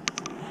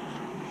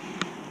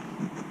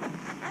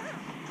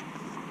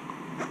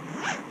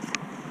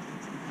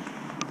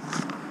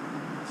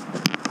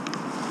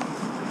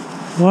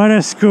 What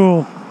a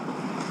school.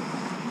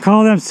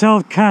 Call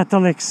themselves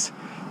Catholics.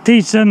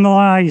 Teach them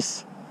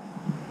lies.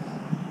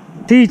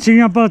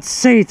 Teaching about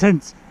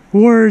Satan's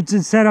words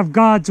instead of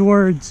God's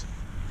words.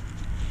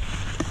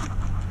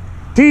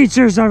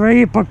 Teachers are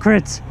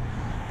hypocrites.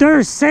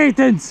 They're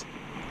Satans.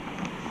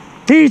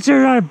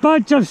 Teachers are a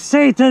bunch of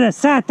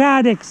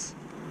satanics.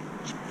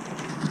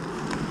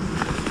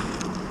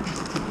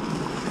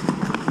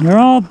 You're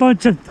all a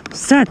bunch of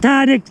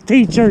satanic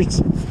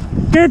teachers.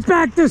 Get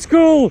back to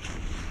school.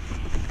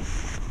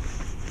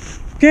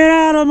 Get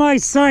out of my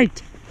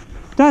sight.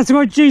 That's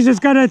what Jesus is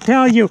going to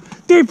tell you.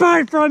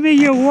 Depart from me,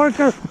 you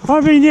worker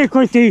of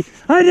iniquity.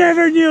 I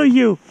never knew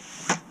you.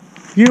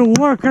 You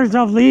workers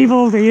of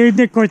evil, the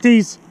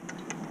iniquities.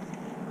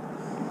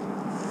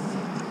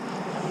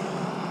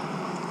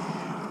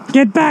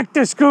 Get back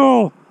to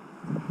school.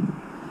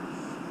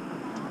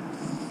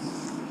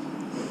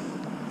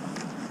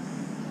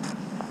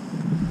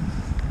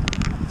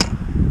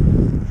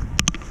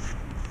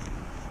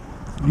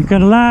 You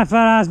can laugh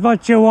at as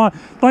much you want,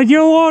 but you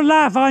won't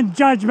laugh on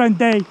Judgment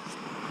Day.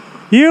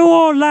 You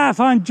won't laugh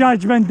on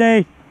Judgment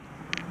Day.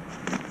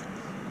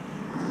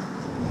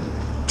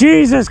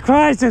 Jesus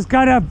Christ is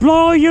gonna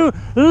blow you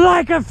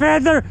like a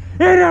feather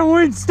in a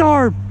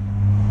windstorm.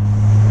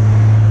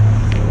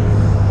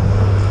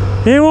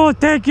 It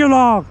won't take you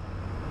long.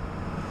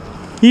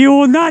 You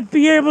will not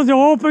be able to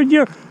open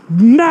your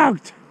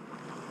mouth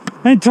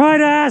and try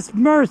to ask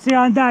mercy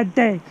on that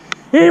day.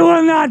 It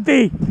will not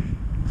be.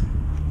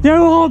 There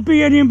won't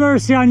be any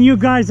mercy on you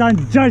guys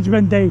on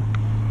Judgment Day.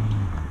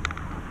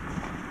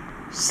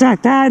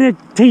 Satanic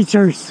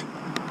teachers.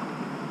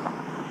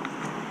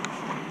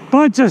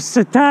 Bunch of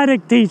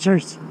satanic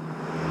teachers.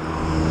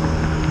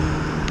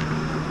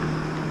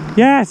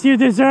 Yes, you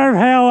deserve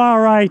hell, all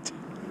right.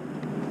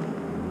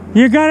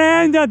 You're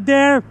gonna end up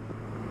there.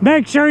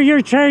 Make sure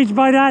you're changed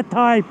by that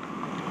time.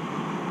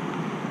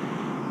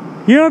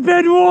 You've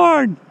been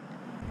warned.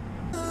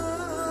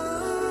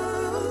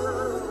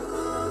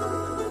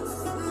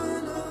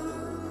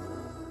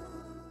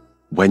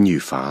 When you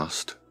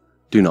fast,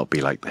 do not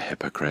be like the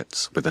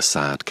hypocrites with a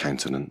sad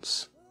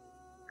countenance,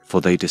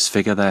 for they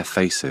disfigure their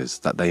faces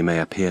that they may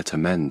appear to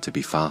men to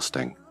be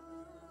fasting.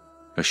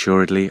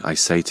 Assuredly, I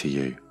say to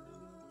you,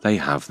 they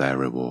have their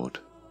reward.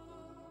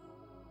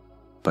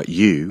 But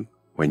you,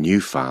 when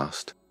you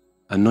fast,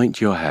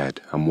 anoint your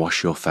head and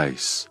wash your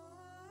face,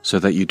 so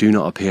that you do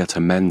not appear to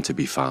men to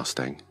be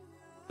fasting,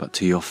 but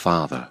to your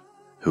Father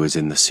who is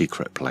in the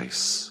secret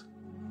place.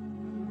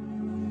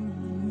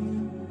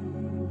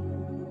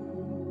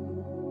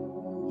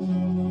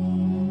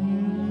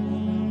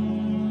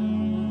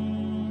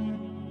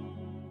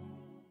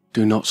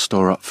 Do not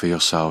store up for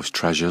yourselves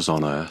treasures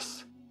on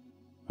earth,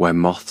 where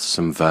moths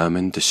and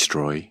vermin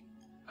destroy,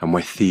 and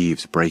where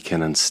thieves break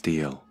in and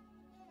steal.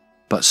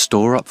 But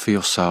store up for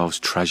yourselves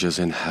treasures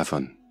in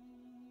heaven,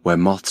 where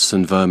moths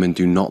and vermin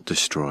do not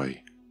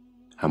destroy,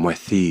 and where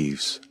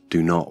thieves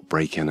do not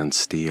break in and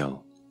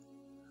steal.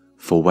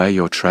 For where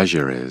your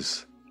treasure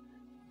is,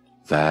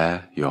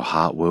 there your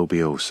heart will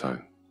be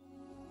also.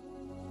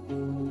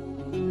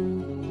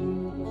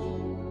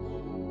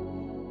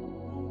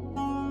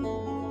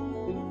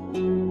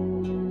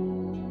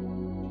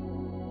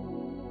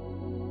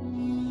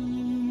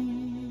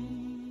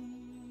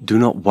 Do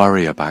not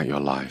worry about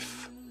your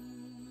life,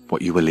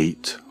 what you will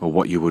eat or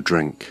what you will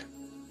drink,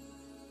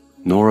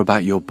 nor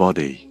about your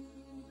body,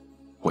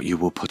 what you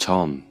will put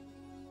on.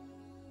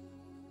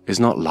 Is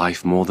not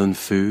life more than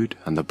food,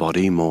 and the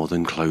body more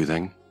than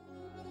clothing?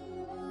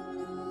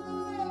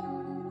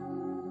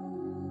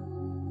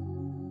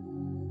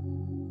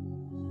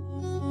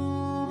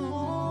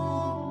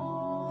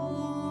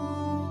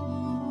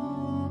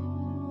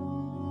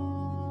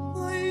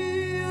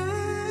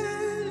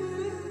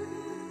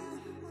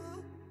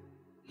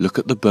 Look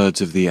at the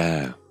birds of the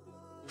air,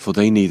 for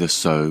they neither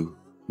sow,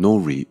 nor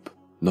reap,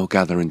 nor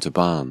gather into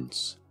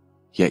barns,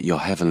 yet your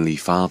heavenly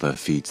Father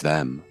feeds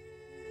them.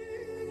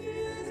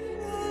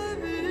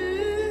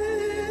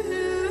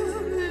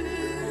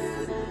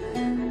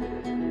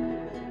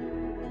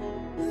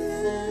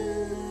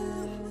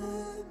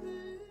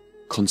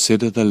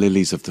 Consider the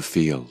lilies of the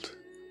field,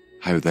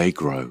 how they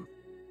grow.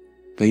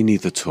 They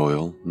neither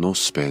toil nor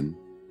spin.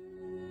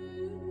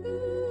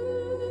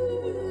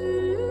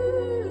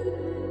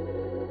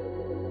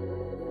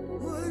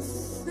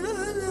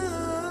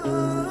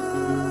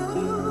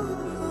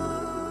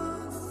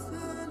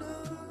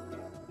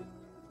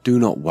 Do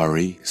not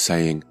worry,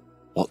 saying,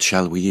 "What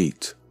shall we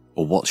eat?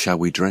 Or what shall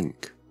we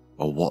drink?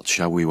 Or what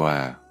shall we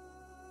wear?"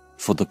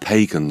 For the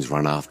pagans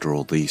run after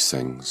all these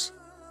things,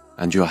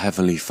 and your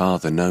heavenly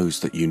Father knows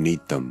that you need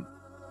them.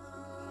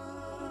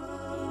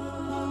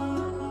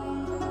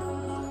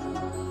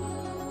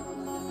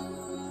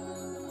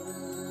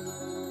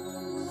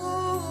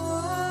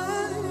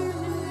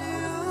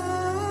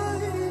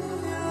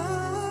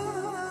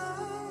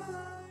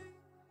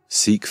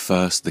 Seek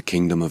first the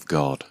kingdom of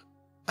God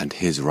and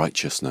his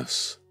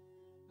righteousness,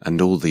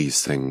 and all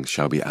these things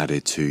shall be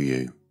added to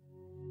you.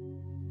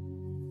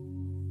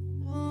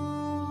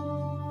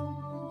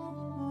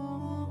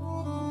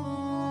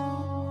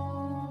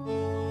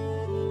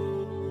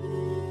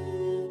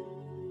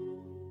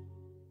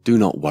 Do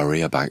not worry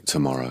about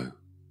tomorrow,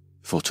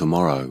 for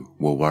tomorrow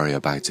will worry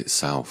about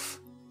itself.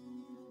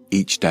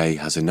 Each day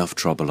has enough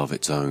trouble of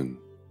its own.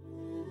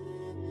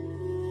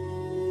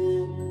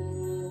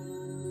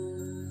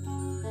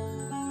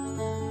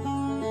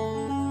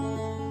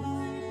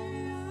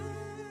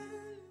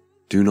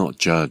 Do not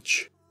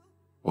judge,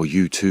 or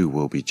you too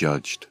will be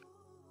judged.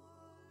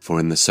 For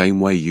in the same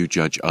way you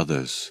judge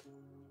others,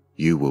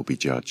 you will be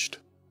judged.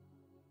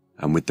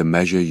 And with the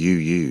measure you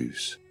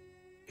use,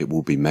 it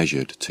will be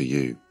measured to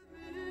you.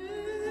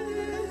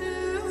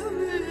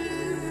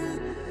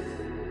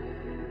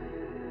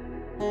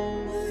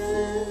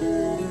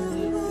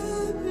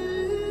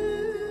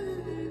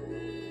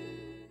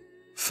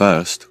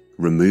 First,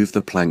 remove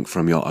the plank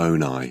from your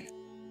own eye,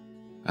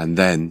 and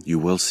then you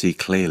will see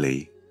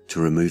clearly to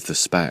remove the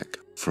speck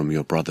from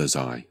your brother's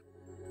eye.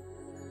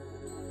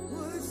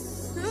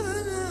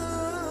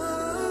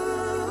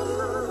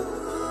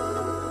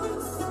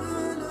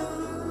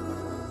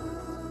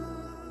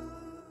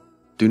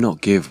 Do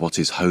not give what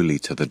is holy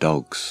to the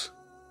dogs,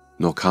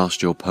 nor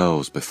cast your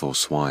pearls before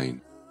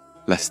swine,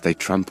 lest they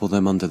trample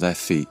them under their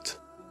feet,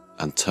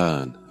 and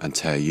turn and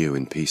tear you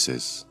in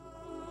pieces.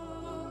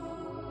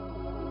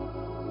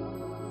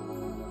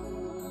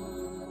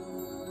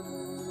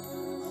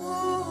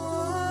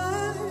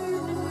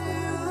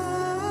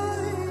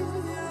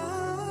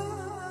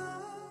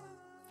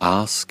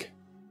 Ask,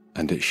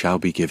 and it shall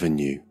be given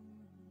you.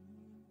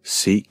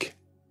 Seek,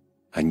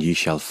 and ye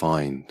shall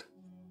find.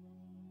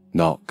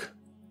 Knock,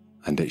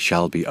 and it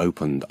shall be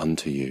opened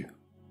unto you.